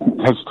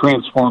has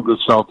transformed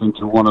herself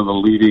into one of the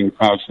leading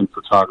fashion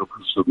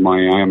photographers of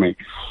Miami.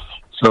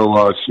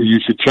 So you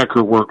should check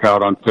her work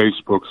out on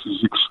Facebook.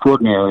 She's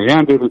extraordinary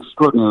and an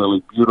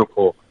extraordinarily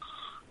beautiful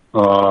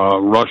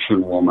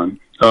Russian woman.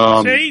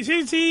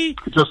 See.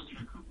 Just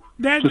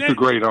a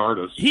great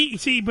artist.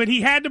 But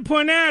he had to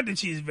point out that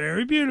she's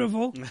very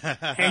beautiful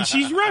and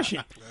she's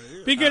Russian.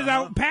 Because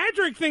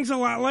Patrick thinks a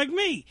lot like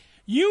me.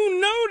 You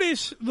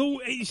notice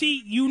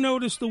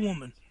the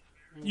woman.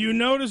 You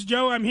notice,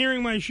 Joe, I'm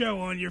hearing my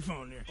show on your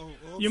phone here.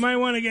 You might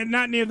want to get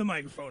not near the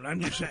microphone. I'm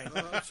just saying.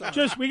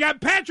 We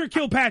got Patrick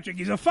Kilpatrick.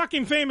 He's a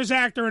fucking famous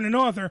actor and an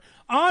author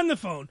on the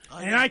phone,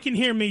 and I can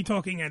hear me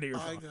talking out of your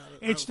phone.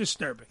 It's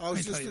disturbing. I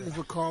was just looking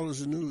for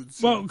callers'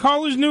 nudes. Well,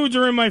 callers' nudes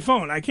are in my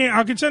phone. I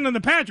can send them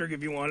to Patrick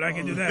if you want. I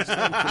can do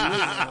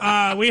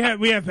that. We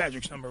have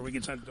Patrick's number. We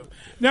can send it to him.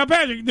 Now,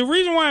 Patrick, the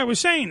reason why I was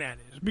saying that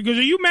is because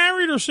are you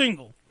married or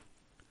single?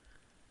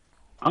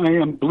 I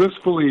am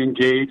blissfully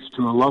engaged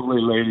to a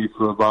lovely lady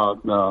for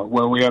about,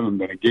 we haven't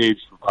been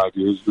engaged for 5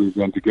 years. We've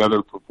been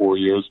together for 4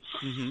 years.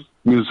 Mm-hmm.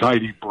 Ms.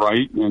 Heidi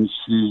Bright, and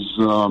she's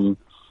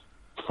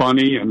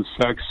funny and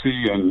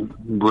sexy and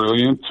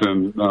brilliant,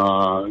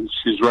 and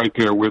she's right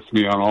there with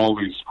me on all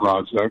these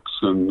projects.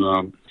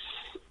 And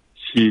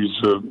she's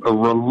a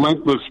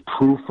relentless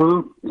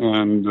proofer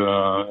and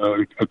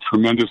a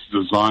tremendous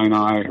design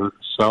eye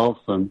herself.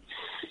 And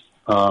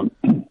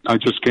I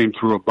just came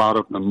through a bout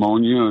of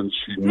pneumonia, and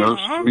she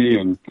nursed me,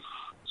 and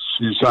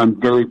I'm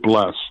very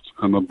blessed.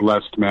 I'm a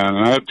blessed man.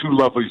 And I have two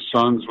lovely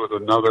sons with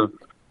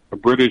a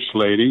British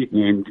lady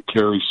named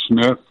Carrie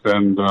Smith,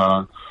 and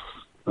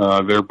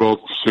they're both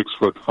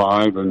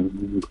 6'5"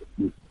 and,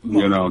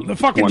 the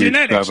fucking 27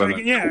 genetics.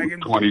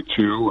 and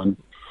 22, and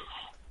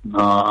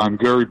I'm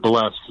very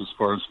blessed as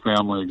far as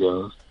family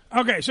goes.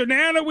 Okay, so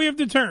now that we have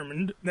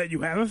determined that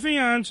you have a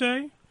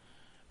fiance,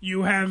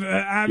 you have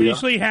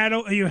obviously had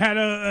with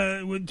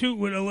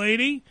a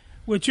lady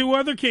with two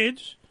other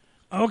kids.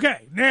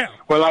 Okay, now.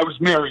 Well, I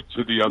was married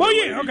to the other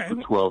lady okay. for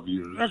 12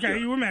 years. Okay,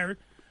 you were married.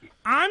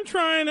 I'm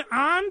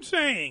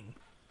saying,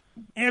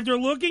 after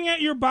looking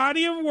at your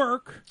body of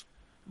work,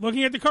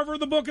 looking at the cover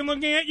of the book and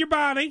looking at your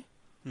body,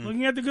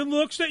 looking at the good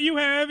looks that you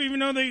have, even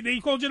though they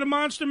called you the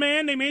monster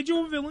man, they made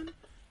you a villain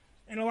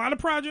in a lot of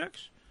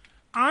projects,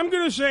 I'm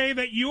going to say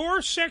that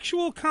your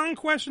sexual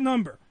conquest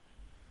number,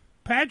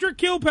 Patrick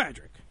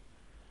Kilpatrick,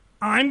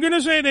 I'm going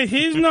to say that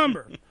his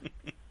number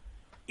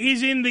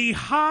is in the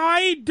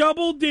high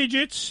double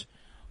digits,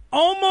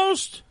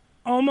 almost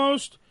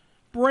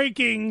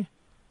breaking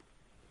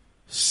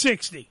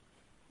 60.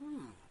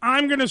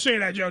 I'm going to say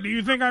that, Joe. Do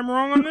you think I'm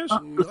wrong on this?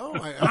 No,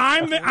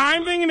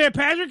 I'm thinking that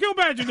Patrick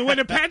Kilpatrick, the way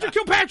that Patrick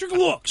Kilpatrick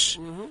looks.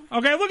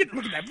 Okay, look at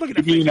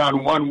that. You mean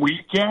on one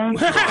weekend?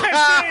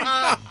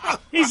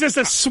 He's just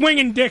a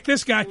swinging dick,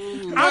 this guy.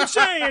 I'm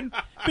saying,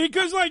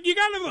 because, you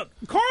got to look.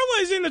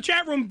 Carla is in the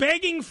chat room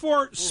begging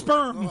for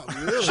sperm.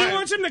 Really? She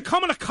wants him to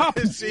come in a cup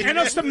and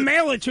us to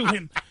mail it to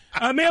him.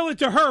 Mail it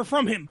to her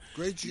from him.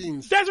 Great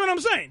genes. That's what I'm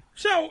saying.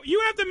 So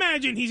you have to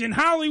imagine he's in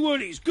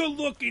Hollywood. He's good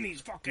looking. He's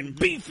fucking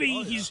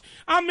beefy.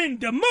 I'm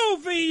into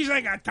movies.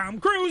 I got Tom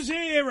Cruise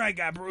here. I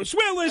got Bruce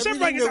Willis.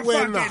 Everybody got the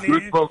fucking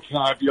good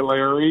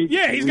vocabulary.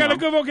 Yeah, he's got a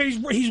good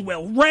vocabulary. He's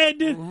well read.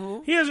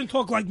 He doesn't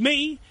talk like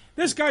me.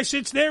 This guy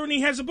sits there and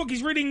he has a book.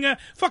 He's reading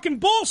fucking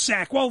ball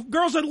sack while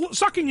girls are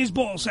sucking his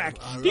ball sack.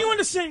 Do you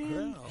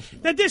understand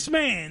that this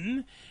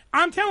man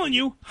I'm telling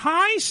you,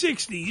 high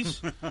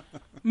 60s,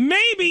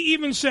 maybe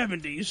even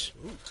 70s.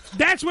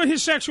 That's what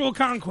his sexual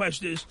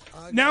conquest is.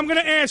 Now I'm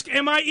going to ask,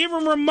 am I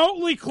even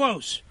remotely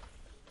close?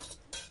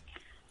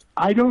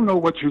 I don't know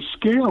what your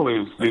scale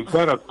is. Is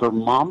that a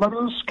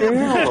thermometer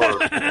scale?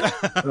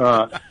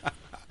 Or,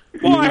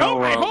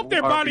 well, I hope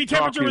their body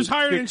temperature is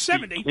higher than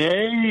 70.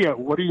 Hey,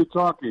 what are you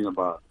talking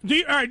about?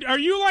 Are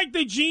you like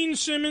the Gene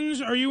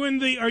Simmons? Are you in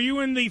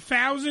the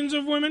thousands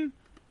of women?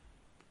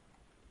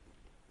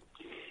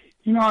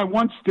 You know, I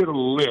once did a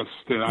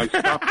list, and I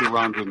stopped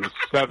around in the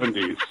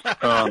 70s.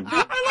 I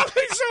love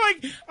it. So,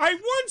 like, I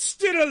once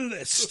did a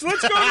list.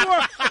 Let's go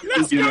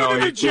to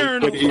the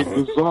journal.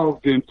 It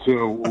dissolved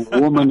into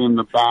a woman in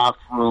the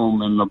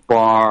bathroom and the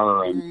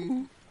bar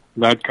and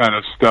that kind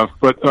of stuff.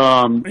 But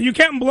are you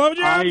counting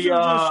blowjobs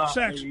or just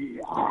sex?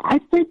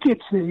 I think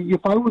it's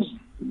if I was.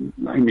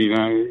 I mean,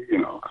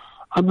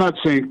 I'm not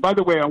saying. By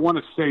the way, I want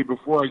to say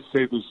before I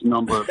say this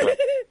number that.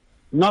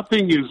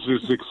 Nothing is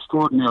as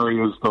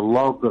extraordinary as the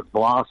love that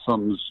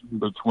blossoms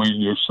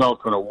between yourself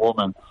and a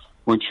woman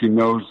when she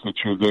knows that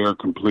you're there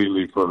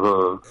completely for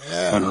her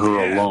and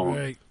her alone.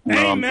 Right.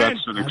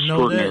 That's an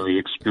extraordinary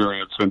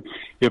experience. And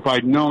if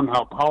I'd known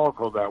how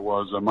powerful that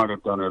was, I might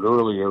have done it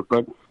earlier.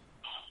 But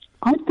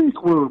I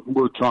think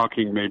we're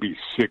talking maybe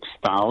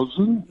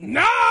 6,000.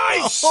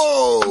 Nice!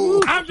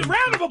 Oh!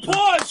 Round of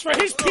applause for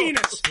his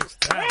penis.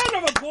 Round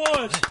of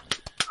applause.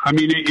 I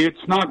mean,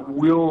 it's not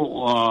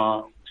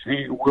Will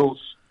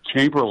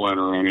Chamberlain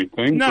or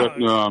anything, but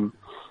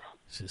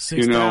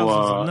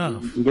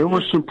there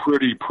were some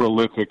pretty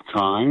prolific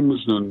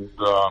times, and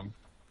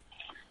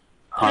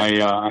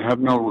I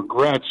have no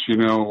regrets.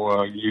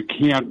 You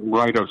can't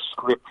write a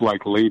script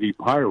like Lady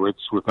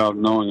Pirates without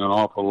knowing an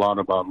awful lot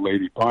about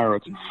Lady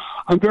Pirates.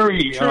 I'm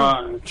very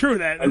true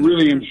that I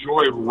really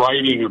enjoy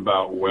writing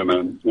about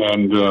women,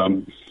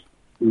 and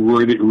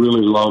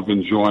really love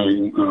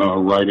enjoying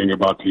writing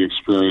about the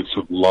experience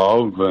of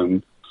love.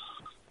 And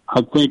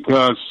I think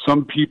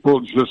some people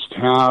just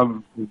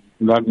have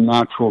that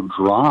natural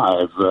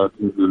drive,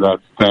 that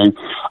thing.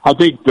 I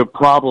think the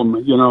problem,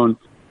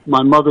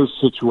 my mother's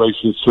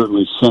situation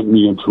certainly sent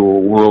me into a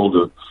world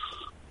of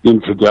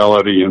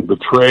infidelity and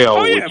betrayal,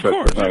 which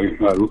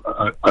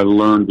I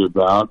learned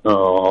about a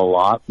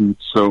lot. And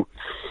so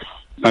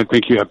I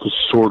think you have to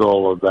sort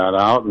all of that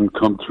out and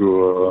come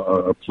to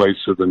a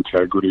place of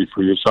integrity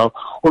for yourself,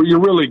 or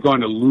you're really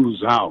going to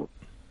lose out.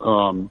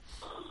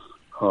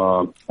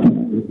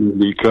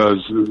 Because,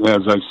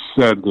 as I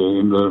said,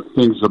 the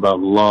things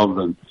about love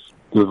and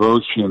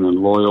devotion and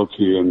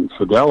loyalty and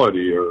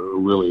fidelity are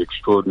really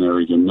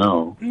extraordinary to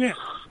know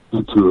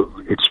and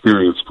to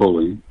experience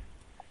fully.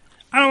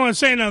 I don't want to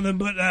say nothing,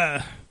 but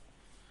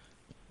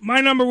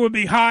my number would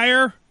be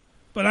higher,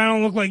 but I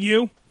don't look like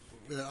you.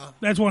 Yeah.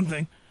 That's one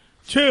thing.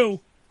 Two.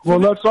 Well,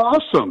 that's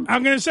awesome.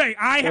 I'm going to say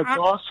that's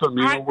awesome.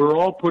 We're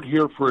all put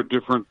here for a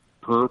different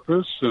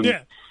purpose.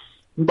 And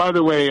by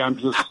the way, I'm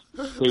just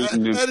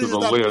fading into the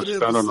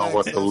list. I don't know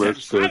what the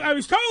list is. I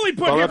was totally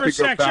put here for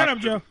sex. Shut up,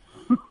 Joe.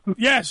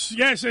 Yes.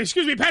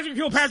 Excuse me, Patrick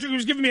Kilpatrick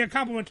was giving me a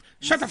compliment.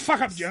 Shut the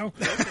fuck up, Joe.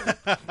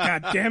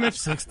 God damn it.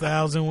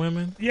 6,000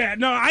 women? Yeah,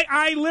 no,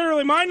 I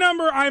literally, my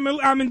number,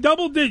 I'm in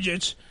double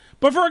digits.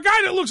 But for a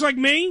guy that looks like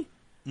me,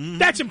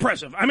 that's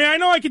impressive. I mean, I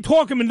know I could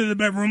talk him into the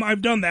bedroom.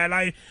 I've done that.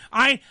 I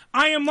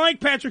am like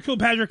Patrick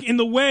Kilpatrick in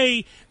the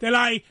way that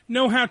I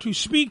know how to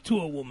speak to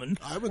a woman.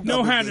 I'm in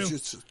double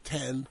digits,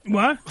 10.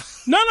 What?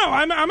 No,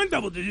 I'm in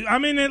double digits. I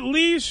mean, at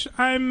least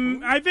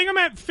I think I'm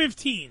at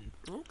 15.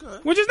 Okay.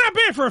 Which is not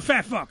bad for a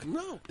fat fuck.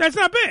 No. That's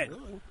not bad.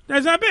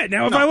 That's not bad.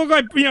 Now, if I look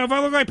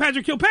like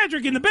Patrick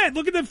Kilpatrick in the bed,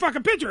 look at the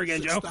fucking picture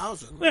again, 6, Joe.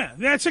 6,000. Yeah,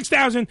 that's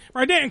 6,000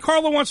 right there. And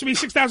Carla wants to be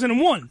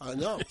 6,001. I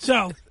know.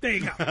 So there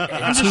you go.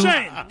 I'm just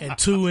saying. And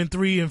 2 and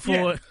 3 and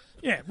 4.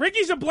 Yeah,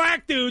 Ricky's a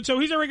black dude, so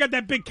he's already got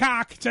that big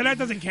cock, so that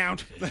doesn't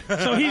count.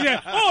 So he's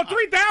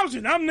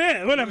 3,000, I'm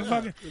there, whatever.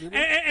 Fucking.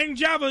 And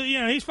Java,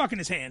 he's fucking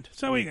his hand.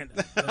 So we can.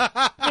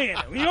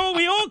 We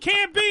all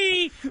can't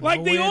be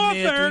like the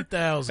author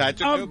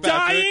of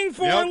Dying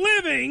for a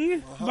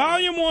Living,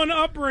 Volume 1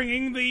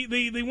 upbringing,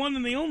 the one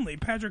and the only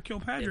Patrick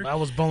Kilpatrick. If I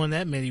was bowling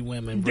that many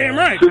women, bro, damn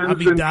right. I'd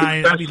be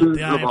dying for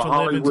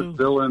living too.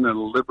 Villain and a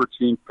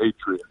libertine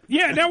patriot.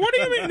 Yeah. Now, what do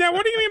you mean?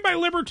 What do you mean by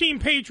libertine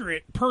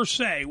patriot per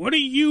se? What do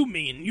you mean?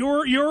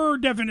 Your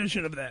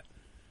definition of that?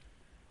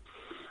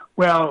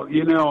 Well,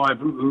 I've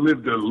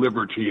lived a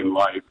libertine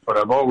life, but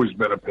I've always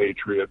been a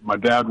patriot. My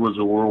dad was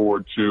a World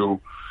War II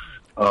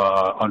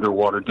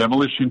underwater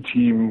demolition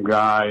team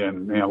guy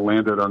and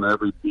landed on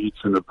every beach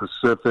in the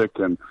Pacific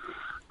and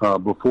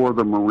before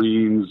the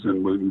Marines,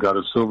 and we got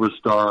a Silver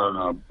Star and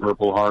a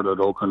Purple Heart at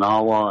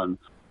Okinawa,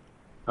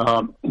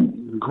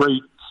 and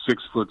great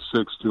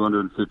 6'6",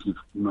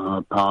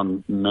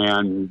 250-pound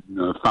man,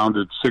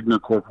 founded Cigna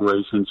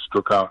Corporation,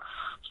 struck out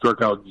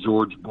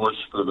George Bush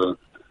for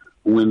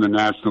win the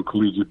National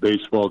Collegiate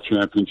Baseball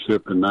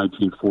Championship in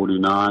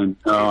 1949.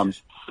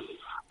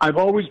 I've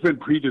always been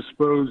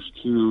predisposed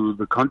to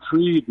the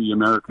country, the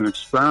American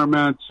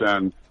experiment,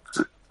 and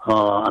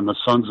I'm a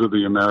Sons of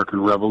the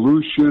American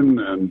Revolution,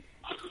 and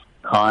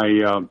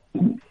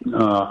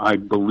I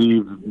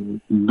believe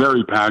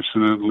very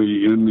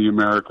passionately in the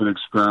American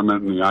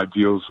experiment and the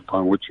ideals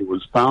upon which it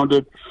was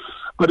founded.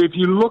 But if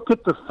you look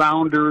at the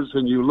founders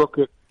and you look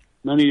at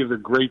many of the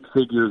great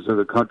figures of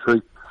the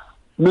country,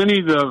 many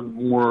of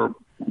them were,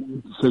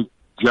 say,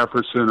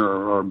 Jefferson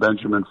or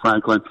Benjamin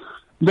Franklin.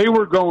 They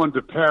were going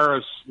to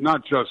Paris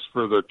not just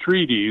for the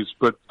treaties,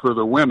 but for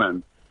the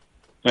women.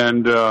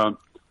 And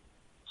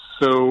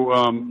so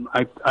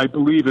I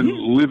believe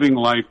in living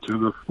life to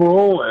the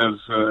full as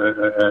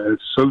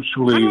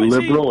socially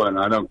liberal, and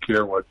I don't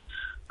care what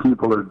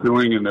people are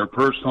doing in their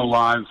personal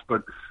lives,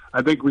 but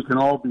I think we can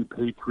all be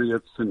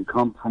patriots and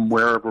come from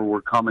wherever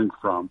we're coming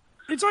from.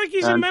 It's like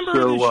he's a member of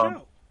the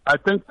show. I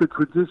think the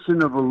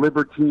tradition of a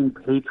libertine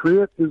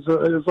patriot is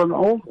an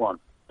old one,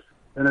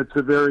 and it's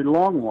a very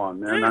long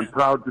one, and I'm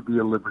proud to be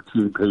a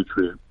libertine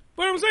patriot.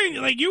 But I'm saying,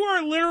 like,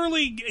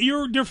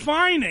 you're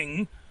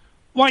defining,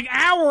 like,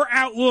 our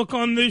outlook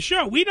on this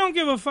show. We don't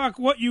give a fuck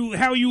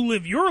how you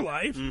live your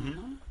life.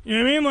 Mm-hmm. You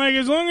know what I mean? Like,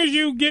 as long as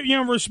you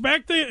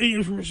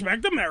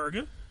respect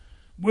America,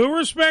 we'll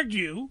respect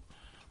you.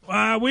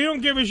 We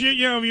don't give a shit,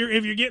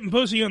 if you're getting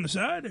pussy on the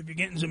side, if you're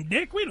getting some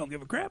dick, we don't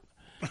give a crap.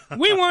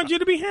 We want you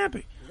to be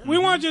happy. We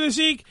want you to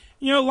seek,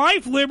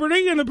 life,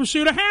 liberty, and the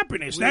pursuit of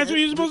happiness. That's what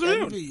you're supposed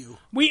to do.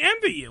 We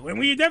envy you. And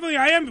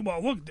I envy.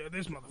 Well, look,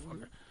 this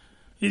motherfucker.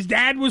 His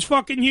dad was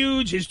fucking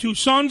huge. His two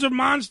sons are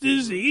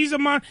monsters. He's a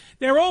monster.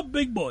 They're all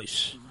big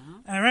boys.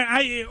 All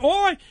right.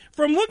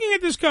 From looking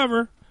at this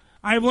cover,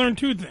 I've learned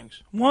two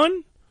things.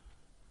 One,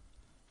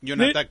 you're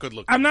not that good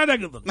looking. I'm not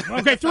that good looking.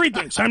 Okay, three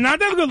things. I'm not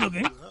that good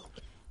looking.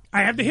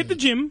 I have to hit the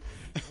gym.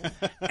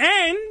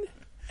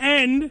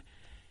 And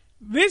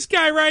this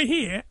guy right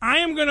here, I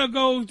am going to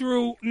go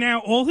through now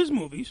all his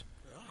movies,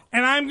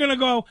 and I'm going to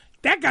go,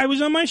 that guy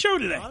was on my show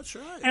today. That's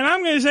right. And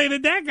I'm going to say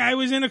that guy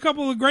was in a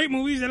couple of great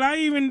movies that I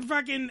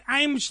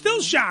am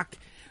still shocked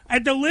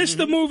at the list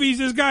of movies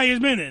this guy has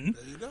been in.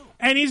 There you go.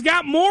 And he's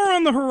got more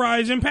on the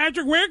horizon.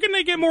 Patrick, where can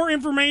they get more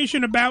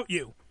information about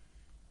you?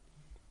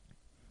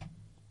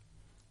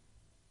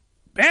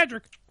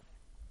 Patrick.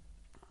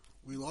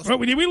 Did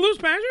we lose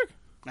Patrick?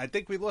 I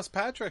think we lost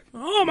Patrick.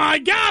 Oh, my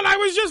God. I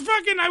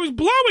was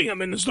blowing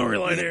him in the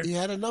storyline here. He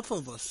had enough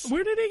of us.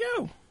 Where did he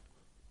go?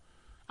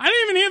 I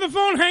didn't even hear the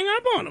phone hang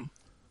up on him.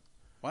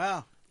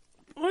 Wow.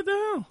 What the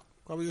hell?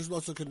 Probably just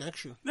lost a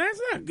connection. That's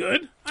not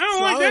good. I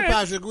don't like that.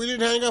 Patrick, we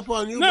didn't hang up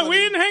on you. No, we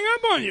didn't hang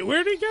up on you.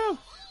 Where did he go?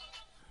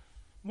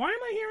 Why am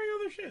I hearing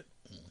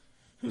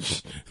other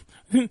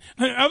shit?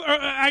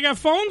 I got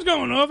phones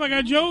going off. I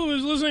got Joe who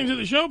was listening to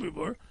the show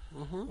before.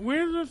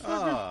 Where's the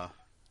fuck?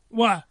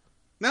 What?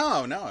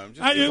 No, I'm just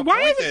disappointed. Why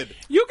is it?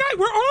 You guys,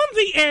 we're on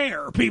the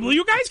air, people.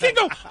 You guys can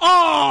go,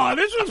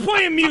 this one's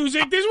playing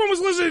music. This one was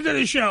listening to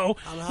the show.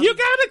 You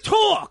gotta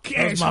talk,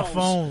 That's my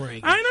phone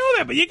ringing. I know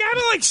that, but you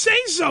gotta, say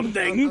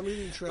something. I'm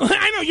eating trail mix.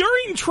 I know, you're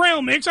eating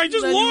trail mix. I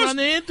just lost on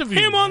the interview,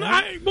 him on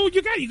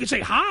you can say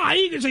hi.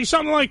 You can say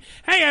something like,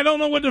 hey, I don't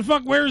know what the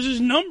fuck, where's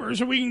his number,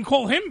 so we can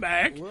call him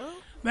back. Well,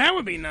 that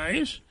would be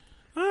nice.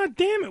 Oh,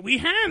 damn it, we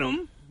had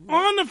him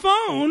on the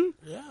phone.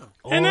 Yeah.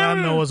 All I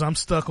know is I'm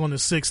stuck on the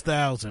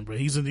 6,000, but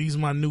he's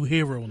my new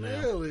hero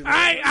now. Really?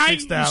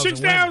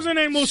 6,000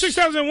 and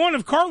 6,001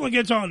 if Carla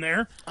gets on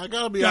there. I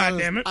gotta be God honest.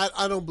 Damn it.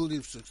 I don't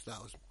believe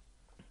 6,000.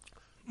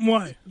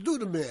 Why? Do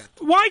the math.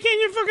 Why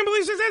can't you fucking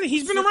believe 6,000?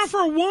 He's been around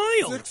for a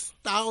while.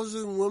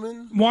 6,000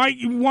 women.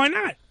 Why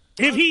not?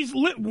 If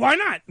why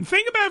not?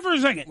 Think about it for a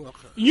second.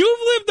 Okay. You've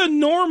lived a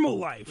normal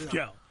life,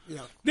 Joe.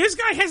 Yeah. This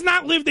guy has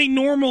not lived a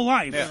normal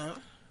life. Yeah.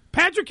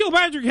 Patrick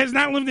Kilpatrick has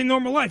not lived a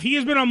normal life. He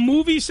has been on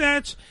movie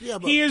sets. Yeah,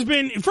 he has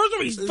been... First of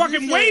all, he's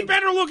fucking way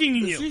better looking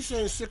than you. Is he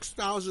saying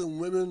 6,000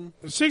 women?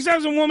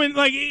 6,000 women.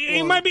 Like,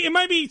 it might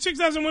be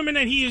 6,000 women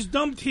that he has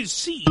dumped his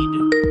seed.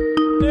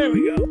 There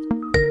we go.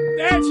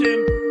 That's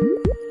him.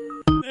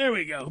 There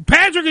we go.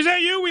 Patrick, is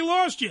that you? We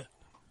lost you.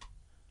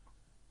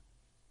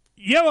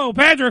 Yellow,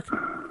 Patrick.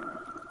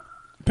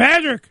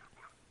 Patrick.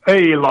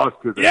 Hey, you lost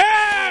it.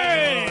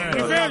 Yay!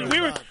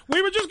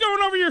 We were just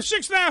going over your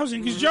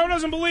 6,000 because Joe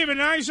doesn't believe it,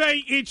 and I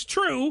say it's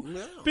true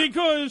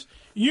because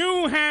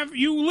you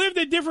lived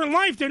a different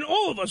life than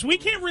all of us. We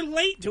can't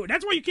relate to it.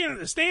 That's why you can't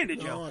understand it,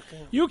 Joe. I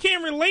can't. You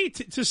can't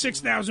relate to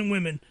 6,000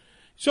 women.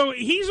 So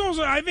he's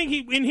also, I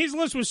think in his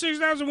list was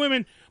 6,000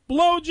 women,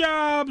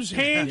 blowjobs,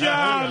 hand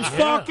jobs,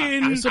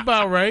 fucking. That's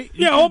about right.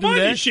 A whole bunch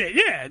of shit.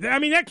 Yeah, I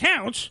mean that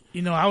counts.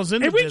 I was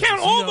in. If we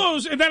count all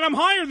those, then I'm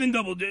higher than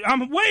double digit.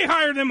 I'm way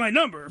higher than my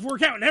number. If we're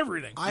counting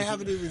everything, I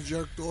haven't even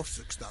jerked off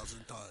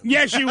 6,000 times.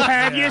 Yes, you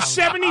have. You're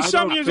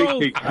 70-some years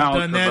old. I've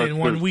done that in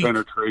 1 week.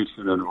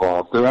 Penetration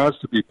involved. There has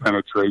to be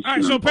penetration. All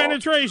right, so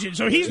penetration.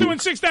 So he's doing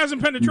 6,000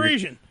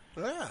 penetration.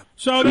 Yeah.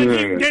 So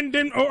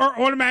then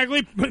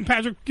automatically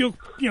Patrick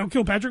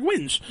Kilpatrick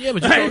wins. Yeah,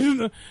 but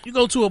you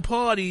go to a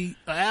party,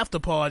 an after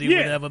party,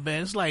 whatever,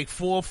 man. It's like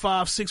 4,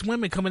 5, 6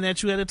 women coming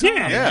at you at a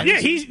time. Yeah.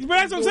 But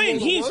that's what I'm saying.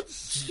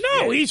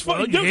 He's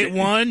fucking. You hit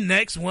one,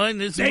 next one,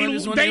 this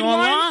one. They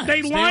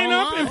line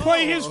up and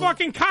play his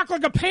fucking cock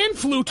like a pan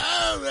flute.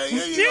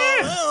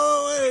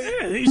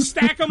 He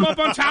stack them up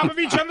on top of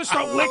each other,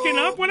 start licking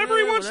up, whatever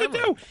he wants to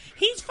do.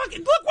 He's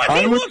fucking. Look what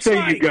he looks like. I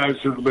would say you guys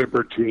are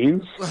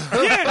libertines.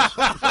 Yes.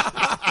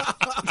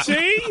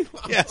 See?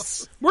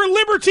 Yes. We're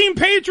libertine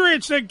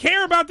patriots that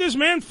care about this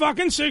man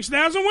fucking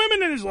 6,000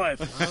 women in his life.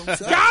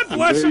 God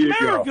bless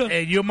America.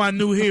 Hey, you're my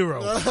new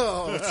hero.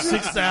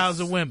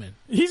 6,000 women.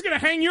 He's going to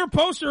hang your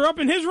poster up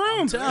in his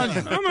room. I'm telling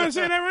you. I'm going to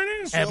say that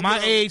right now. At my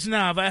age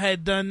now, if I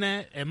had done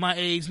that,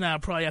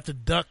 I'd probably have to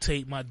duct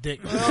tape my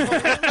dick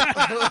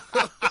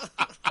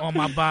on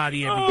my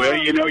body. Well,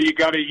 you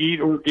got to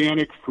eat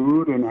organic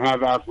food and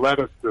have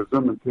athleticism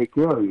and take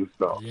care of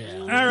yourself. Yeah.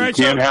 All right,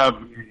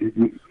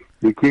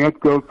 you can't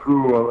go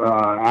through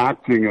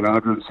acting in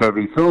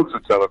 170 films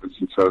and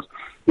television shows.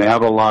 They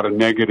have a lot of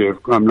negative.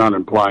 I'm not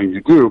implying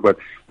you do, but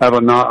have a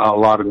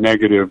lot of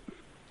negative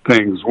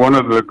things. One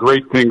of the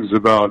great things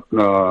about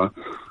the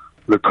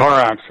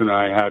car accident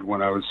I had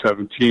when I was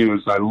 17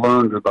 was I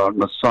learned about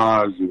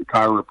massage and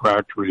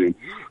chiropractic and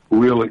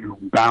really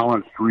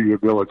balanced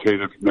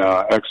rehabilitative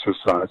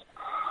exercise.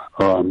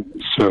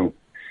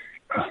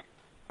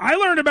 I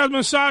learned about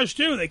massage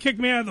too. They kicked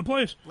me out of the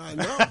place. I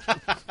know.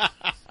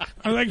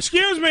 I was like,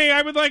 excuse me,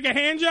 I would like a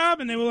hand job.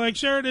 And they were like,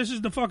 sir, this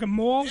is the fucking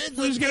mall.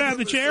 Please get out of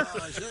the chair.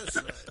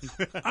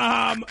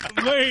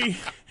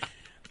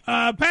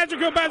 Patrick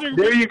Kilpatrick.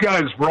 Where are you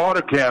guys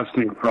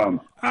broadcasting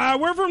from?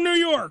 We're from New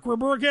York. We're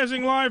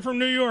broadcasting live from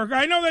New York.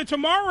 I know that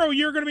tomorrow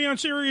you're going to be on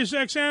Sirius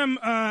XM.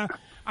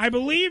 I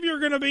believe you're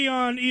going to be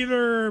on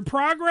either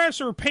Progress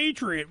or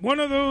Patriot,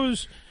 one of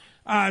those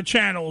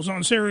channels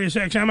on Sirius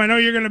XM. I know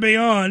you're going to be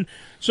on.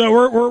 So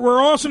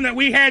we're awesome that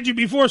we had you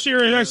before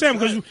Sirius XM,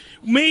 because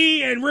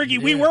me and Ricky,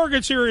 we work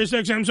at Sirius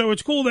XM, so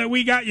it's cool that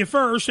we got you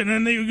first, and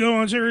then you go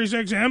on Sirius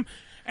XM.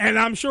 And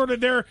I'm sure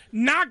that they're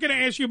not going to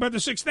ask you about the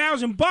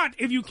 6,000, but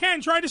if you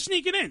can, try to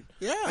sneak it in.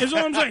 Yeah. Is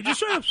all I'm saying.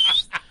 Just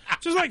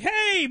like,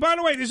 hey, by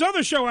the way, this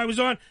other show I was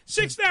on,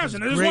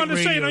 6,000. I just wanted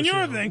to say it on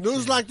your thing.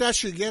 News like that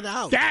should get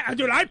out.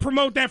 Dude, I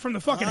promote that from the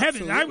fucking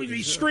heavens. I would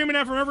be screaming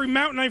that from every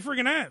mountain I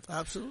freaking have.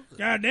 Absolutely.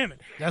 God damn it.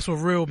 That's what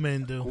real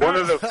men do. One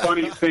of the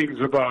funny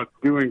things about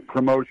doing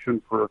promotion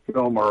for a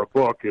film or a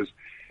book is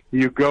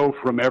you go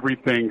from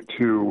everything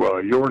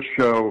to your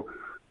show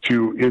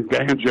to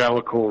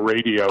evangelical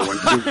radio in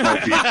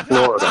Pismo Beach,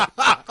 Florida.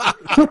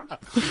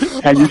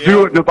 And you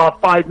do it in about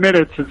 5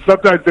 minutes, and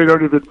sometimes they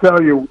don't even tell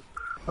you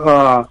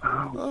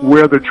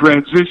where the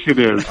transition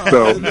is.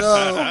 So,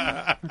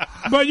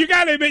 but you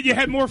got to admit, you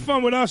had more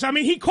fun with us. I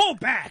mean, he called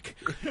back,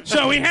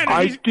 so he had.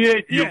 I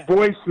did. Your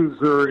voices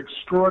are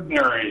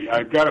extraordinary.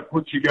 I've got to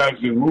put you guys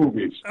in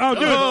movies. Oh,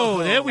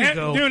 dude! There we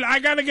go, dude. I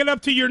got to get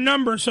up to your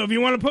number. So if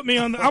you want to put me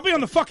on, I'll be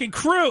on the fucking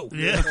crew.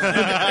 Yeah,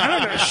 I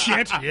don't give a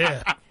shit.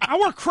 Yeah, I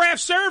work craft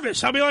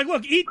service. I'll be like,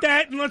 look, eat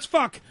that and let's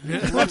fuck.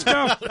 Let's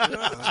go.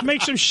 Let's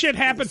make some shit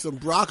happen. Some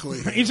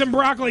broccoli. Eat some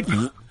broccoli.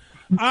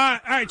 All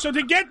right, so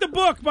to get the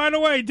book, by the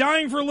way,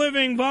 Dying for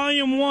Living,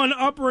 Volume 1,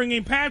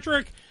 Upbringing,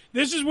 Patrick,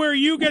 this is where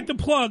you get the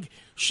plug.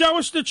 Show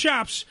us the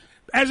chops.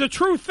 As a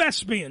true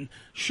thespian,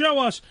 show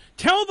us.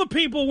 Tell the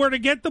people where to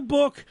get the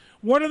book.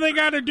 What do they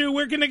got to do?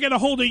 Where can they get a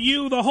hold of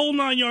you? The whole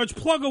 9 yards.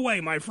 Plug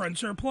away, my friend,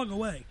 sir. Plug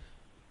away.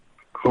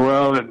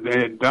 Well,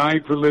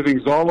 Dying for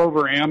Living's all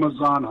over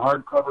Amazon,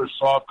 hardcover,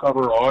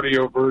 softcover,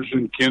 audio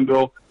version,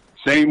 Kindle.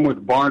 Same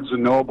with Barnes &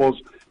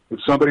 Nobles. If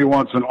somebody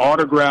wants an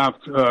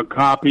autographed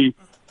copy,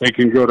 they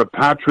can go to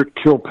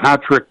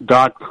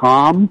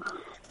patrickkilpatrick.com,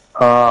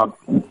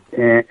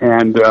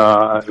 and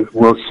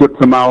we'll ship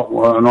them out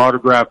an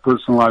autographed,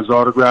 personalized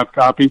autograph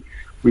copy.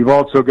 We've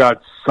also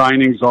got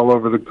signings all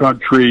over the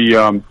country,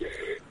 about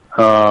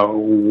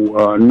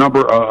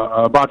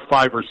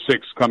 5 or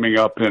 6 coming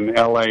up in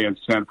L.A. and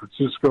San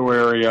Francisco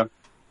area,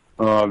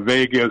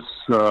 Vegas,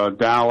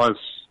 Dallas,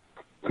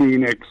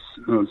 Phoenix.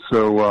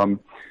 So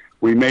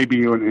we may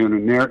be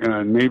in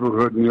a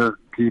neighborhood near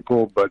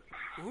people, but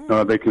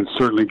they can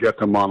certainly get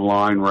them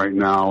online right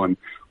now, and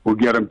we'll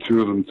get them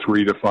to them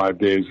 3 to 5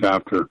 days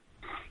after,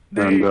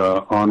 and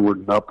onward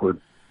and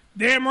upward.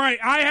 Damn right.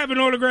 I have an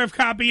autographed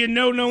copy, and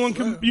no one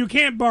can. You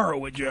can't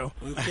borrow it, Joe.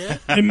 You can't?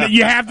 And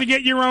you have to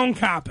get your own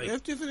copy.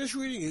 After you finish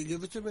reading it,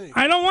 give it to me.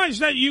 I don't want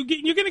that. You're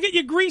going to get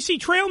your greasy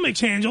trail mix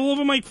hands all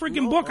over my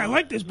freaking book. I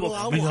like this book.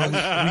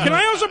 Can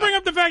I also bring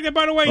up the fact that,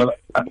 by the way,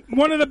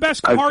 one of the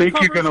best hardcovers... I think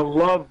you're going to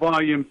love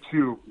Volume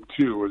 2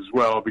 as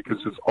well, because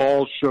it's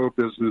all show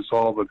business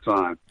all the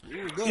time.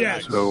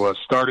 Yes. So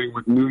starting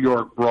with New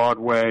York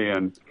Broadway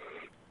and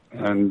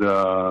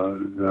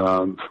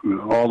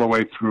all the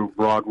way through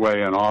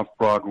Broadway and off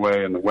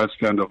Broadway and the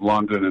West End of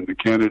London and the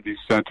Kennedy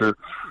Center,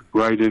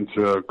 right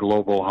into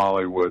global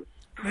Hollywood.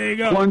 There you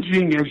go.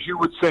 Plunging, as you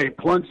would say,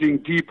 plunging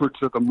deeper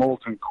to the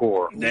molten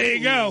core. There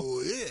you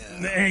go.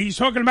 Yeah. He's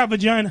talking about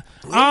vagina.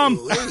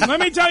 Let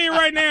me tell you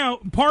right now,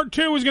 part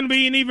 2 is going to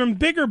be an even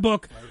bigger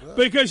book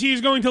because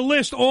he's going to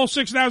list all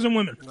 6,000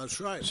 women. That's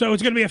right. So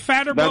it's going to be a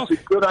fatter book.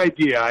 That's a good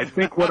idea. I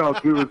think what I'll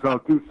do is I'll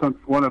do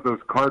one of those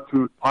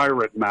cartoon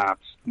pirate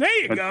maps.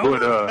 There you and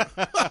go.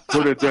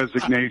 Put a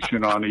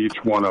designation on each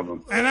one of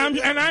them. And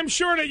I'm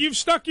sure that you've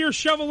stuck your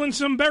shovel in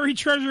some buried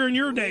treasure in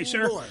your day,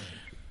 sir. Well,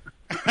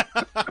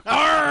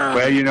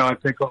 I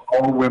think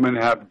all women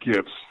have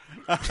gifts.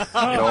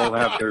 They all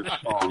have their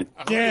song.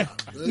 Yeah.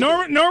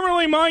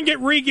 Normally mine get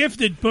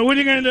re-gifted, but what are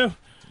you going to do?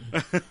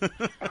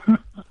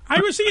 I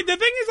was seeing, the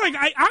thing is, like,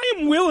 I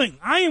am willing.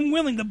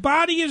 The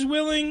body is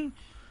willing.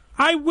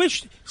 I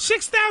wish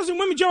 6,000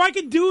 women, Joe, I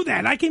could do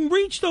that. I can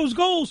reach those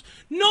goals.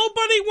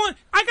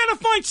 I got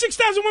to find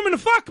 6,000 women to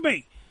fuck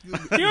me.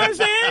 You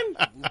understand?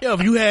 Yeah,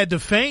 if you had the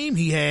fame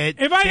he had,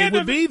 if I they had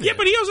would be there. Yeah,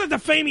 but he also had the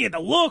fame. He had the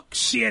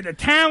looks. He had the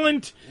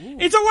talent. Ooh.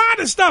 It's a lot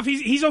of stuff.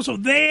 He's also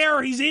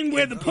there. He's in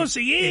where the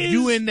pussy is. If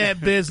you in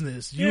that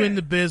business, in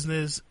the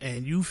business,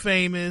 and you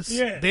famous,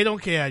 they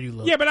don't care how you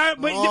look. Yeah, but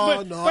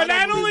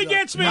that only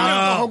gets me.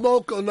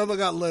 Homoko never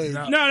got laid.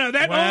 No,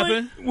 that what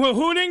happened? Well,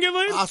 who didn't get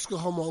laid? Oscar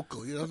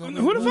Homoko. You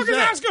know who the fuck is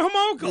Oscar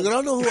Homoko? You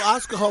don't know who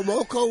Oscar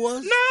Homoko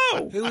was?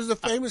 No. He was a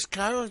famous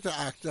character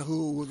actor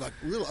who was like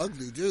a real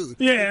ugly dude.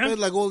 Yeah. He played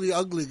like all the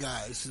ugly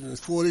guys in his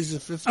 40s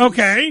and 50s.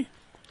 Okay.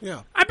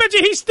 Yeah. I bet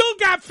you he still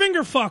got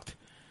finger fucked.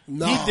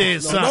 No, he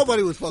did something.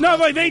 Nobody was fucking. No,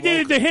 but they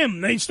did it to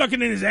him. They stuck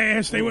it in his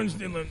ass. They went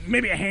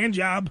maybe a hand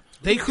job.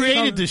 They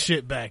created this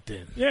shit back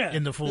then. Yeah.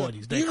 In the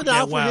 40s. Yeah. Even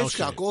Alfred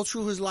Hitchcock, all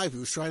through his life, he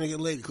was trying to get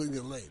laid. He couldn't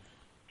get laid.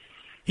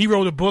 He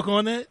wrote a book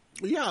on that?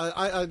 Yeah,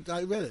 I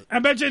read it. I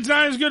bet you it's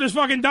not as good as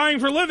fucking Dying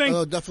for Living.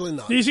 Oh, definitely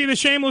not. Do you see the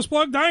shameless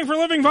plug? Dying for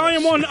Living,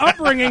 Volume 1,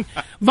 Upbringing.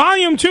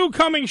 Volume 2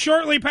 coming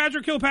shortly.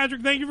 Patrick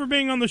Kilpatrick, thank you for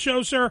being on the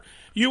show, sir.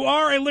 You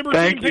are a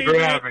libertine. Thank you for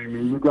having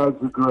me. You guys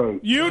are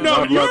great.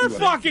 You're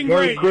fucking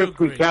Merry great.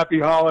 Christmas. Happy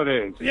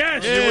holidays.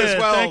 Yes, you as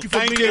well. Thank you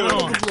for being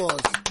on.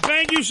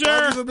 Thank you,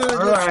 sir. All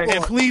right.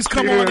 And please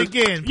come on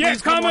again.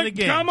 Yes, come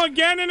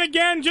again and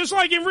again, just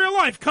like in real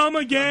life. Come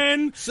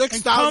again.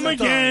 6,000 come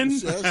again.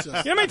 times. Yes. You know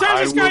how many times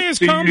this guy has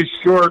come? See you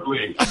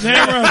shortly.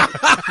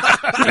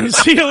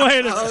 See you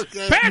later.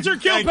 Okay. Patrick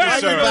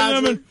Kilpatrick.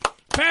 Patrick.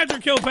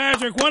 Patrick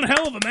Kilpatrick, one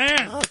hell of a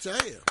man. I'll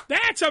tell you.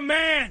 That's a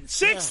man.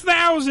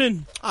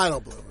 6,000. I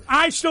don't believe it.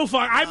 I still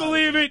fuck. I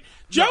believe it.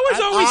 Joe is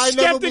always I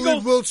skeptical.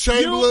 Never Will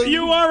Chamberlain.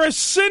 You are a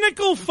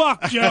cynical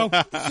fuck, Joe.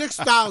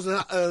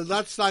 6,000.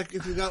 That's like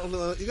if you got.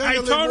 I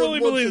totally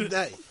believe it.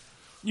 Day.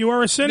 You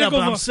are a cynical. No,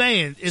 but I'm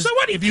saying, so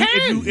what? If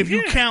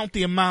you count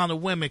the amount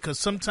of women, because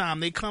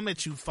sometimes they come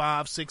at you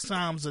 5-6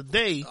 times a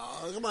day.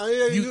 Come on,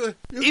 you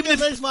even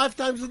if 5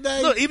 times a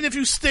day. Look, even if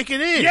you stick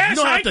it in, yes,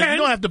 you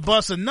don't have to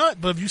bust a nut.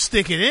 But if you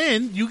stick it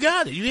in, you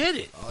got it. You hit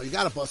it. Oh, you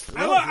got to bust a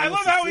nut. I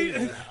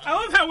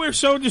love how we're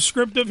so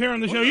descriptive here on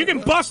the show. You can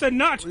bust a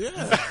nut.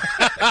 Yeah.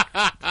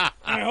 All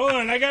right, hold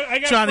on. I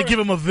got trying to give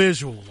him a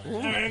visual.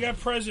 All right, I got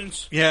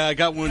presents. Yeah, I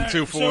got one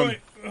too for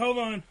him. Hold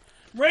on.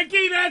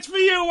 Ricky, that's for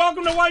you.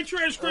 Welcome to White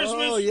Trash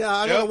Christmas. Oh, yeah,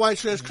 I got a White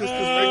Trash Christmas.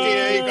 Ricky,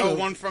 there you go.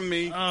 One from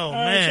me. Oh,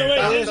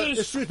 man.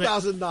 It's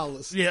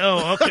 $3,000. Yeah,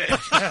 oh, okay.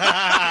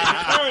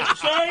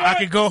 I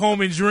could go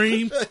home and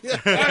dream.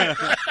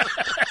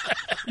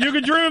 You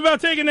could dream about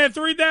taking that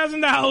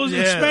 $3,000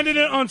 and spending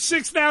it on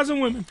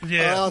 6,000 women.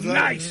 Yeah.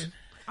 Nice.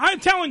 I'm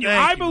telling you,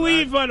 I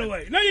believe, by the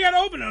way. No, you got to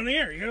open it on the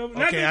air.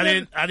 Okay,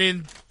 I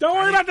didn't. Don't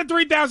worry about the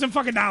 $3,000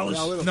 fucking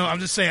dollars. No,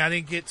 I'm just saying I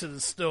didn't get to the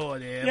store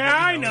there. Yeah,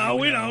 I know.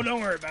 We know. Don't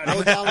worry about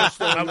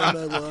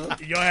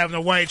it. Y'all having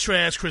a white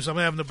trash Christmas. I'm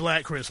having a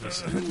black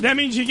Christmas. That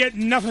means you get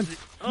nothing.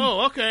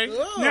 Oh, okay.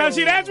 Now,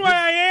 see, that's why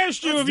I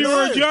asked you if you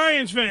were a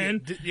Giants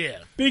fan. Yeah.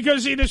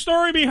 Because, see, the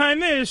story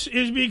behind this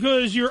is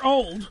because you're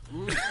old,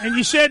 and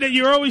you said that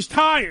you're always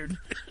tired.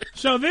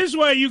 So this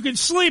way you could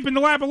sleep in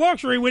the lap of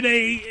luxury with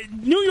a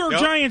New York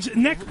Giants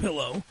neck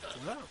pillow.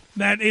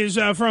 That is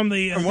from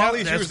the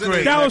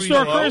Dallas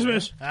Store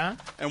Christmas. Huh?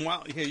 And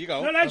here you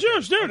go. No, that's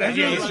yours, dude. That's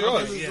yours.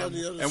 Yeah.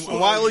 And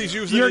while he's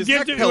using your his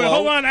gift, neck pillow,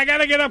 hold on, I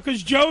gotta get up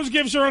because Joe's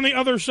gifts are on the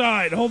other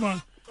side. Hold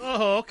on.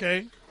 Oh,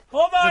 okay.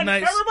 Hold on,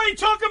 everybody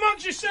talk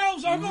amongst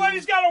yourselves. Uncle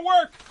Eddie's got to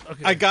work.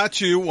 Okay. I got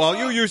you. While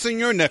you're using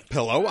your neck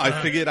pillow, I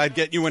figured I'd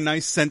get you a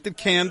nice scented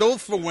candle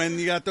for when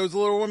you got those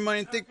little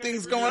romantic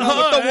things going on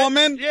with the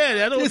woman. Yeah,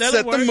 that'll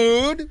set work. The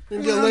mood. A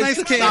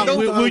nice candle.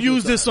 We'll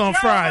use this on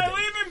Friday. Am I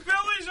leaving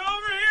Billy's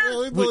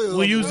over here?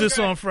 We'll use this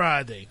on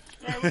Friday.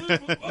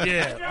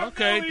 Yeah,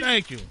 okay,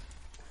 thank you.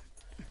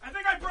 I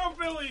think I broke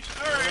Billy's.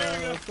 All right, here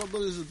we go.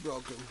 Somebody's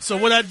broken. So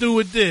what I do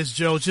with this,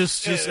 Joe?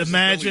 Just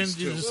imagine.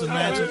 Just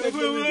imagine.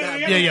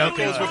 Yeah,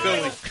 okay. You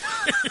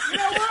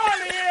know, we're on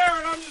the air,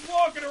 and I'm just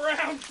walking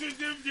around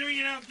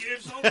giving out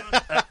gifts. Hold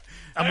on.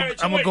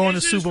 I'm gonna go in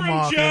the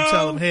supermarket and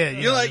tell them, "Hey,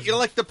 you're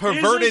like the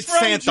perverted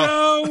Santa."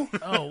 Oh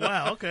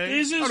wow, okay.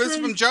 This is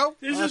from Joe.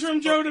 This is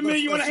from Joe to me.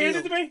 You want to hand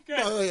it to me?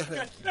 Oh, yeah.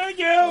 Thank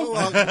you. Joe,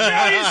 you're so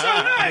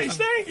nice.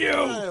 Thank you.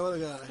 Hey, what a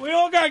guy. We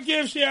all got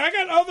gifts here. I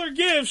got other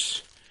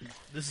gifts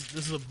This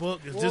is a book.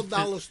 Is All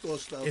dollar store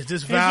stuff. Is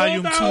this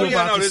volume 2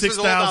 about the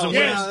 6,000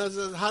 women?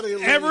 Yeah, how do you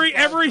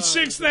Every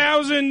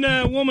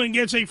 6,000 woman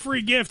gets a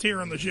free gift here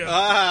on the show.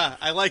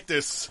 I like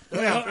this.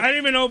 Well, I didn't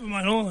even open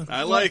mine. Hold on.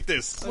 I like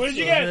this. What did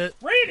you get?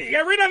 Read it. You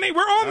got to read on the.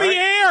 We're on the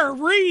air.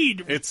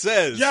 Read. It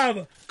says,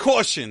 Java.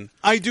 Caution,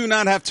 I do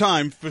not have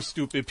time for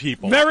stupid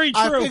people. Very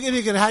true. I figured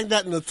he could hang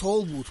that in the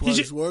toll booth while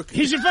he's working.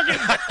 He should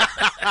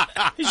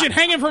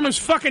hang it from his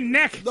fucking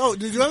neck. No,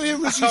 did you ever hear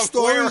Richie's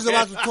stories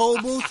about the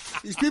toll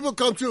booth? These people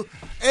come to,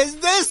 is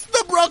this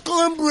the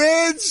Brooklyn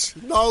Bridge?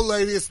 No,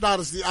 lady, it's not.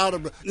 It's the outer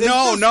bridge.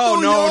 No.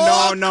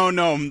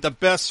 The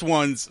best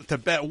ones,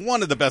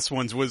 one of the best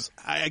ones was,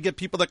 I get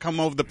people that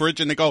come over the bridge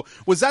and they go,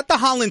 was that the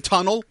Holland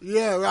Tunnel?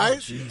 Yeah, right?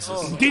 Jesus.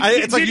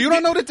 It's like, you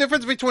don't know the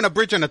difference between a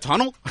bridge and a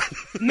tunnel?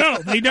 No,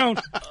 they don't.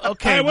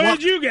 Okay, what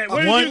did you get?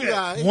 What did you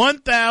get?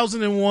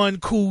 1,001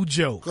 cool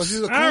jokes. Because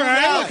he's a cool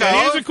guy.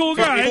 Okay. He's a cool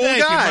guy.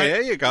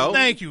 There you go.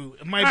 Thank you.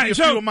 It might be a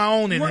few of my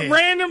own in here.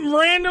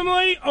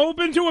 Randomly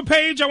open to a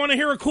page. I want to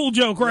hear a cool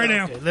joke right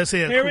now. Let's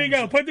hear Here we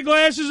go. Put the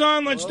glasses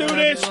on. Let's do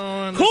this.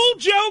 Cool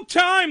joke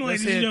time,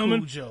 ladies and gentlemen.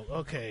 Cool joke.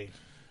 Okay.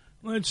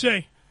 Let's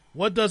see.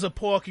 What does a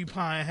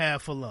porcupine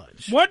have for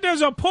lunch? What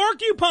does a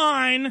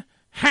porcupine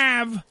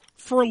have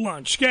for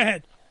lunch? Go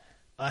ahead.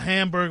 A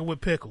hamburger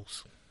with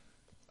pickles.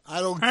 I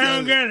don't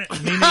get it.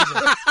 Me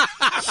neither.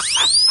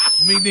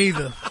 Me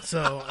neither.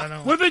 So I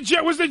don't. Was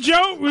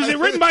it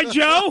written by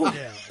Joe?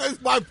 Yeah.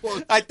 That's my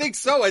point. I think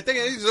so. I think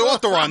he's the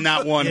author on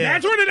that one. Yeah.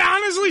 That's what it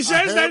honestly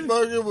says. A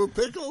hamburger with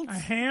pickles? A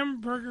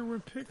hamburger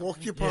with pickles.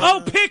 Porcupine.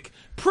 Oh,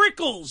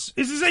 prickles.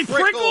 Is this a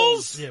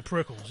prickles? Yeah,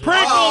 prickles. Yeah.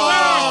 Prickles.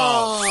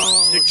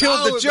 Oh, you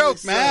killed the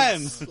joke,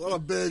 man. What a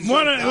big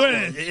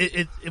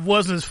It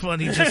wasn't as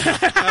funny. It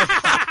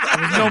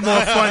was no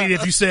more funny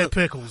if you said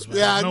pickles, man.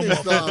 Yeah, no I more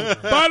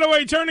think so. By the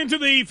way, turning to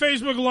the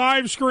Facebook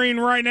Live screen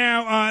right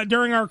now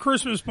during our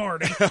Christmas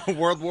party.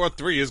 World War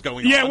III is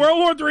going on. Yeah, World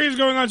War III is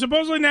going on.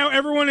 Supposedly now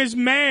everyone is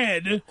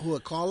mad. Who,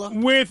 Carla?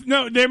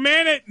 They're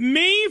mad at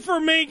me for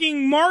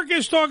making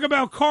Marcus talk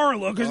about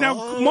Carla, because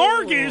now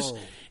Marcus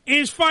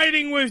is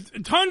fighting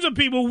with tons of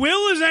people.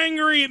 Will is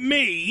angry at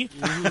me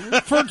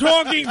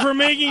for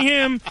making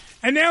him,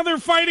 and now they're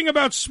fighting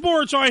about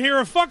sports. So I hear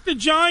a "fuck the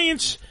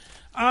Giants"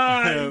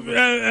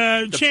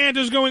 chant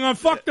is going on.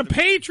 "Fuck the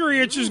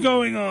Patriots" is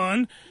going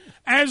on.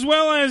 As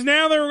well as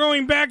now they're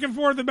going back and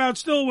forth about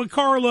still with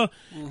Carla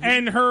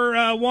and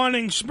her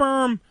wanting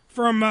sperm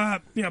from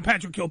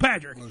Patrick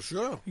Kilpatrick. Well,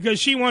 sure. Because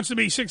she wants to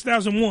be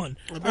 6,001.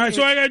 All right,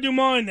 so I got to do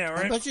mine now,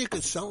 right? I bet you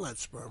could sell that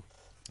sperm.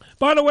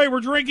 By the way, we're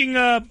drinking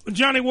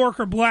Johnny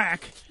Walker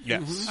Black.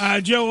 Yes.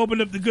 Joe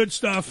opened up the good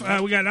stuff.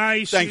 We got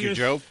ice. Thank you,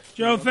 Joe.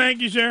 Joe, thank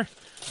you, sir.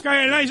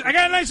 I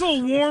got a nice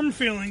little warm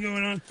feeling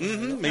going on.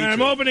 Mm-hmm,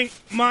 I'm opening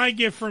my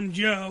gift from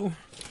Joe.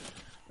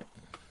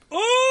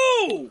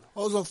 Oh!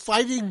 Those are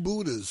fighting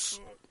Buddhas.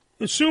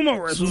 The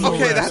sumo wrestlers.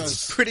 Okay,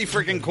 that's pretty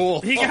freaking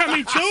cool. He got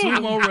me too.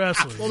 Sumo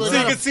wrestlers. Well, so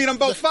you can see them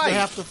both fight. They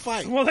have to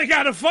fight. Well, they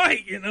got to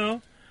fight, you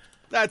know.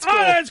 That's cool.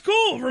 Oh, that's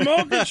cool.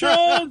 Remote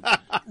controlled,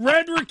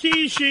 red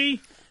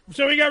Rikishi.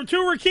 So we got two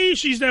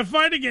Rikishis that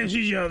fight against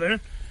each other,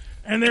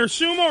 and they're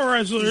sumo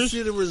wrestlers. You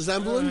see the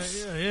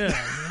resemblance? Yeah.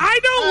 I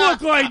don't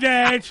look like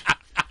that.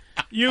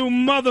 You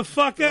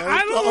motherfucker!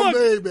 I don't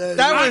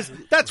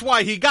look. That's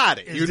why he got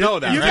it. You know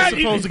that. That's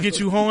supposed to get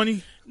you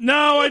horny.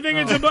 No, I think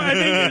it's about. I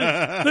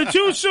think the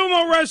two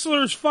sumo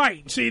wrestlers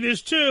fight. See,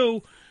 there's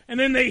two, and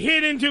then they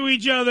hit into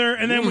each other,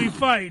 and then we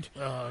fight.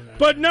 Oh,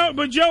 no.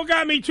 But Joe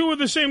got me two of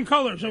the same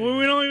color, so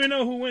we don't even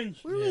know who wins.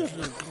 Yeah.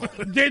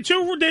 They're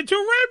two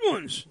red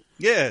ones.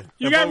 Yeah,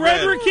 you got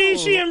red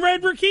Rikishi and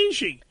red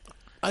Rikishi.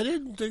 I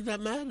didn't think that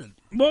mattered.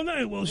 Well,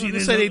 no. Well, see, they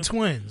say they're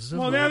twins.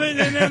 Well, now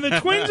the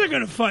twins are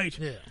going to fight.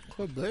 Yeah.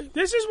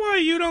 This is why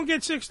you don't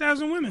get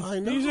 6,000 women. I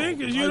know. You think?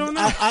 Because you don't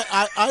know.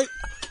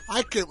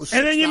 I get with 6,000.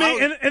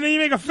 And then you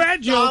make a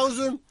fat joke.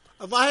 6,000.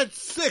 If I had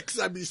 6,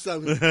 I'd be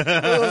 7.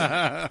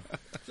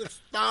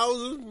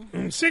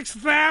 6,000.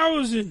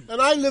 6,000.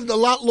 And I lived a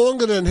lot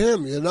longer than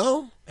him, you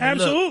know?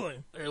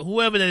 Absolutely. Look,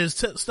 whoever that is,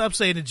 stop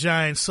saying the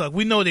Giants suck.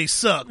 We know they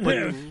suck,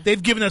 but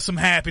they've given us some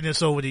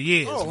happiness over the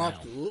years. Oh, now.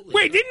 absolutely.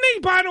 Wait, didn't they,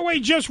 by the way,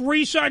 just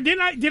re-sign? Did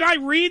I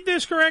read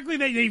this correctly?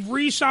 They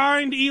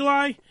re-signed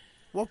Eli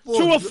to a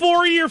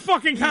 4-year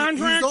fucking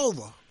contract? He's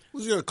over.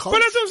 Was he a coach? But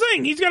that's what I'm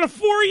saying. He's got a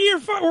 4-year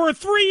or a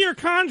 3-year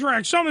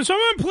contract. Someone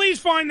please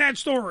find that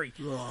story.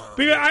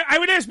 Because I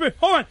would ask,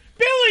 hold on,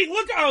 Billy,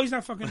 look. Oh, he's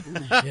not fucking.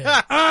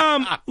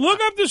 Look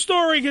up the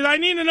story because I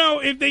need to know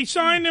if they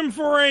signed him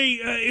for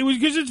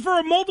because it's for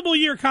a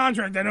multiple-year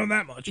contract. I know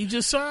that much. He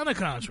just signed a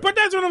contract. But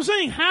that's what I'm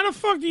saying. How the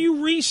fuck do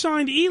you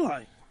re-sign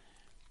Eli?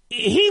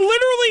 He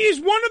literally is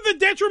one of the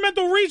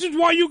detrimental reasons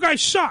why you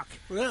guys suck.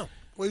 Yeah.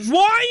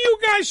 Why you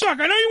guys suck?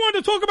 I know you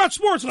wanted to talk about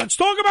sports. Let's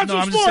talk about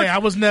some sports. I'm just saying, I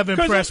was never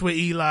impressed with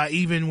Eli,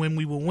 even when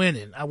we were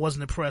winning. I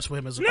wasn't impressed with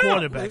him as a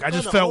quarterback. I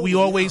just felt we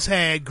always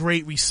had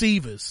great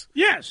receivers.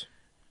 Yes.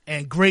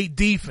 And great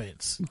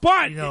defense.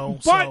 But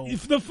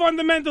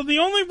the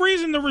only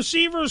reason the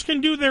receivers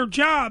can do their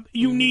job,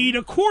 you need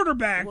a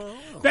quarterback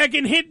that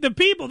can hit the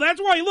people.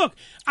 That's why, look,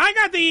 I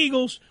got the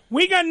Eagles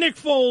We got Nick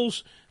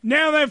Foles.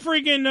 Now that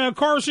freaking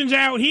Carson's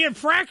out, he had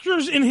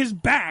fractures in his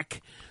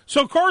back.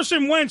 So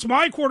Carson Wentz,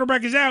 my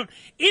quarterback, is out.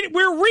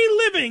 We're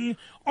reliving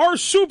our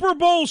Super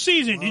Bowl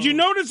season. Did you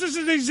notice this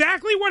is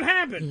exactly what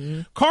happened?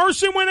 Mm-hmm.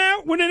 Carson went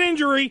out with an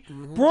injury,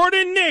 brought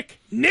in Nick.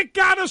 Nick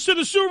got us to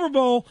the Super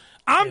Bowl.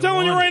 I'm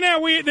telling you right now,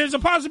 there's a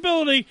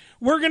possibility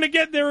we're going to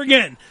get there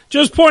again.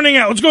 Just pointing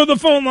out. Let's go to the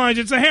phone lines.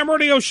 It's the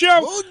HamRadio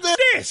Show.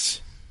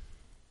 This.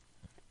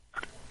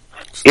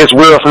 It's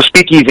Will from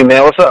Speakeasy,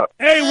 man. What's up?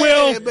 Hey,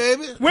 Will. Hey,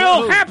 baby.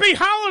 Will, happy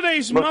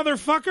holidays,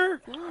 motherfucker.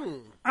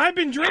 I've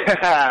been drinking.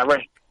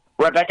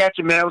 Right back at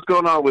you, man. What's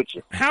going on with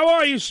you? How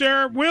are you,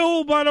 sir?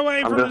 Will, by the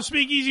way, from the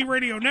Speakeasy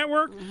Radio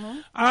Network.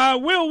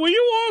 Will, were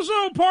you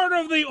also part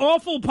of the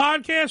awful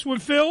podcast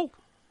with Phil?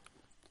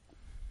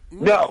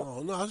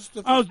 No. No, it's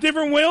different. Oh,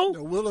 different Will?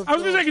 No, Will and I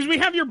was going to Phil. say, because we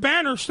have your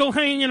banner still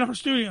hanging in our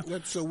studio.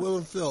 That's Will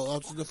and Phil.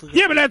 That's a different.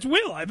 Yeah, but that's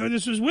Will. I thought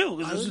this was Will.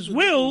 Because this is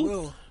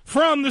Will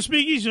from the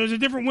Speakeasy, so it's a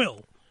different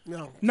Will.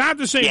 No. Not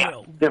the same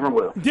Will. Different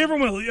Will.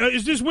 Different Will.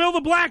 Is this Will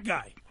the black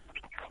guy?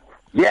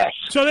 Yes.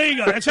 So there you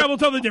go. That's how we'll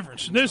tell the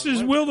difference. This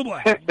is Will the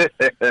Black.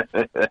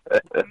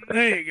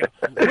 There you go.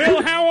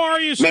 Will, how are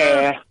you, sir?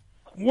 Man,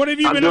 what have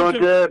you been up to?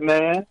 I'm doing good,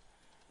 man.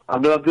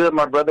 I'm doing good,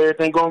 my brother.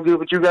 Everything going good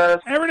with you guys?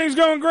 Everything's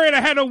going great. I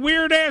had a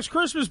weird-ass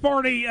Christmas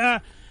party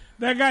that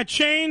got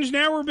changed.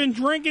 Now we've been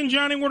drinking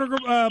Johnny Water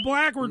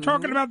Black. We're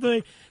talking about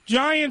the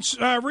Giants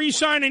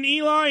re-signing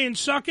Eli and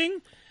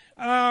sucking.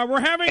 We're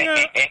having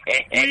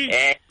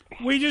a...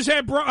 We just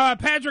had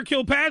Patrick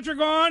Kilpatrick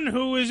on,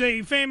 who is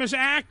a famous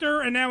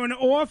actor and now an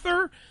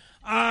author,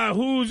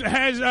 who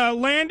has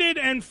landed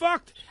and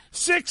fucked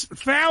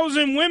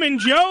 6,000 women.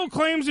 Joe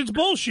claims it's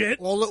bullshit.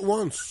 All at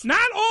once.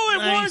 Not all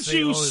at once,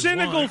 you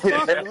cynical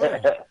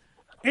fuck.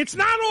 It's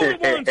not all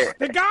at once.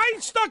 The guy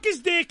stuck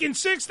his dick in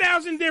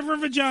 6,000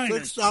 different vaginas.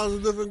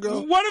 6,000 different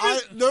girls.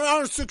 What there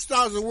are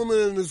 6,000 women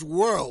in this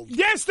world.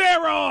 Yes, there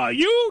are.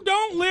 You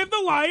don't live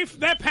the life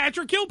that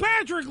Patrick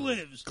Kilpatrick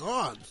lives.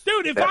 God.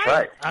 Dude, if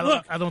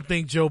I don't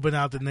think Joe been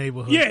out the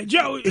neighborhood. Yeah,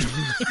 Joe.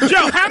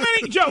 How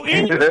many?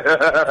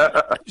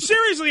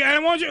 Seriously, I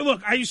want you.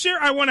 Look,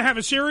 I want to have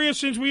a serious,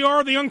 since we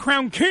are the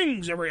uncrowned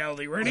kings of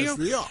reality radio. Yes,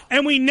 we are.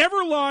 And we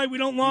never lie. We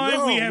don't lie.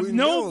 No, we have we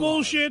no never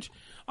bullshit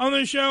on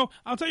the show.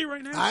 I'll tell you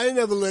right now. I ain't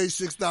never laid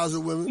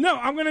 6,000 women. No,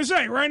 I'm going to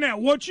say right now,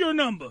 what's your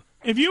number?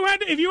 If you had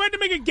to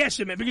make a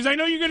guesstimate, because I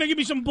know you're going to give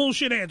me some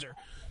bullshit answer.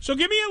 So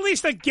give me at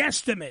least a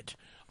guesstimate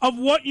of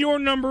what your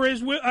number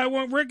is. Rick,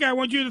 I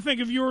want you to think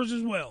of yours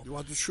as well. You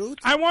want the truth?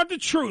 I want the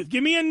truth.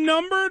 Give me a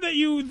number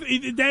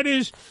that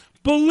is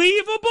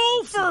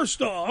believable,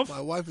 first off.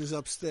 My wife is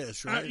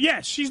upstairs, right?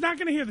 Yes, she's not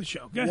going to hear the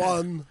show. Go ahead.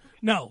 1.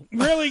 No,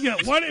 really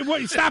good. What?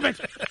 Stop it.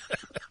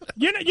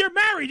 You're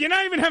married. You're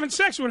not even having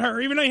sex with her,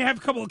 even though you have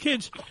a couple of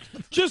kids.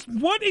 Just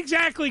what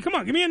exactly? Come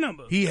on, give me a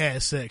number. He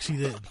had sex. She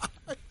didn't.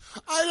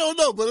 I don't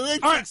know, but it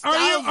ain't all right,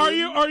 6,000.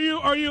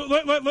 Are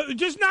you?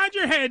 Just nod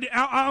your head.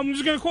 I'm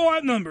just going to call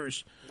out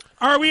numbers.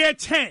 Are we at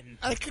 10?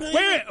 Wait. Just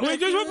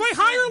play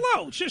high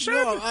or low. Shut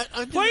up.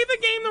 Play the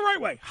game the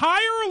right way. Higher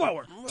or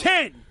lower?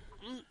 10.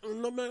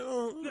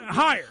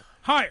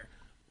 Higher.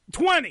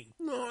 20.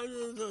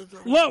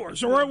 Lower.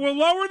 So we're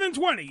lower than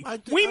 20.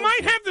 We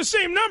might have the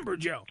same number,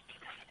 Joe.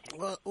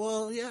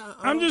 Well, yeah.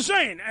 I'm just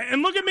saying.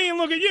 And look at me and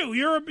look at you.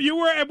 You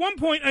were at one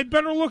point a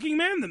better looking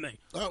man than me.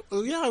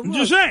 Yeah, I'm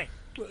just saying.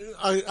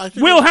 I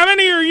think Will, how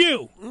many are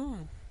you?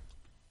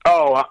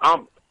 Oh,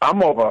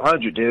 I'm over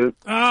 100, dude.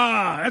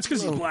 That's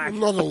because he's black.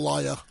 Another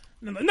liar.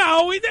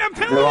 No, I'm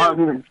telling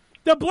you.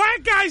 The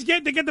black guys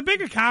get the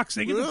bigger cocks.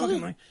 They get the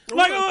fucking line. We're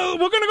gonna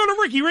go to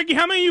Ricky. Ricky,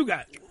 how many you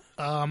got?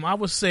 I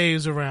would say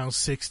it's around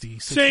 60.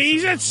 Say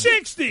he's at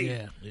 60.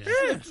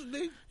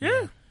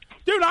 Yeah.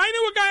 Dude, I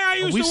knew a guy I used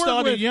to work with. We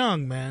started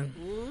young, man.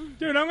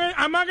 Dude,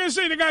 I'm not going to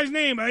say the guy's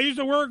name, but I used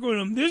to work with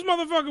him. This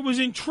motherfucker was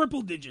in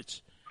triple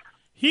digits.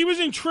 He was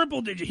in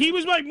triple digits. He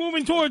was like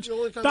moving towards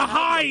the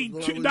high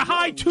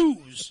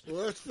twos.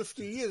 Well, that's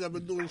 50 years I've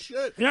been doing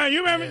shit. Yeah,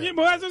 you haven't. Yeah.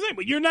 Well, that's the thing.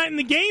 But you're not in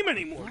the game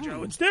anymore,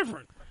 Joe. It's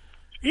different.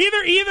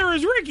 Either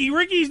is Ricky.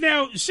 Ricky's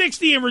now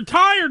 60 and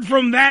retired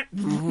from that,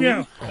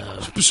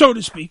 so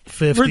to speak.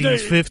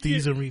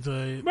 50s and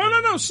retired.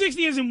 No,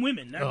 60 as in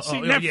women. Not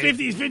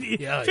 50s.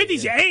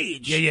 50's your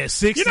age. Yeah,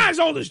 60. You're not as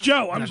old as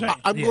Joe, I'm saying.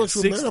 I'm going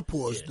through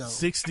menopause now.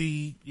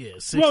 60,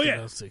 60. Well,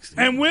 yeah. 60.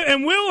 And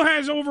Will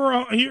has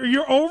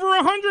you're over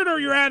 100 or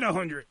you're at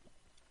 100?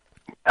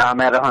 I'm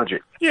at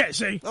 100. Yeah,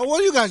 see. Now, what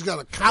do you guys got,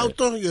 a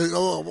counter?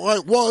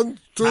 1,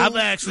 2, I've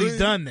actually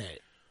done that.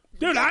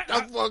 Dude,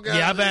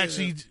 I've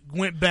actually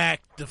went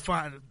back to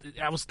find.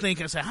 I was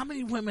thinking, I said, how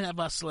many women have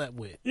I slept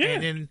with? Yeah.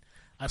 And then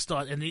I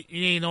started, and it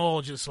ain't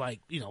all just like,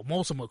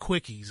 most of them are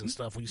quickies and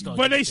stuff when you start.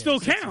 But they still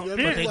count. But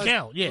they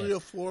count, yeah. 3 or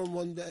 4 in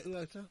one day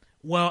like that?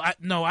 Well,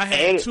 I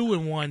had 2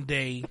 in one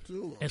day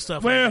and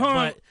stuff like that.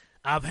 But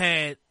I've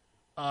had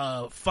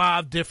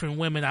 5 different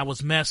women I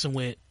was messing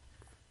with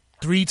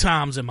 3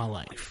 times in my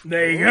life.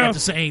 There you go. At the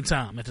same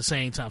time.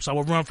 So I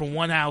would run from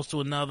one house to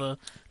another.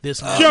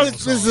 This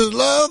is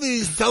love.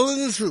 He's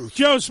telling the truth.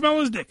 Joe, smell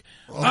his dick.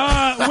 Will,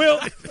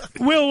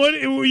 what,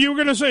 you were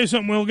going to say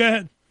something, Will. Go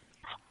ahead.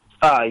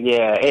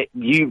 Yeah,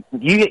 you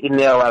hit the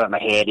nail right on the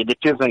head. It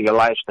depends on your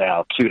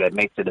lifestyle too that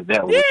makes it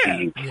available to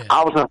you. Yeah.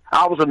 I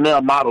was a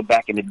male model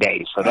back in the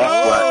day, so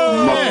that's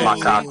where most of my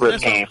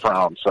conquest came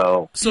from.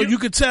 So you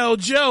could tell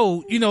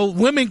Joe,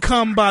 women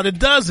come by the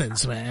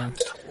dozens, man.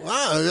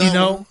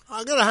 Wow,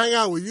 I gotta hang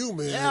out with you,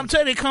 man. Yeah, I'm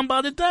telling you, they come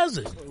by the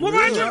dozen. Well,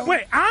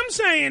 wait, I'm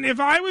saying if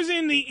I was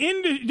in the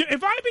industry,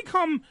 if I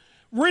become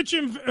rich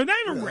and not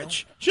even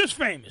rich, just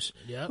famous.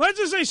 Yep. Let's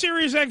just say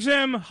Sirius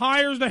XM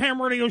hires the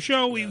HamRadio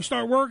Show. We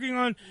start working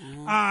on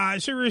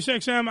Sirius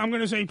XM. I'm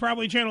going to say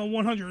probably channel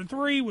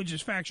 103, which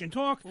is Faction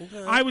Talk.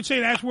 Okay. I would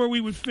say that's where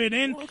we would fit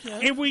in.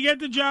 Okay. If we get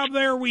the job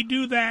there, we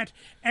do that,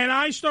 and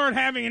I start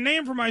having a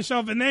name for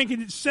myself, and then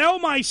can sell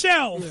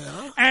myself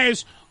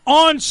as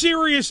on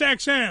Sirius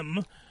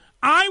XM.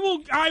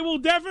 I will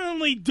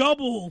definitely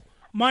double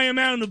my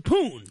amount of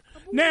poon.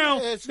 Now,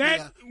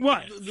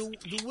 what? Do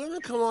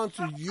women come on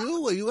to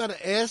you, or you got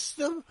to ask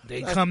them?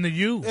 They come to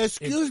you.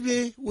 Excuse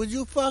me, would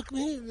you fuck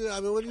me?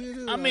 I mean, what do you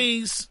do? I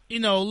mean,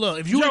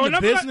 look, if you're in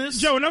the business...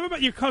 Joe, enough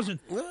about your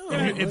cousin.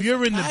 If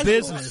you're in the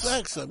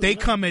business, they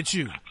come at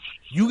you.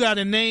 You got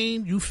a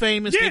name, you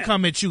famous, they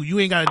come at you. You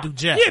ain't got to do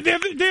jack. Yeah, they're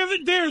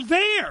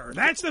there.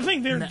 That's the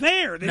thing. They're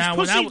there. There's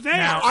pussy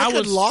there. I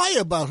could lie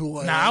about who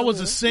I am. I was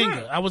a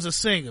singer. I was a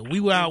singer.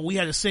 We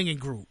had a singing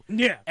group.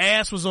 Yeah.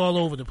 Ass was all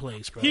over the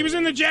place, bro. He was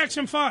in the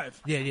Jackson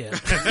 5. Yeah.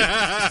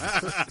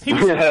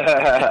 Tito.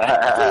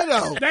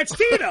 That's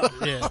Tito.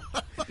 Yeah.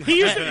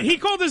 He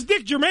called his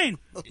dick Jermaine.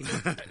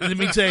 Let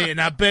me tell you, and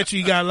I bet you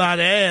he got a lot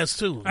of ass,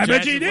 too. I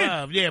bet you he did.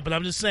 5. Yeah, but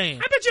I'm just saying.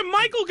 I bet you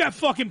Michael got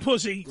fucking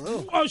pussy.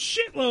 Oh,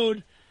 shitload.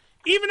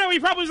 Even though he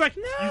probably was like,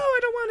 no, I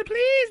don't want to,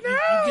 please, no.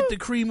 You get the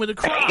cream of the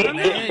crop,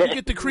 man. You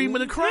get the cream of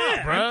the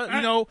crop,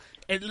 bro.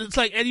 It's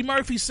like Eddie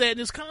Murphy said in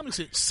his comics,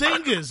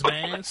 singers,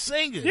 man,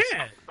 singers.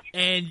 Yeah.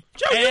 And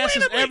Joe, ass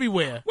is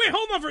everywhere. Wait,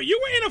 hold on for you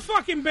were in a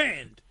fucking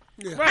band.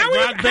 Yeah. Right,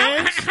 rock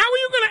bands? How are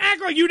you going to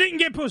act like you didn't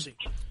get pussy?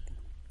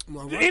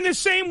 In the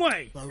same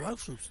way. My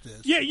wife's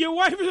upstairs. Yeah, your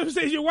wife is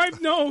upstairs. Your wife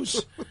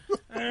knows.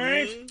 All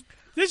right?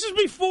 This is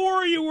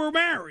before you were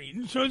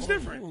married, so it's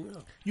different.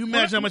 You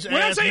imagine how much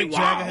ass Mick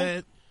Jagger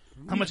had?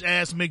 How much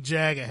ass Mick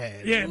Jagger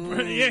had? Yeah,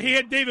 he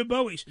had David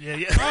Bowie's.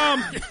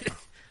 Yeah.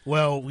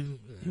 Well,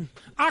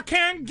 I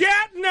can't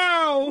get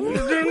no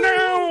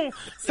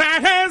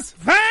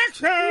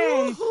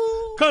satisfaction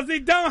because he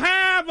don't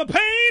have a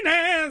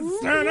penis.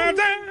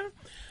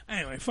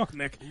 Anyway, fuck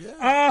Mick.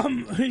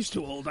 He's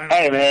too old.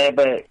 Hey man,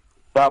 but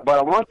I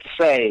want to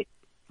say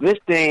this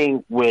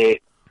thing with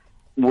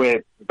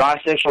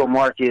bisexual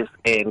Marcus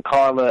and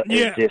Carla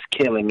is just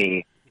killing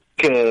me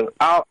because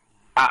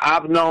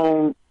I've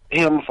known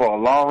him for a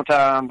long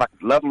time. Like,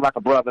 love him like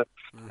a brother.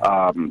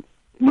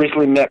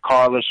 Recently met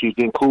Carla. She's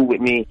been cool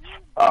with me.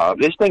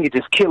 This thing is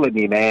just killing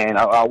me, man.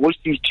 I wish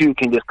these two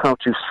can just come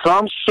to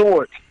some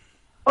sort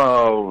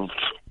of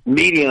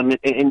medium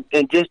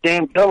and just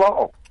damn get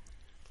along.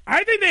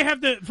 I think they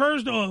have to,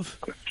 first off,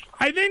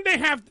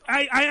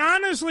 I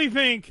honestly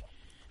think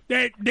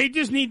that they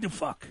just need to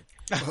fuck.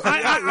 As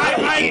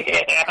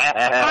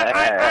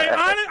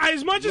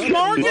much as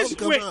Marcus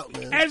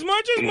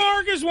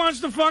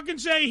wants to fucking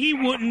say he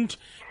wouldn't,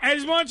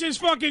 as much as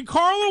fucking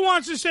Carla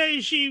wants to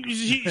say she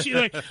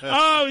like,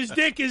 oh, his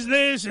dick is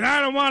this, and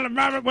I don't want to,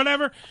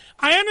 whatever.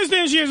 I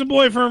understand she has a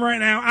boyfriend right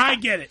now. I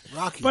get it.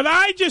 But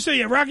I just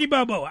say, Rocky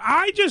Balboa.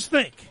 I just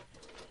think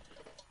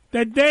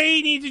that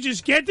they need to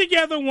just get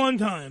together one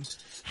time,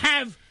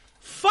 have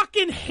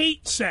fucking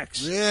hate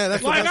sex. Yeah,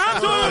 that's like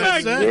I'm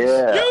talking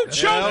about. You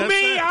choke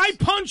me, I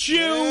punch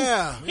you.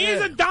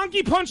 Here's a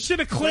donkey punch to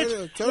the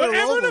clit.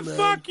 Whatever the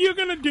fuck you're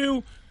gonna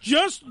do,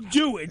 just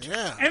do it.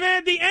 Yeah. And then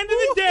at the end of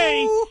the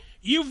day,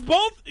 you've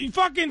both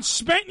fucking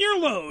spent your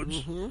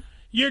loads.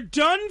 You're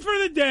done for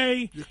the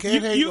day. You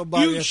can't hate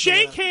nobody. You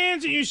shake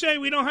hands and you say,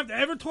 we don't have to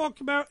ever talk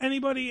about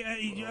anybody,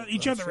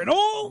 each other at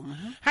all.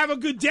 Have a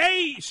good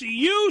day. See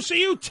you,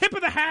 tip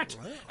of the hat,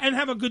 and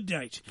have a good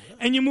night.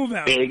 And you move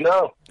out. There you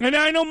go. And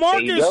I know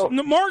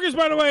Marcus,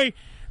 by the way,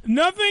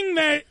 nothing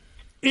that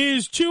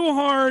is too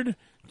hard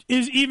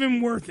is even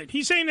worth it.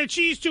 He's saying that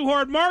she's too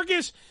hard.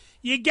 Marcus,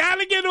 you got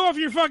to get off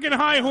your fucking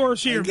high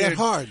horse here, get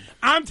hard.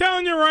 I'm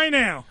telling you right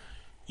now.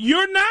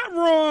 You're not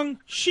wrong.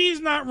 She's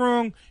not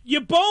wrong.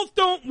 You both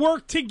don't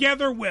work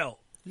together well.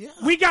 Yeah.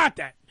 We got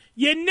that.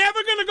 You're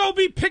never going to go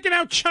be picking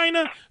out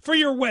China for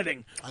your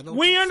wedding.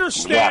 We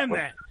understand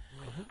that.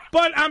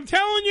 But I'm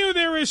telling you,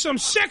 there is some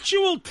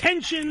sexual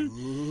tension.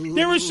 Ooh.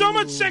 There is so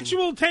much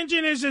sexual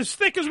tension. It's as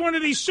thick as one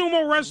of these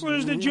sumo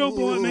wrestlers that Joe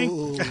bought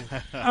me.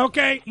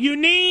 Okay? You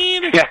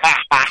need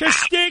to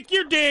stick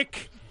your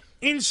dick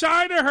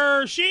inside of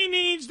her. She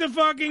needs to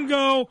fucking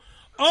go...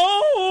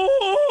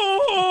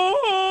 Oh,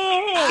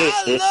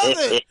 I love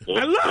it.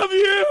 I love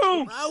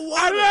you.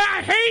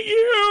 I hate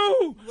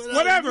you. But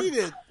whatever.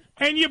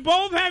 And you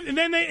both have, and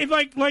then they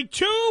like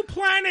two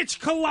planets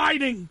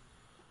colliding.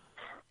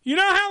 You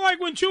know how like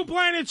when two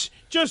planets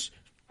just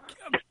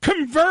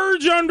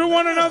converge onto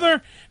one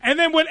another, and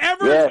then whenever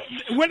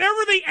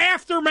the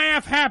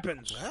aftermath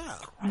happens,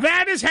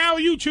 that is how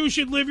you two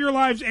should live your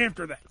lives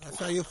after that. That's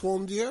how you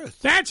formed the Earth.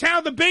 That's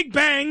how the Big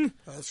Bang.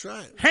 That's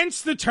right.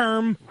 Hence the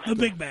term, the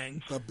Big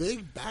Bang. The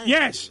Big Bang.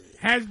 Yes.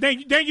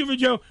 Thank you for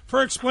Joe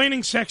for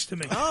explaining sex to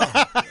me.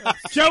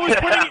 Joe is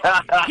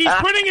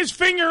putting his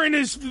finger in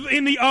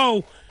the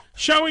O,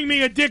 showing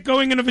me a dick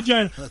going in a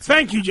vagina.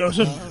 Thank you,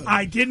 Joseph.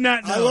 I did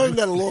not know. I learned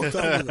that a long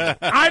time ago.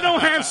 I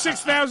don't have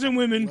 6,000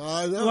 women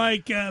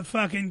like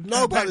fucking.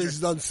 Nobody's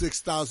done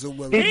 6,000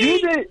 women.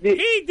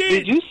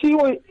 Did you see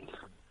what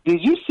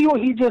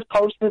he just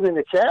posted in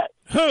the chat?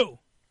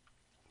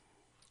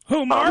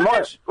 Who,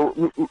 Marcus?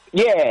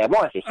 Yeah,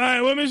 Marcus. All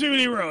right, let me see what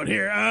he wrote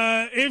here.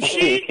 If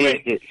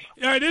she,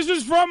 all right, this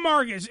is from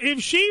Marcus.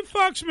 If she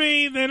fucks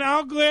me, then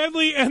I'll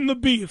gladly end the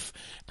beef.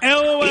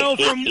 LOL.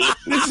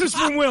 This is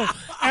from Will.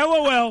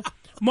 LOL.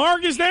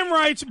 Marcus then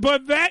writes,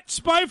 but that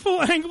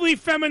spiteful, angry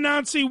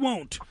feminazi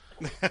won't.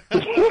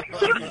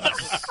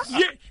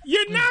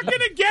 You're not going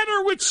to get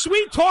her with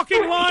sweet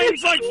talking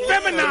lines like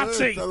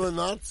feminazi.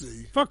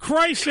 Feminazi. For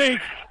Christ's sake.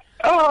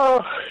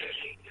 Oh,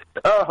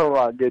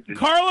 my goodness.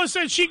 Carla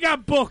said she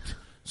got booked.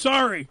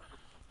 Sorry.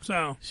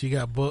 So she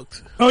got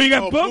booked. Oh, you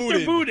got booked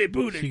or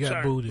booted? She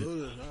got booted.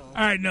 All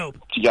right, nope.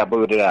 She got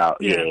booted out.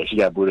 Yeah, she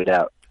got booted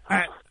out.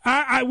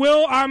 I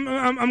will. I'm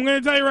going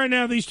to tell you right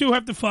now. These two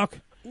have to fuck.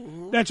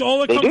 That's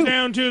all it comes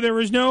down to. There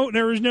is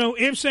no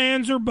ifs,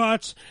 ands, or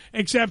buts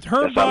except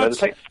her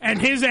butts and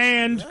his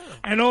and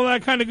all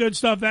that kind of good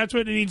stuff. That's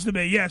what it needs to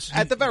be. Yes.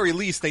 At the very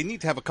least, they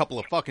need to have a couple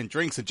of fucking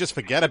drinks and just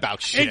forget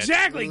about shit.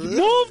 Exactly.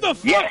 Move the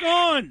fuck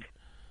on.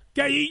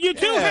 You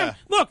two have.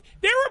 Look,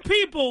 there are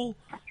people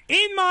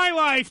in my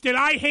life that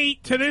I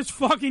hate to this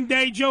fucking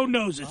day. Joe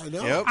knows it. I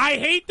know. Yep. I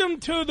hate them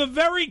to the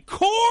very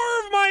core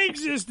of my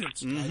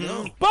existence. I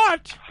know.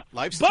 But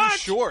life's too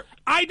short.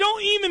 I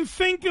don't even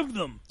think of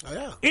them. Oh,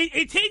 yeah.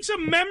 It takes a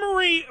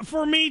memory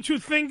for me to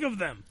think of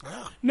them.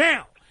 Yeah.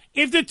 Now,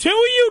 if the two of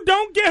you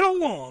don't get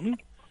along,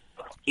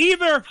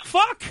 either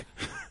fuck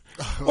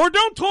or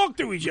don't talk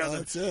to each other.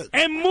 That's it.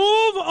 And move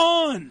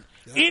on.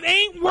 Yeah. It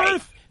ain't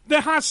worth the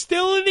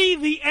hostility,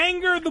 the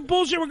anger, the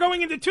bullshit. We're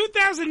going into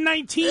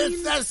 2019.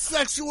 It's that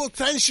sexual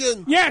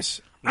tension.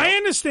 Yes, I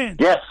understand.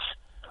 Yes.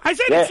 I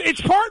said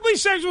it's partly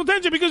sexual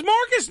tension because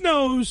Marcus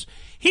knows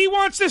he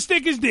wants to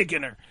stick his dick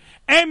in her.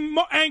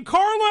 And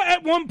Carla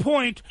at one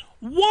point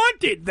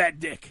wanted that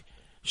dick.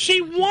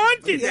 She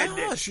wanted that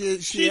dick.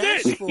 She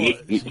asked did. for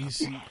it.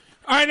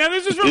 All right, now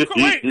this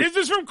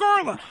is from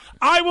Carla.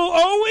 I will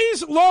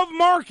always love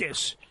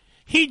Marcus.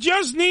 He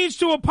just needs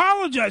to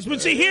apologize.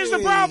 But see, here's the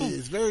problem.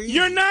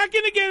 You're not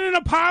going to get an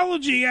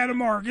apology out of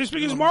Marcus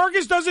because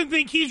Marcus doesn't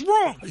think he's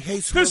wrong.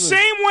 The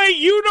same way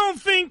you don't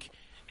think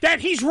that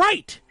he's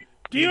right.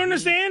 Do you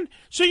understand?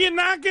 So you're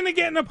not going to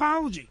get an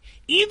apology.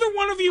 Either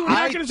one of you are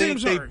not going to say I'm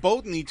sorry. They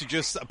both need to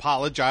just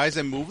apologize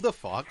and move the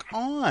fuck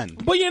on.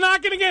 But you're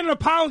not going to get an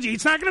apology.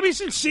 It's not going to be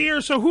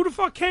sincere, so who the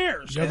fuck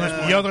cares? You're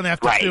going to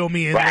have to fill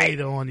me in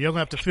later on. You're going to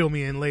have to fill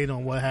me in later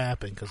on what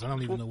happened, because I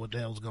don't even know what the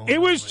hell's going on.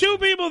 It was two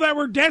people that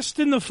were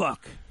destined to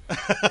fuck.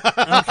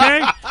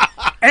 Okay?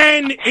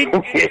 And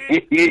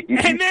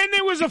then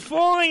there was a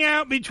falling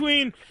out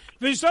between...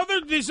 This other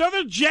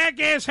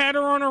jackass had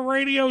her on a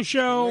radio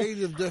show.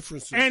 Native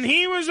differences. And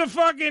he was a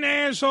fucking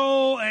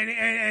asshole.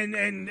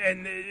 And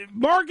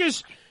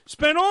Marcus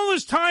spent all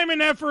his time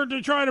and effort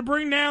to try to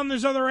bring down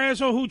this other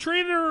asshole who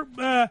treated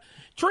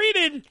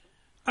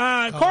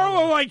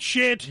Carlo like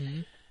shit. Mm-hmm.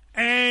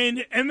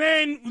 And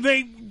then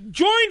they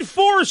joined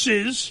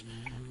forces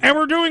and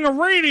were doing a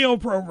radio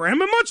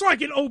program. And much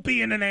like an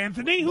Opie and an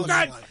Anthony who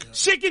got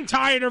sick and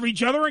tired of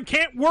each other and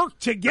can't work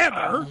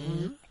together.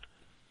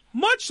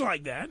 Much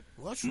like that.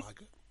 Much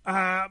like it.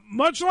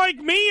 Much like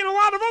me and a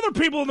lot of other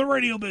people in the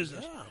radio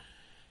business. Yeah.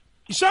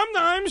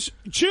 Sometimes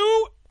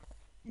two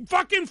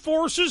fucking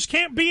forces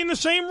can't be in the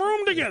same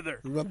room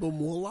together. Remember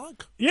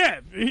Morlock?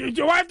 Yeah.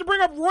 Do I have to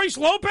bring up Royce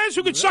Lopez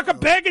who could suck a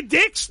bag of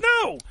dicks?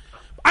 No.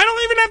 I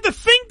don't even have to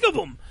think of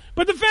him.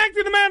 But the fact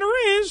of the matter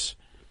is,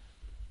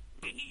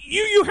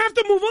 you have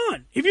to move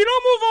on. If you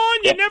don't move on,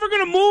 you're never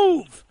going to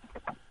move.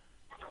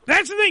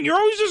 That's the thing. You're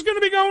always just going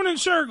to be going in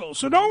circles.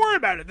 So don't worry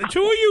about it. The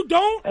two of you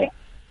don't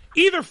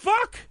either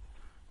fuck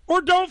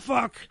or don't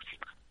fuck.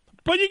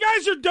 But you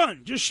guys are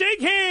done. Just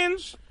shake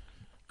hands.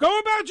 Go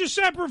about your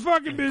separate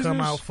fucking business. Come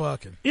out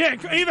fucking. Yeah,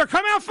 either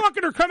come out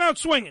fucking or come out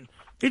swinging.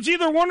 It's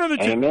either one or the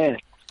two. Amen.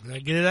 You got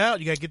to get it out.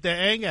 You got to get that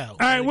hang out. All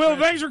right, Will,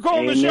 thanks for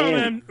calling the show,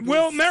 man.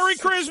 Will, Merry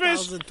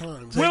Christmas.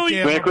 Will,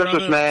 Merry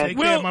Christmas, man. Take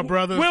care, my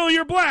brother. Will,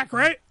 you're black,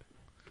 right?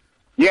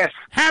 Yes.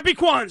 Happy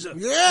Kwanzaa.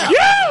 Yeah.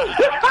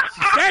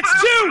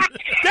 That's two.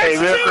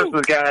 That's Merry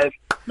Christmas, guys.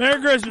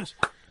 Merry Christmas.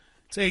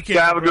 Take care.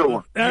 Have a good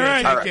one. All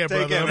right. Take care,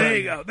 brother. There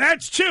you go.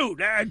 That's two.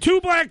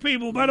 Two black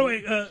people. By the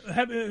way,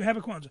 have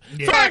a Kwanzaa.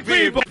 Yeah. Black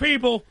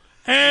people.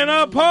 And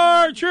a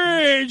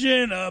partridge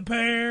in a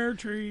pear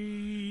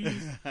tree.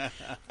 Is there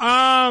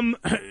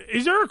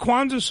a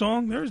Kwanzaa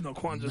song? There is no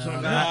Kwanzaa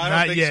song.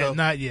 Not yet. So.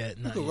 Not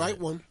yet. The right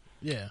one.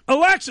 Yeah.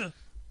 Alexa,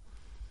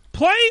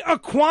 play a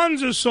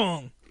Kwanzaa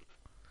song.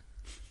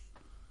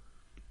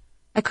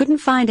 I couldn't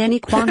find any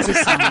Kwanzaa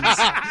songs.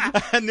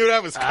 I knew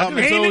that was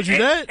coming. I told you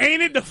that.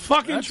 Ain't it the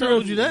fucking I truth?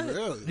 told you that.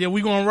 Really? Yeah,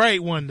 we gonna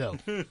write one though.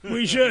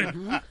 We should.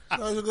 That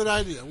was a good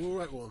idea. We'll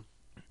write one.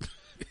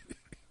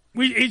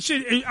 It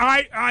should.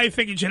 I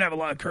think it should have a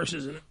lot of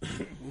curses in it.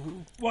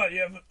 What?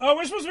 You have? Oh,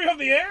 we're supposed to be off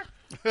the air.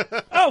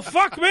 Oh,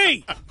 fuck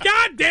me!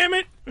 God damn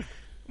it!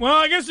 Well,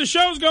 I guess the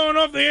show's going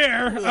off the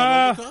air.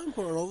 Overtime?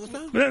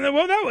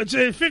 Well, no, it's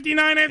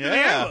 59 after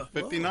the hour.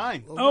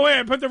 59. Oh wait,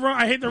 I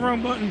hit the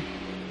wrong button.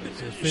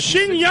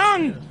 Shin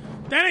Young.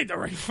 That ain't the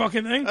right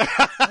fucking thing.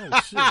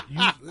 Oh shit!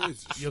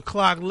 Your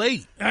clock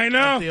late. I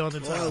know.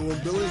 When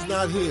Billy's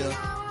not here.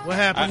 What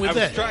happened with I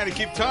that? was trying to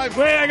keep time.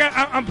 Wait,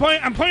 I'm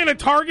playing a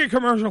Target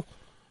commercial.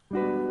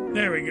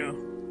 There we go.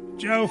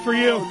 Joe, for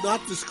you. Oh,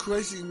 not this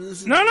crazy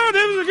music. No, that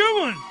was a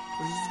good one.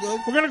 This is good.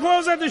 We're going to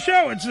close out the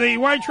show. It's the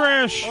White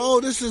Trash. Oh,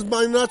 this is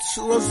my nuts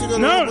roasting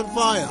on an open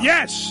fire.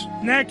 Yes.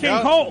 Nat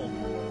King Cole.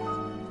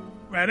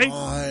 Ready?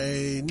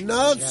 My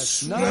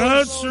nuts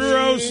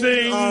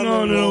roasting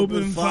on an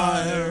open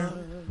fire.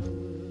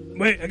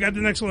 Wait, I got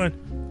the next one.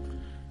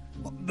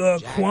 The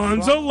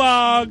Kwanzaa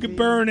log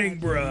burning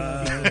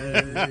bright.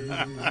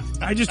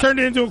 I just turned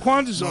it into a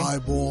Kwanzaa song. My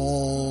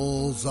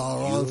balls are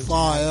on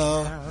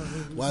fire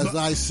as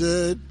I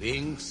sit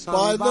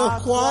by the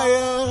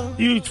choir.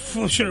 You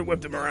should have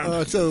whipped him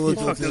around. You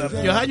fucked it up.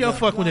 Yo, how y'all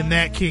fuck with a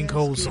Nat King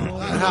Cole song?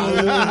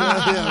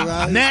 Yeah,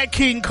 right. Nat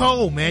King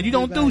Cole, man. You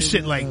don't do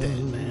shit like that,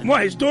 man.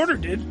 Well, his daughter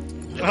did.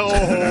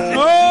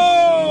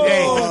 Oh.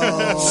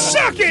 Hey.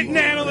 Suck it,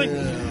 Natalie.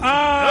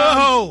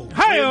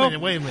 Hi-yo.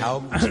 Wait a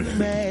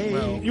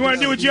minute. You want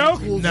to do a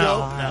joke?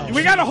 No.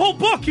 We got a whole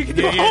book. You can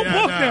do a whole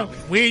book now.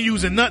 We ain't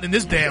using nothing in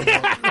this damn book.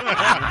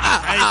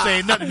 I ain't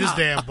saying nothing in this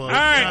damn book. All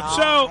right,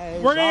 so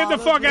we're going to get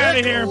the fuck out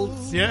of here.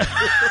 Yeah.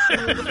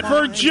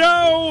 For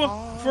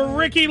Joe, for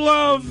Ricky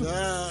Love,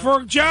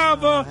 for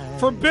Java,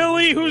 for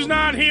Billy, who's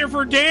not here,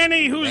 for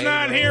Danny, who's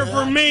not here,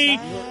 for me,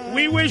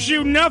 we wish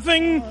you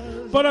nothing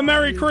but a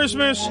Merry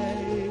Christmas.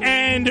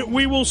 And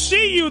we will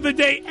see you the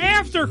day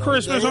after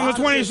Christmas on the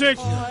 26th.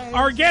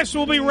 Our guest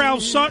will be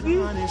Ralph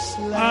Sutton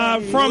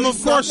from,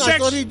 of course, I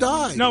thought he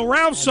died. No,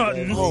 Ralph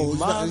Sutton.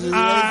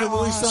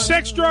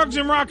 Sex, Drugs,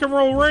 and Rock and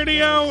Roll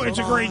Radio. It's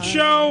a great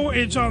show.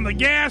 It's on the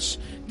Gas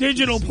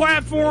digital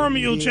platform.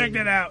 You'll check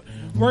that out.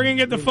 We're going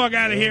to get the fuck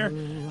out of here.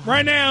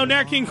 Right now,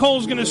 Nat King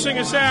Cole's going to sing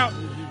us out.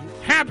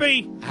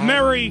 Happy,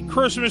 Merry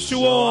Christmas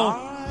to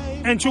all.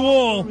 And to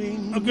all,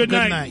 a good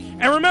night.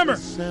 And remember,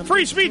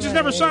 free speech is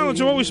never silent,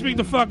 so always speak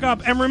the fuck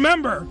up. And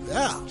remember,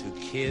 to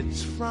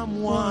kids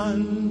from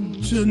 1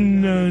 to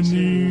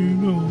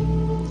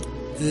 90.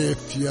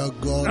 If you're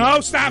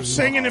gonna stop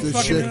singing and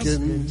fucking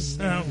chickens,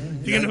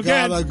 you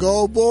gotta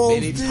go balls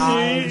deep.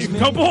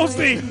 Go balls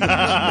deep. All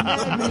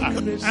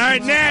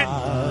right,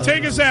 Nat,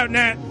 take us out,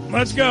 Nat.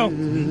 Let's go.